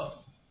Ita Saha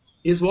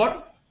is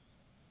what?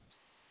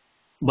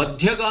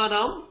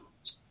 Madhyaganam.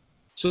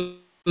 So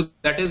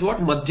that is what?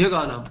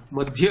 Madhyaganam.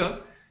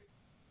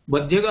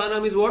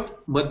 Madhyaganam is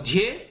what?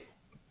 Madhye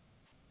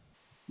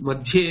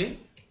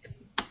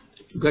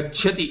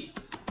Gacchati.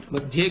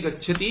 Madhye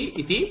Gacchati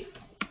iti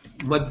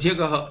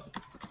Madhyagaha.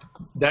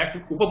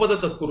 That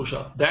Upapada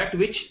Tatpurusha. That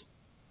which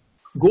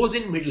goes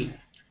in middle.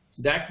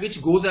 That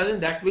which goes as in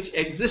that which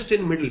exists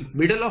in middle.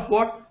 Middle of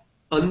what?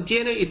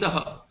 Antyena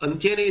Itaha.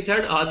 Antyena Ita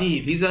and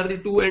Adi. These are the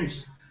two ends.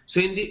 So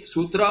in the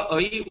Sutra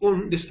Ai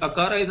Un, this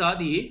Akara is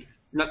Adi,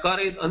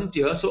 Nakara is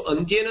Antya. So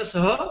Antyena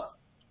Saha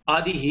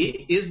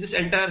Adihi is this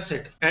entire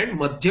set. And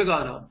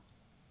Madhyagana.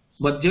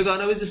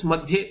 Madhyagana is this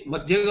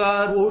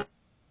Madhyagaru.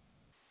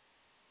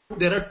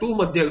 There are two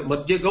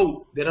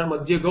Madhyagau. There are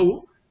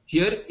Madhyagau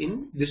here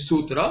in this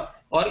Sutra.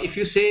 Or if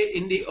you say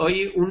in the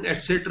Ai Un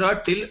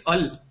etc. till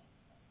Hal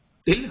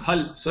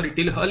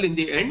in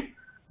the end,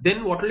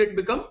 then what will it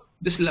become?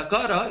 This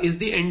Lakara is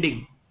the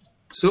ending.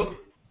 So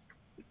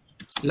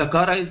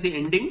Lakara is the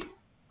ending,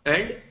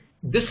 and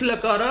this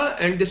Lakara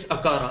and this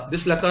Akara.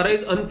 This Lakara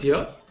is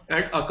Antya,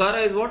 and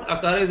Akara is what?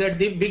 Akara is at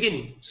the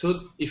beginning.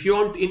 So if you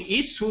want, in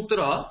each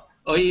Sutra,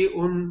 Ai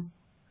Un,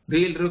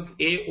 Ril Ruk,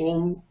 E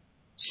Om,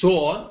 so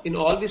on, in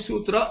all the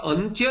Sutra,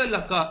 Antya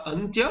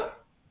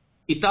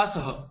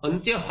Itasaha,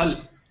 Antya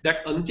Hal.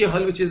 That Antya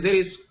Hal which is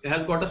there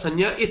has got a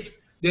Sanya It.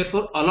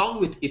 Therefore, along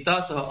with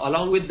Itasaha,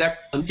 along with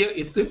that Antya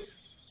It,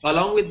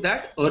 along with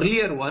that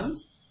earlier one,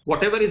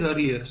 whatever is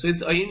earlier. So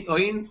it's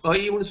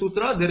Ai Un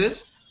Sutra, there is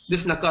this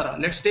Nakara.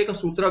 Let's take a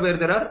Sutra where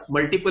there are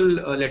multiple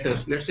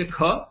letters. Let's say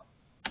Kha,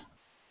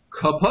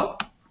 Khapha,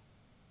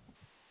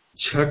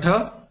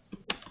 Chhatha,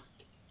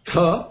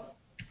 Tha,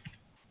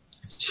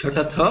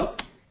 Chhatatha,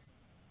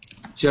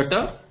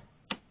 Chata,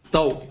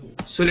 Tau.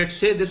 So let's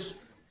say this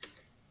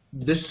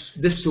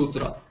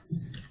Sutra.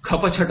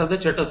 Khapa Chatata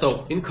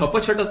Chatatau. In Khapa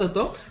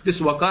Chatatau, this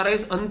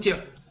Vakara is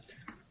Antya.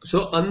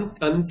 So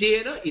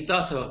Antyena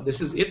Itasa. This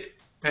is it.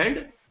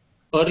 And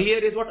earlier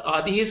is what?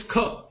 Adi is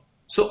Kha.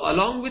 So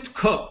along with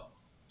Kha.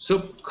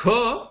 So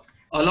Kha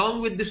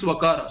along with this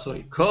Vakara.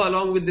 Kha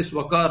along with this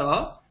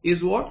Vakara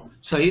is what?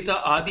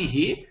 Sahita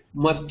adihi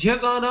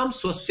madhyaganam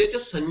swasya cha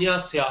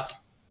sanya syat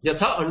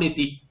yatha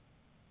aniti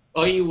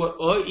a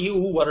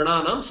iu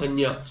varnanam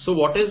sanya. So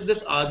what is this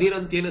adir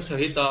antyena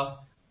sahita?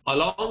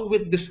 Along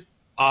with this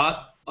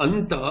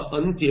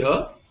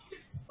antya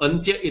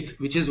it,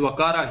 which is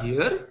vakara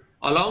here,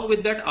 along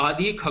with that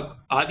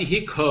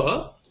adihi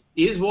kha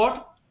is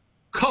what?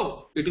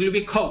 Cow. It will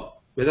be cow.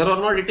 Whether or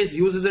not it is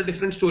used is a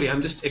different story. I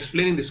am just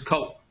explaining this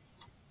cow.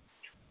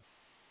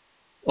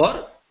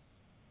 Or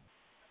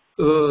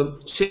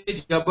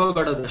say Jaba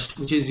Gada Dash,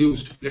 which is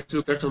used. Let's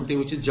look at something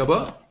which is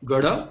Jaba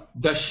Gada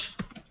Dash.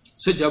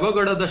 So Jaba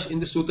Gada Dash in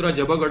the sutra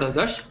Jaba Gada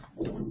Dash.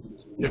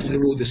 Let's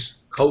remove this.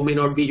 Cow may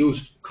not be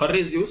used. Khar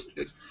is used.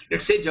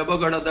 Let's say Jaba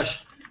Gada Dash.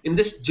 In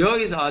this Ja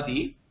is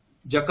Adi,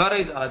 Jakara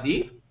is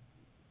Adi.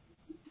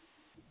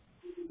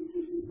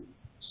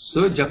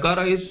 So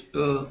Jakara is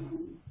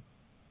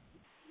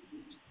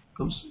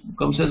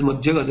comes as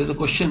Madhyaga. There's a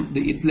question.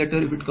 The it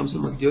letter, if it comes as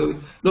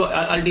Madhyaga. No,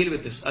 I'll deal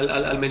with this.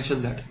 I'll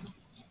mention that.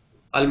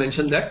 I'll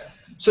mention that.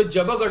 So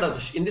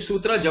Jabagadash in the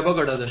sutra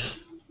Jabagadash.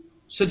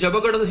 So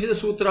Jabagadash is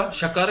a sutra.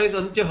 Shakara is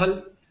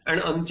Antyahal,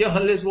 and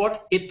Antyahal is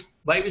what? It.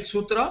 By which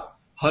sutra?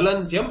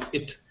 Halantyam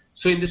it.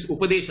 So in this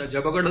Upadesha,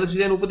 Jabagadash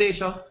is an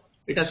Upadesha.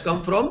 It has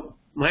come from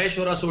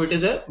Maheshwara. So it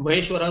is a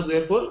Maheshwara.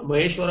 Therefore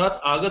Maheshwarat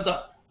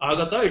Agata.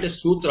 It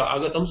is sutra.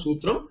 Agatam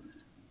sutram.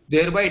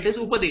 Thereby it is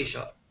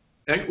Upadesha.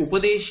 And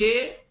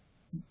Upadeshe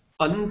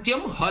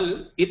Antyam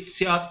hal it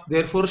syat.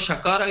 Therefore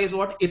Shakara is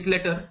what? It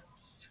letter.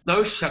 Now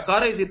if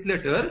Shakara is it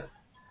letter,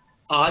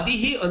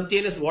 Adihi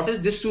Antyena. What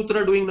is this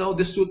sutra doing now?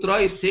 This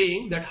sutra is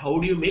saying that how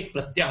do you make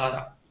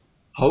Pratyahara?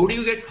 How do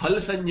you get Hal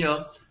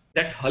Sanya?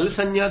 That Hal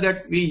Sanya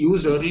that we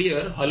used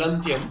earlier,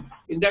 Halantyam,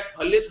 in that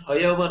Hal is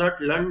Hayavarat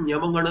Lan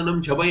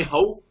Nyamangananam Jhabai.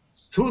 How?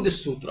 Through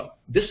this sutra.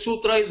 This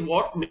sutra is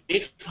what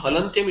makes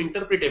Halantyam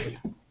interpretable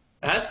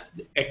as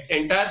the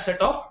entire set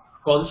of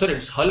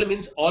consonants. Hal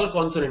means all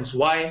consonants.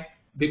 Why?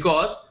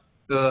 Because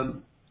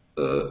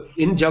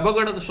in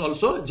Jabagadash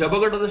also,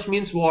 Jabagadash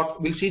means what?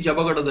 We'll see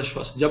Jabagadash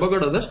first.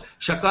 Jabagadash,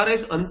 Shakara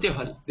is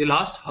Antyahal, the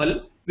last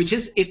Hal, which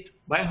is it,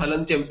 by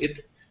Halantyam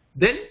it.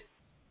 Then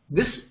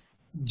this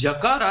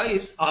Jakara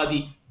is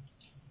Adi.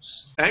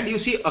 And you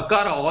see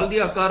Akara, all the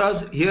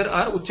Akaras here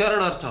are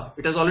Ucharanartha.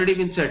 It has already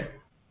been said.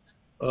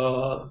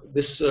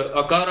 This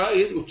Akara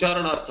is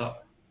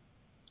Ucharanartha.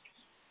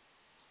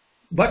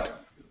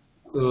 But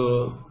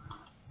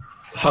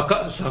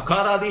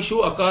Sakaradishu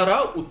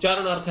Akara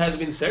Ucharanartha has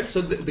been said.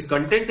 So the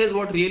content is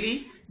what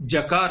really?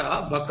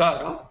 Jakara,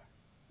 Bakara,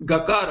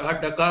 Gakara,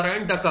 Dakara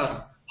and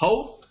Dakara.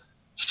 How?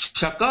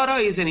 Shakara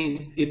is an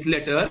it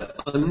letter.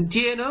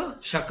 Antyena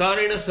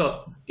Shakarena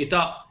Sa.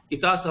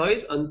 Ita Sa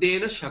is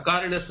Antyena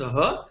Shakarena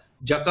Saha.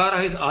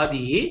 Jakara is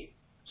Adi.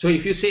 So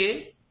if you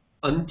say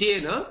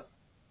Antyena,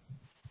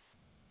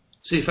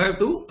 so if I have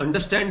to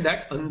understand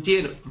that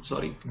Antyena,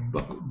 sorry,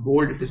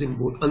 bold, it is in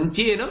bold.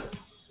 Antyena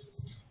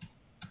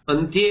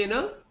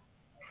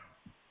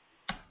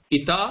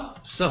Ita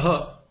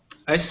Saha.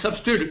 I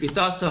substitute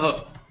Ita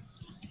Saha.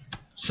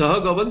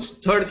 Saha governs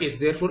third case.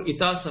 Therefore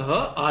Ita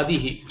Saha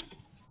Adihi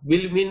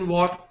will mean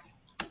what?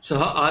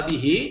 Saha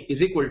Adihi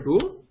is equal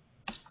to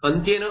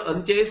Antyena.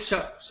 Antya is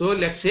Sha. So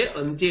let's say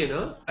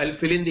Antyena. I'll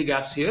fill in the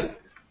gaps here.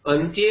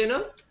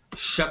 Antyena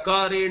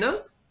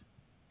Shakarena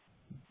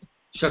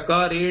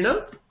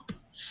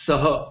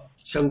Saha.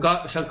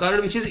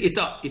 Shakarena, which is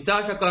Ita.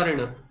 Ita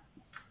Shakarena.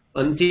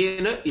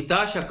 Antyena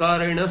Ita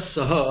Shakarena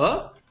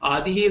Saha.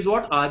 Adihi is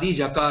what? Adi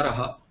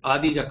Jakaraha.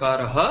 Adi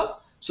Jakaraha.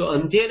 So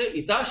Antyena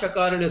Ita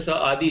Shakarena Sa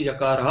Adi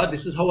Jakaraha.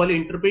 This is how I'll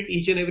interpret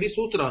each and every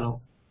sutra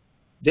now.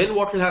 Then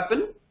what will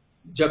happen?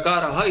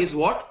 Jakaraha is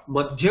what?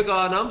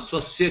 Madhyaganam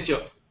Swasya Cha.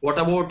 What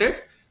about it?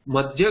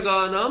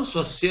 Madhyaganam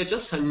Swasya Cha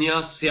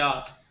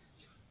Sanyasyat.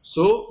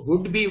 So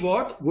would be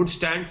what? Would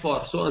stand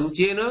for. So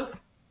Antyena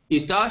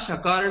Ita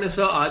Shakarena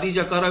Sa Adi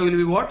Jakara will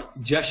be what?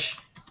 Jash.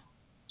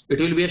 It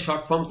will be a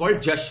short form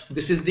called Jash.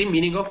 This is the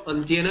meaning of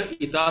Antyena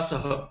Ita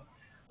Saha.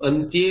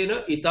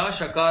 Antyena Ita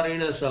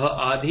Shakarena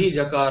Saha Adi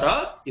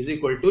Jakara is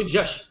equal to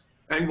Jash.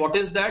 And what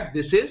is that?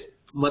 This is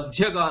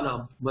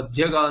Madhyaganam.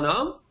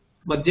 Madhyaganam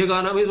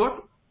is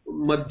what?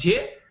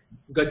 Madhye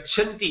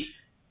Gachanti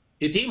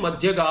iti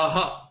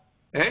Madhyagaha.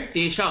 And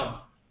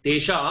Tesham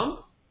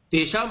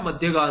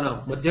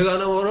Madhyaganam.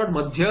 Madhyaganam or not?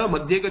 Madhya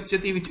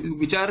Gacchati,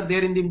 which are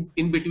there in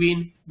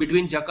between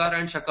Jakara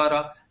and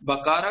Shakara.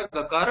 Bakara,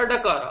 Gakara,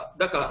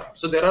 Dakara.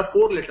 So there are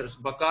 4 letters.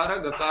 Bakara,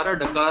 Gakara,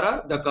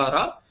 Dakara,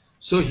 Dakara.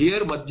 So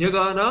here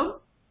Madhyaganam,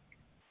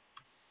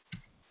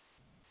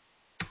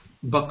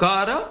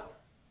 Bakara,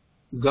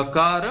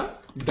 Gakara,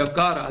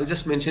 Dakara. I'll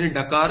just mention it.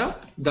 Dakara,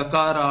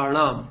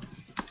 Dakaranam.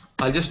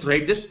 I'll just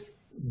write this.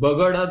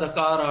 Bagada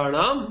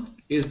Dakaranam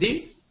is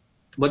the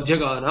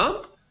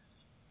Madhyaganam.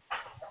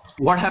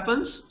 What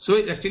happens? So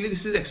actually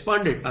this is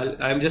expanded.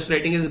 I am just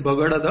writing it as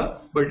Bagadada,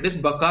 but it is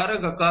Bakara,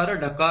 Gakara,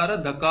 Dakara,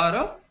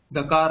 Dakara,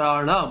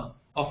 Dakaranam.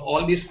 Of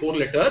all these 4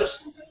 letters,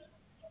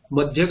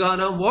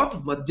 Madhyaganam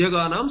what?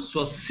 Madhyaganam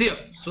Swasya.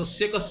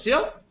 Swasya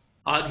Kasya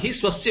Adhi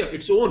Swasya.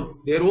 Its own,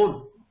 their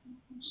own.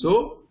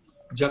 So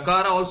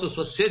Jakara also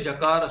swasya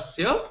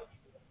jakarasya.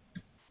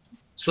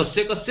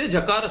 Swasya kasya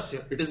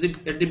jakarasya. It is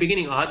at the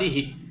beginning.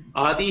 Adihi.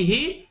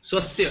 Adihi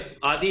swasya.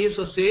 Adihi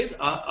swasya is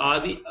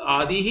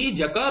adihi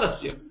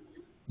jakarasya.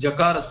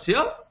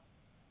 Jakarasya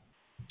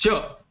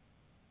cha.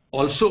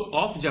 Also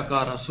of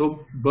jakara.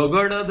 So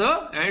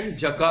bagadada and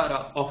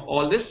jakara of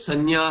all this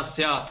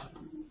sannyasya.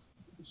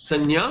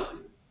 Sanya.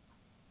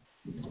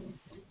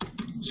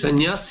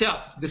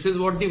 Sanyasya. This is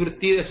what the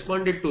vritti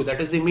responded to.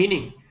 That is the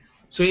meaning.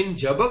 So in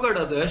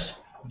Jabagadadas,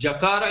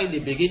 Jakara in the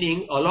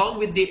beginning along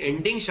with the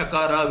ending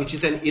Shakara, which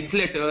is an ith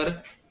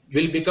letter,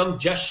 will become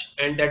Jash,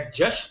 and that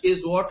Jash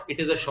is what? It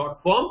is a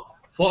short form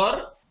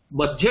for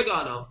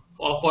Madhyagana,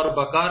 or for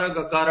Bakara,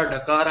 Gakara,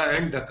 Dakara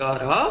and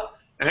Dakara,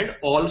 and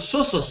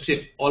also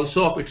Swasya,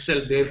 also of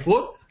itself.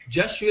 Therefore,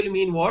 Jash will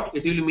mean what?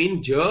 It will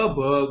mean Ja,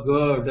 Ba,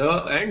 Ga,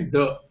 Da and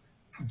Da.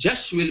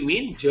 Jash will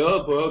mean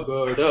Ja, Ba,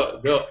 Ga,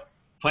 Da, Da.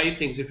 5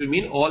 things. It will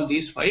mean all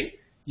these 5.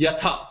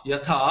 Yatha,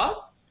 Yatha,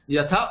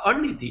 Yatha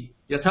Anniti.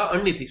 Yatha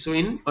Anniti. So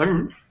in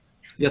An,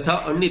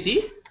 Yatha Anniti.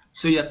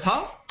 So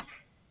Yatha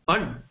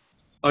An.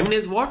 An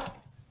is what?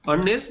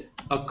 An is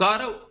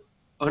Akara.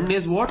 An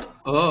is what?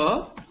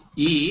 A,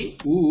 I,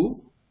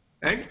 U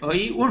and A,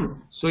 I,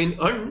 Un. So in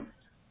An,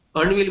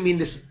 An will mean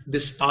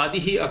this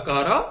Adihi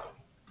Akara.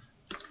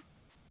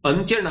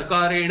 Antya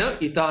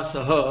Nakarena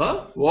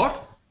Itasaha.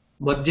 What?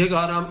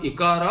 Madhyagaram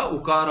Ikara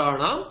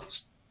Ukarana.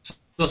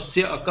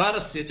 Swasya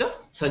Akarasya cha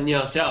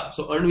Sanyasya.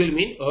 So An will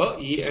mean A,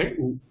 I and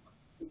U.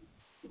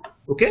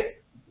 Okay?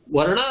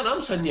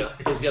 Varnanam Sanya.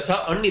 It is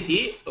Yatha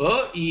Anniti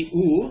A, I,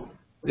 U.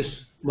 This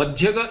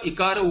Madhyaga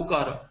Ikara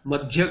Ukara.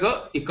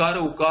 Madhyaga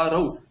Ikara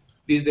Ukarau.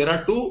 There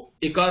are 2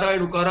 Ikara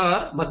and Ukara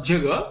are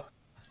Madhyaga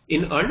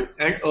in An,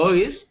 and A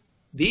is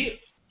the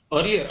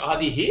earlier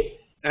Adihi,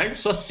 and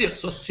Swasya.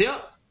 Swasya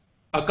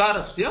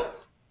Akarasya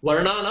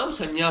Varnanam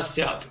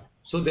Sanyasya.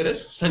 So there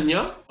is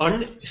Sanya.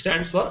 An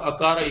stands for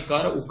Akara,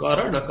 Ikara,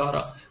 Ukara,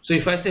 Nakara. So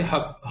if I say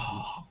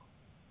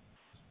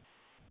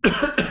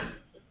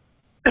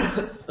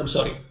I'm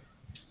sorry.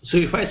 So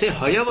if I say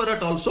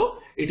Hayavarat also,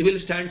 it will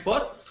stand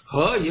for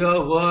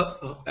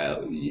Hayava,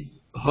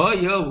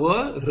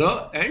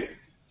 Hayavara and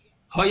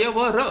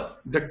Hayavara.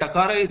 The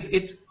Takara is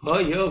its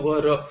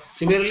Hayavara.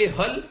 Similarly,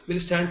 Hal will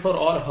stand for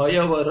all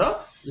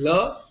Hayavara,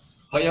 La,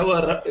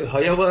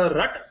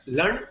 Hayavarat,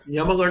 Land,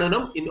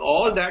 Yamagananam. In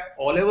all that,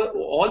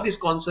 all these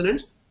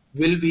consonants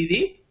will be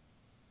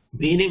the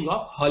meaning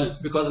of Hal,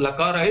 because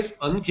Lakara is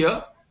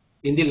Antya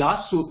in the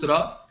last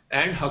sutra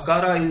and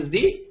Hakara is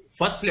the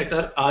first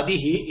letter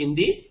Adihi in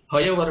the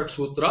Hayavarat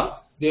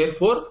sutra.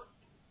 Therefore,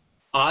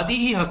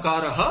 Adihi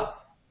Hakaraha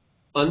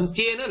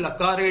Antyena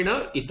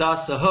Lakarena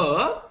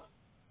Itasaha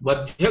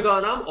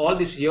Madhyaganam, all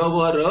this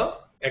Yavara,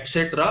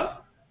 etc.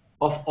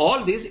 Of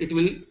all this, it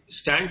will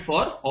stand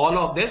for all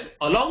of this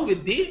along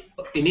with the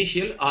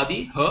initial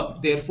Adi, Ha.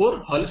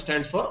 Therefore, Hal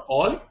stands for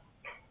all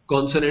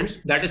consonants.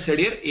 That is said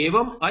here.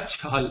 Evam Ach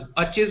Hal.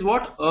 Ach is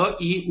what? A, I,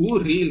 U,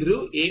 Ri,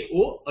 Ru, A,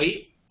 O,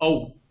 I,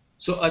 O.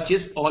 So Ach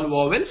is all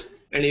vowels,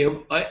 and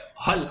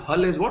Hal.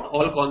 Hal is what?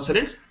 All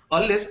consonants.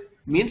 Al is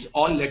means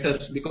all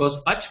letters, because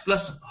Ach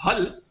plus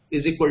Hal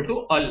is equal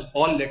to Al,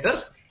 all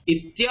letters.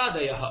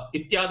 Ityadayaha.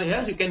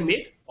 Ityadayas, you can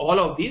make all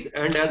of these,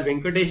 and as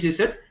Venkatesh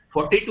said,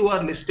 42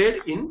 are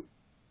listed in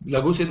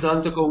Laghu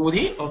Siddhanta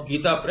Kaumudi of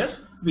Gita Press,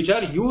 which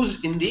are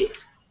used in the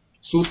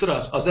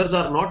sutras. Others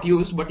are not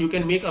used, but you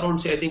can make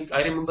around, say, I think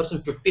I remember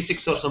some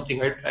 56 or something.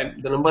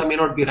 The number may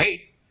not be right,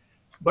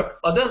 but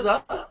others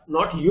are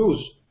not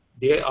used.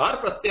 They are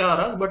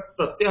pratyaharas, but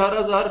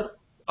pratyaharas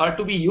are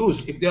to be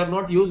used. If they are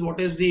not used, what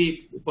is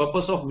the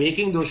purpose of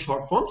making those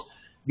short forms?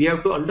 We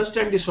have to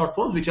understand the short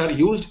forms which are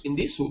used in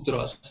the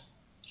sutras.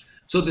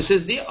 So this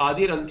is the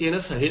Adir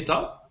Antyena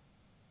Sahita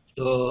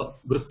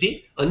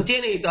Vritti.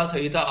 Antyena Ita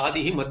Sahita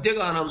Adihi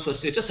Madhyaganam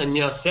Swasya cha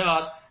Sanya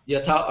Syat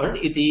Yatha An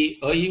iti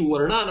Ai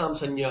Varnanam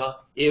Sanya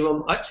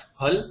Evam Ach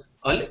Hal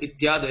Al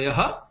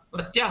Ityadayaha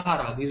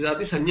Pratyahara. These are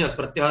the Sanyas.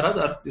 Pratyaharas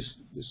are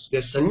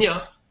this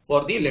Sanya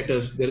for the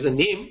letters. There is a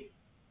name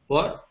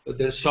for,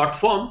 there is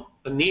short form,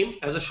 a name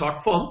as a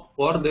short form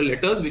for the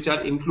letters which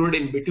are included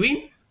in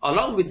between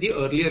along with the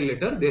earlier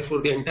letter.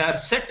 Therefore, the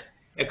entire set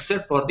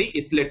except for the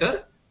ith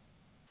letter,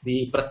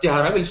 the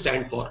Pratyahara will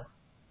stand for.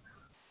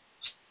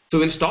 So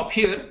we'll stop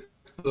here.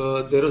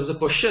 There was a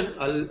question.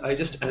 I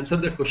just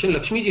answered that question.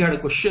 Lakshmi ji had a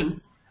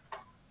question,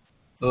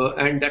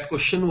 and that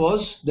question was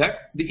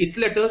that the ith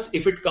letters,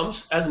 if it comes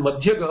as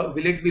Madhyaga,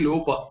 will it be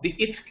Lopa? The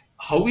ith,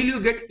 how will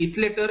you get ith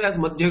letter as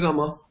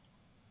Madhyagama?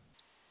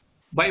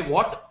 By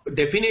what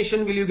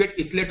definition will you get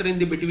ith letter in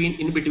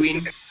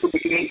between?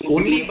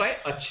 Only by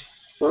Ach.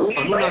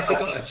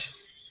 Anunasika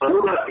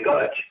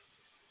Ach.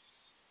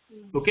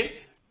 Okay.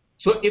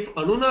 So if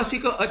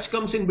Anunasika Ach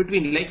comes in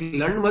between, like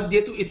Land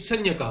Madhye to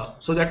Itsanyaka,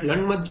 so that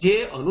Land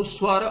Madhye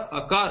Anuswara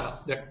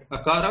Akara, that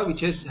Akara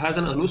which has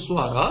an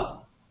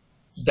Anuswara,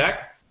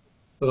 that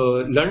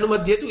Land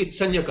Madhye to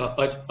Itsanyaka,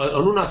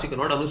 Anunasika,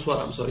 not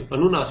Anuswara, I'm sorry,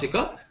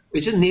 Anunasika,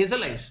 which is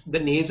nasalized. The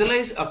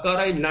nasalized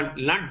Akara in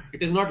Land,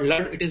 it is not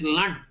Land, it is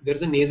Land. There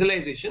is a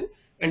nasalization,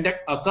 and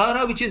that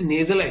Akara which is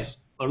nasalized,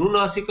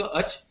 anunasika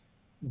ach,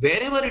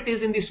 wherever it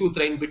is in the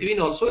sutra, in between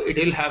also it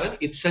will have an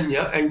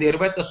itsanya, and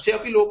thereby tasya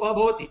api lopa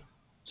bhavati.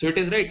 So it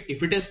is right.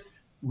 If it is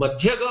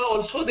madhyaga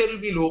also, there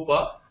will be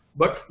lopa,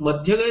 but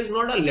madhyaga is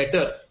not a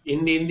letter.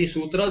 In the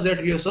sutras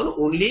that we have seen,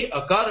 only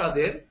akara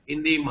there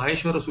in the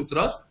Maheshwara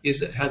sutras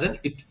has an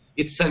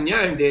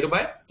itsanya, and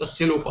thereby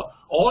tasya lopa.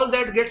 All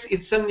that gets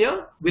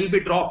itsanya will be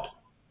dropped.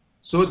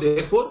 So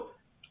therefore,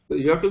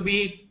 you have to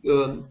be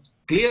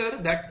clear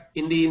that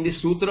in the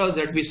sutras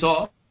that we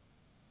saw,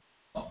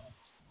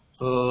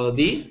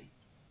 the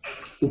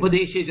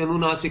upadeshe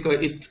janunasika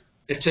it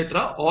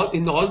etc.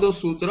 In all those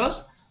sutras,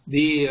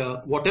 the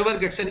whatever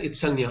gets an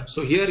itsanya.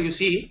 So here you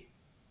see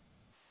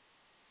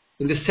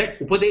in the set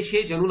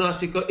upadeshe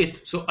janunasika it.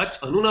 So ach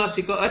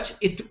anunasika ach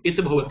it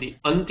bhavati.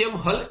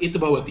 Antyam hal it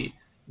bhavati.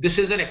 This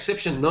is an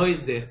exception. Na is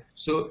there.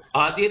 So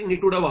adir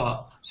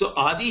nitudavaha. So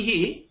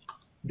adihi,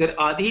 there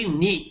adihi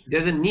ni.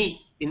 There's a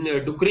ni in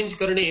dukrinj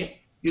karne.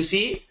 You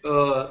see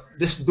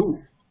this do.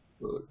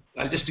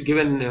 I'll just give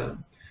an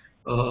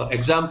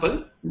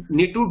example.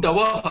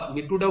 Nitudavaha.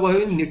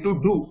 Nitudavaha is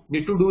nitudu.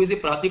 Nitudu is a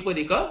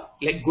pratipadika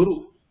like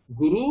guru.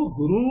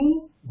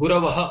 Guru,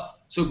 guravaha.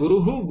 So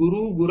guruhu,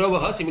 guru,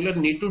 guravaha. Similar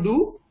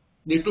nitudu,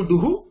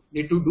 nituduhu,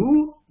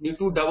 nitudu,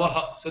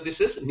 nitudavaha. So this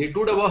is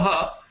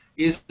nitudavaha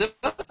is the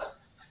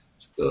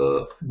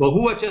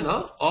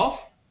bahuvachana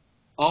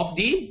of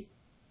the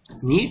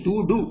need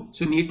to do.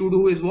 So need to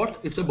do is what?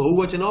 It's a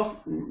bahuvachana of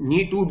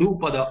need to do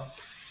pada.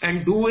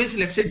 And do is,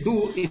 let's say,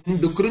 do in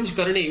Dukrinj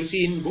Karne. You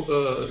see in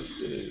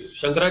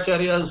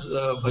Shankaracharya's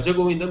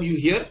Bhajagovindam, you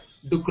hear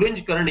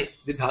Dukrinj Karne.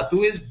 The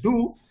dhatu is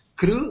do,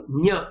 kru,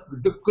 nya,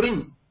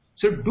 Dukrinj.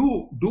 So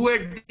do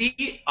at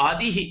the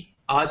adihi.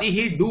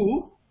 Adihi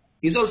do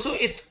is also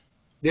it.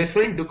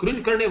 Therefore in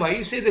Dukrinj Karne, why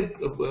you say the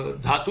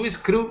dhatu is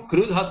kru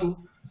dhatu?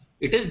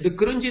 It is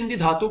Dukrinj in the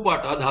dhatu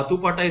pata.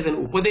 Dhatu pata is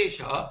an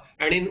upadesha,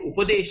 and in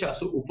upadesha,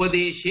 so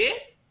upadeshe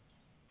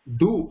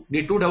do,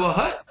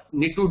 nitudavaha,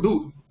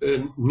 nitudu,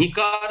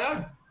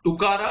 nikara,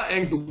 tukara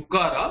and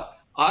dukara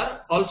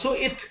are also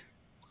it.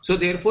 So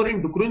therefore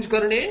in Dukrinj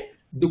Karne,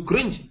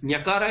 Dukrinj,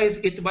 nyakara is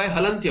it by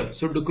halantyam.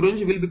 So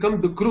Dukrinj will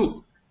become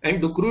Dukru,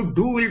 and Dukru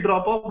do will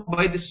drop off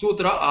by the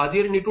sutra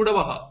adir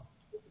nitudavaha.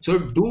 So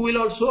do will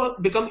also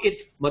become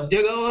it.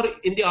 Madhyaga or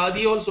in the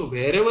adi also,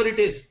 wherever it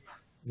is.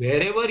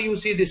 Wherever you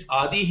see this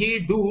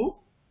adihi do,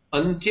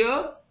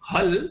 antya,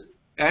 hal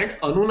and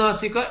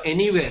anunasika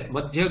anywhere.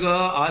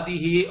 Madhyaga,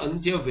 adihi,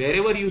 antya,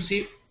 wherever you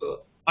see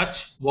ach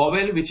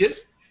vowel which is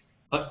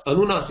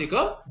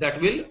anunasika,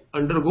 that will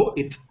undergo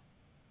it.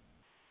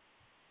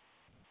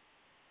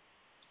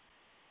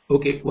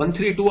 Okay,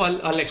 132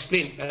 I'll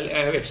explain.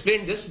 I have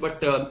explained this, but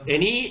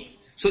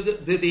so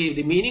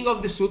the meaning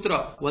of the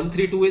sutra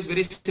 132 is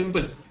very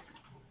simple.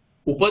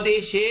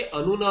 Upadeshe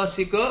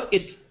anunasika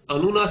it.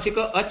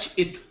 Anunasika ach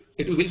it.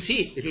 It will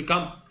see, it will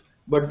come.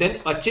 But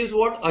then ach is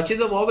what? Ach is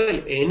a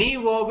vowel. Any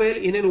vowel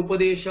in an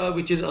upadesha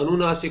which is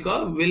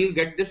anunasika will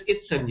get this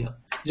it sanya.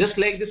 Just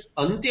like this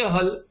antya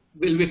hal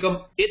will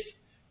become it,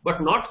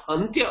 but not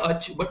antya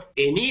ach, but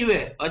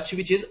anywhere ach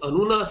which is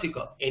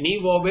anunasika.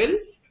 Any vowel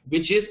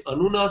which is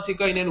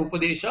anunasika in an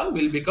upadesha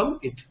will become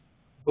it.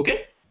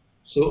 Okay?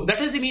 So that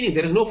is the meaning.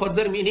 There is no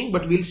further meaning,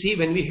 but we'll see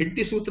when we hit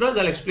the sutras.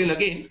 I'll explain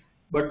again.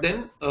 But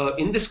then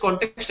in this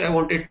context, I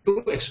wanted to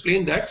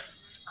explain that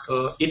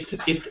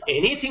if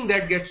anything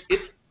that gets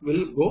it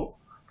will go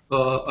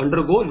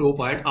undergo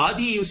lopa. And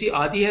adi, you see,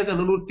 adi has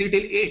ananurti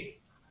till 8.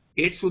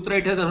 8 sutra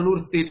it has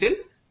ananurti till.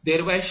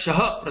 Thereby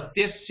shaha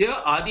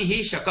pratyasya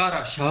adihi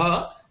shakara.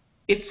 Shaha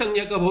it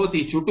sanyaka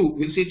bhavati chutu.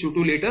 We'll see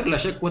chutu later.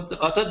 Lashakvat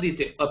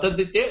atadite.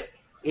 Atadite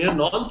in a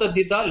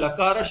non-tadita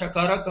lakara,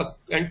 shakara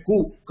and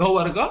ku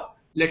kavarga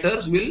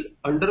letters will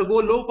undergo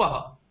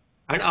lopa.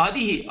 And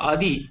adi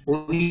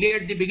only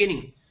at the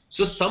beginning.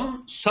 So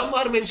some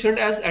are mentioned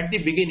as at the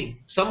beginning.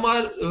 Some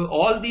are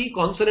all the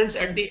consonants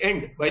at the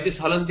end by this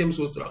Halantyam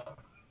Sutra.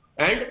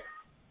 And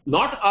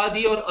not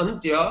adi or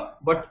antya,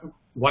 but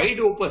wide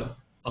open.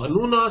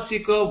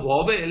 Anunasika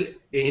vowel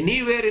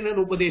anywhere in an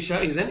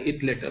upadesha is an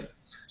it letter.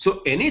 So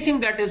anything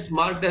that is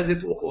marked as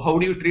it, how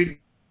do you treat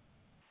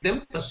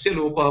them? Tasya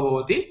lopaha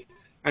bhavati.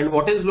 And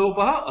what is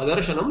lopaha?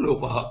 Adarshanam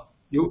lopaha.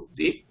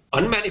 The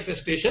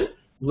unmanifestation.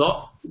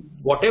 Not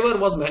whatever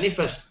was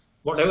manifest,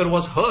 whatever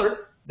was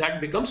heard, that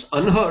becomes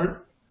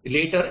unheard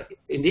later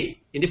in the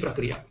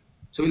prakriya.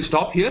 So we'll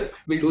stop here.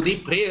 We'll do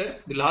the prayer,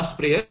 the last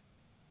prayer,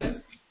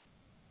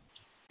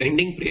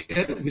 ending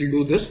prayer. We'll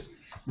do this.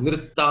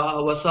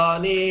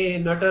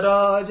 Nrittavasane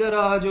nataraja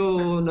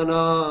rajo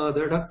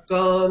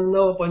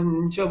nanadadakkanna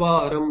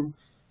panchavaram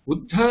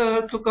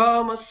uddhatu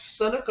kamas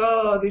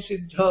sanakadi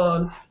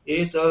siddhan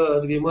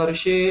etad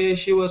vimarshe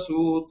shiva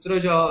sutra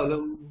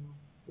jalam.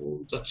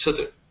 Tat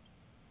Sat.